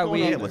 what's yeah, going we-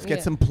 on Yeah, there? let's get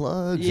Yeah. some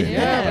plugs. yeah, in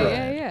yeah,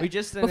 there. yeah. We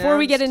just Before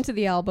we get announced- into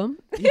the album,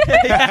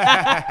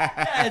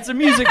 Yeah, it's a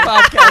music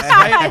podcast,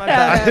 right? My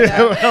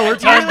bad. We're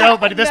timed out,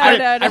 but this No, might.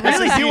 no, no. I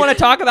really do want to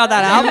talk about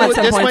that album at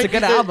some This point. It's a might be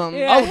good the- album.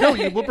 Yeah. Oh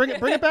no, we'll bring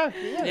it back.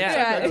 Yeah,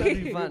 Yeah, that'd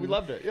be we fun.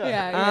 loved it.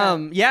 Yeah.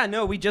 yeah.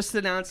 No, we just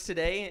announced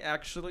today,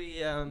 actually,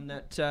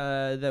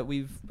 that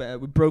we've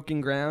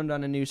broken ground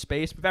on a new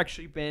space. We've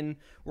actually been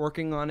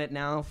working on it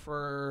now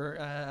for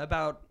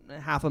about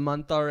half a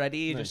month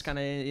already, Nice. just kind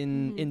of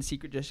in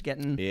secret, just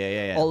getting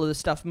Yeah. all of the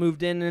stuff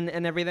moved in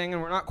and everything.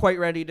 And we're not quite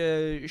ready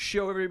to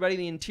show everybody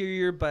the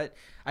interior, but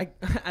I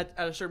at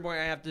a certain point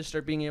I have to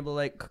start being able to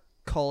like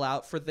call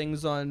out for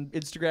things on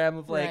Instagram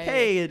of like, Right.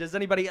 hey, does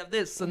anybody have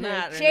this and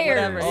that, Cheers. or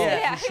whatever, Oh,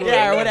 yeah, for sure.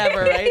 yeah, or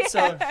whatever, right?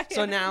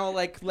 So now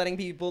like letting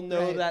people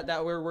know Right.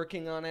 that we're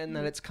working on it and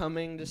that it's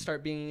coming, to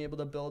start being able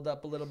to build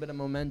up a little bit of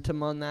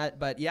momentum on that.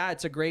 But yeah,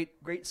 it's a great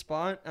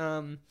spot.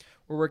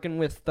 We're working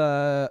with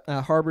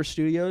Harbor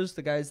Studios,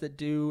 the guys that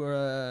do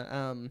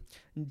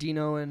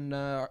Dino and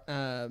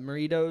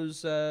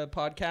Marito's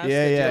podcast. Yeah,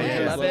 They yeah,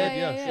 do yeah. Love It.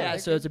 Yeah,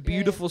 so it's a Yeah.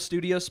 beautiful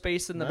studio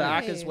space in the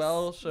back as Nice,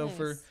 well. So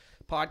for nice.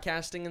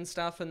 podcasting and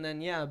stuff, and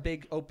then a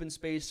big open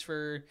space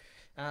for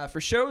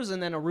shows,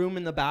 and then a room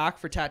in the back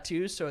for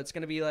tattoos. So it's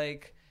gonna be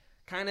like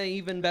kind of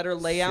even better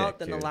layout Sick,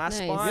 than dude. the last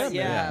Nice. spot.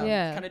 Yeah,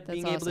 Yeah, kind of that's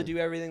being able to awesome. do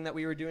everything that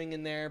we were doing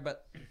in there,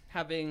 but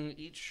having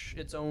each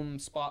its own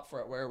spot for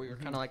it, where we were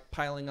kind of like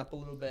piling up a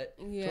little bit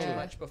too Yeah.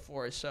 much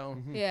before. So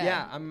Yeah.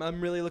 yeah,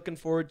 I'm really looking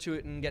forward to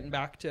it and getting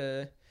back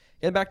to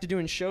get back to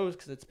doing shows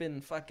because it's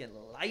been fucking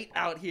light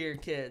out here,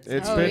 kids.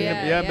 It's Oh, been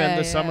yeah, man.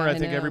 This summer, I I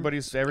think know.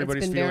 everybody's It's been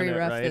feeling very it,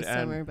 rough right? this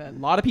summer, but A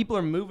lot of people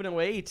are moving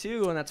away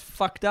too, and that's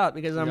fucked up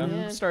because I'm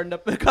Yeah. starting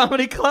up a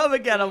comedy club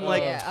again. I'm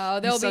like,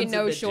 there'll be sons of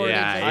no bitches. shortage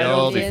Yeah, of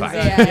it'll be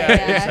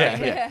comedians.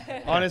 fine.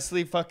 Yeah.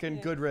 Honestly,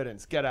 fucking good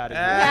riddance. Get out of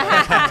here.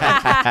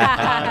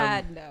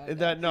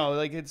 No.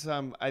 Like it's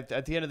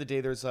at the end of the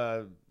day, there's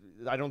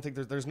I don't think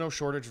there's no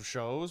shortage of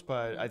shows,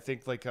 but I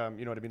think like you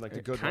know what I mean, like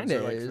the good ones kind are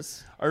of like,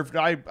 is. or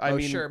I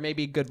mean, Sure,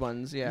 maybe good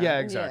ones. Yeah. yeah,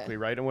 exactly,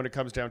 right. And when it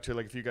comes down to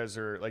like if you guys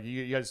are like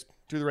you guys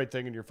do the right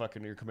thing and you're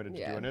committed to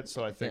Yeah. doing it,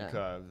 so I think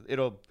Yeah.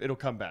 it'll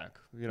come back.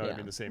 You know what I Yeah.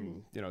 mean? The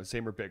same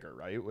same or bigger,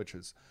 right? Which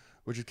is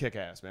kick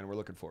ass, man. We're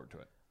looking forward to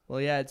it. Well,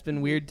 yeah, it's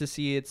been weird to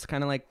see. It's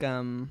kind of like I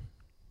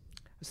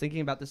was thinking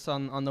about this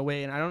on the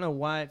way, and I don't know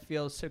why it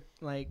feels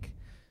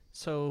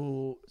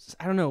so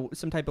I don't know,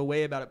 some type of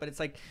way about it, but it's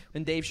like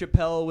when Dave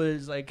Chappelle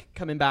was like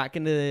coming back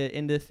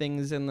into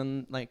things and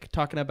then like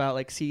talking about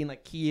like seeing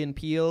like Key and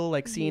Peele,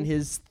 like seeing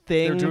his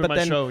They're thing, doing but my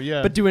then show,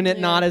 yeah. but doing it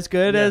not as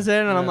good Yeah, as it,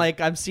 and I'm yeah.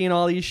 like I'm seeing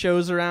all these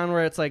shows around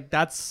where it's like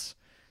that's.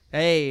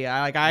 Hey,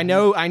 I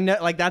know,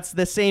 like that's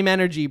the same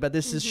energy, but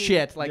this is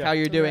shit. Like Yeah. how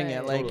you're doing Right.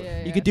 it. Like Totally.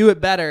 Yeah, you could do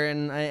it better,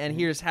 and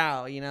here's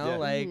how. You know, Yeah.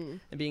 like and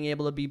being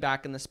able to be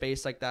back in the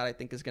space like that, I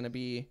think is gonna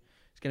be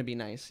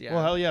nice. Yeah.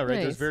 Well, hell yeah, right.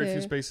 There's Nice, very few yeah.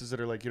 spaces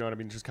that are like, you know what I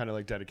mean, just kind of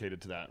like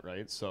dedicated to that,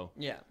 right? So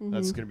yeah.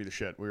 that's gonna be the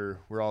shit. We're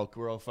all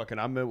fucking.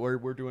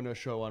 We're doing a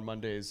show on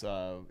Mondays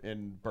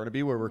in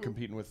Burnaby where we're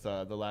competing with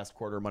the last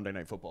quarter of Monday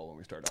Night Football when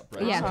we start up,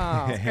 right? Yeah.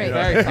 Oh, It's great.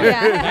 very fun.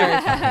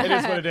 Yeah. It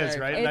is what it is,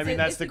 right? And I It's- mean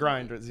that's it's the a-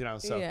 grind,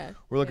 So Yeah.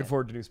 we're looking Yeah.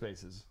 forward to new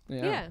spaces.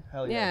 Yeah.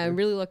 Hell yeah, Yeah, I'm dude.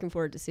 really looking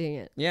forward to seeing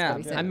it. It's Yeah, gonna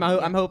be sick.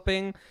 I'm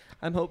hoping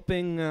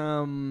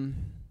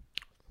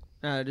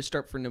to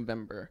start for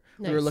November.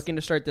 We were Nice. looking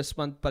to start this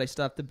month, but I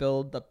still have to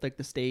build up like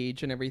the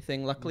stage and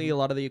everything. Luckily, a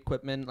lot of the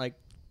equipment, like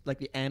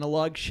the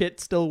analog shit,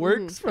 still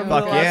works from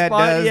Fuck the last yeah, it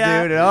spot. does,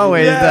 Yeah. dude. It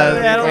always Yeah, does.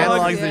 the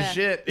analog- Analogs yeah. and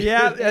shit.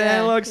 Yeah, the Yeah.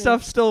 analog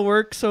stuff still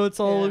works, so it's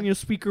all Yeah.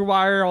 speaker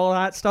wire, all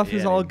that stuff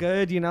is Yeah, all dude.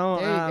 good, There you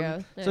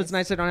go. So it's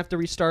nice I don't have to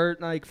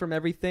restart like from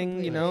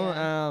everything, you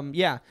know.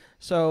 Yeah.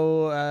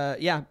 So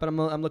but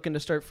I'm looking to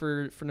start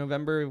for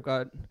November. We've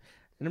got.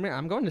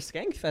 I'm going to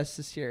Skankfest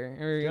this year.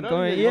 Good on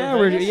Going, you. yeah, You're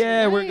we're going?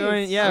 we're Nice.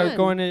 going, Fun. we're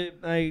going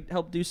to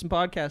help do some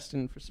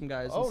podcasting for some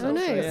guys. Oh, and no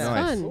stuff, so, shit. yeah.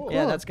 Nice. Fun. Cool.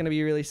 Yeah, Cool. that's gonna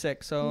be really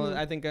sick. So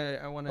I think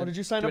I want to. Oh, did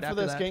you sign up for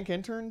the Skank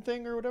intern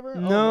thing or whatever?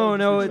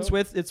 No,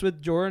 just it's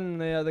with Jordan,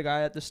 the other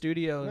guy at the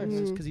studio,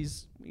 Nice. because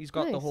he's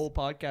got the Nice. whole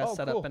podcast Oh,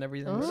 set cool. up and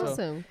everything. So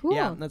Awesome. Cool.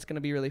 yeah, that's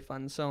gonna be really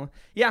fun. So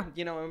yeah,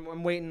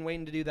 I'm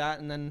waiting to do that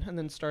and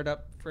then start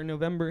up for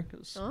November.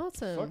 'Cause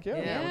Awesome. Fuck yeah.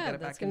 we'll Yeah, get it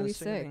that's back in gonna the be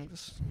swing of sick.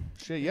 things.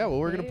 Shit, yeah. Well,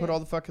 we're gonna Yeah, put yeah. all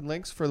the fucking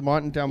links for the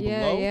Monton down Yeah,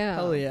 below. yeah.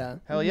 Hell yeah.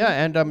 Hell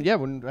yeah, and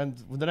when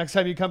the next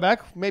time you come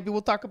back, maybe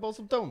we'll talk about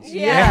some tones.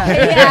 Yeah.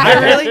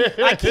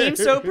 I came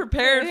so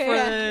prepared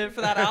Yeah.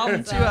 for that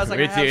album too. I was like,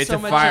 Me I too. have It's so a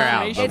much fire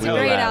album. information. It's a We'll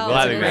great have album. a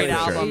It's a great for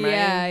sure. album,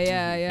 man.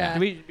 Yeah. Did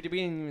we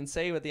didn't even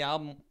say what the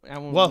album?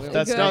 Well,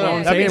 that's Good. not.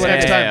 Yeah. That means Yeah,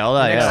 next time. hold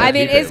on, Next yeah. time. I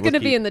mean, keep it. it's gonna We'll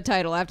be keep- in the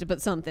title. I have to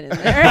put something in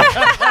there.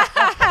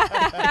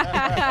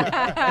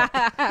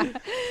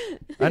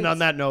 And on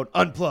that note,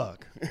 unplug.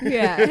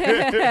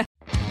 Yeah.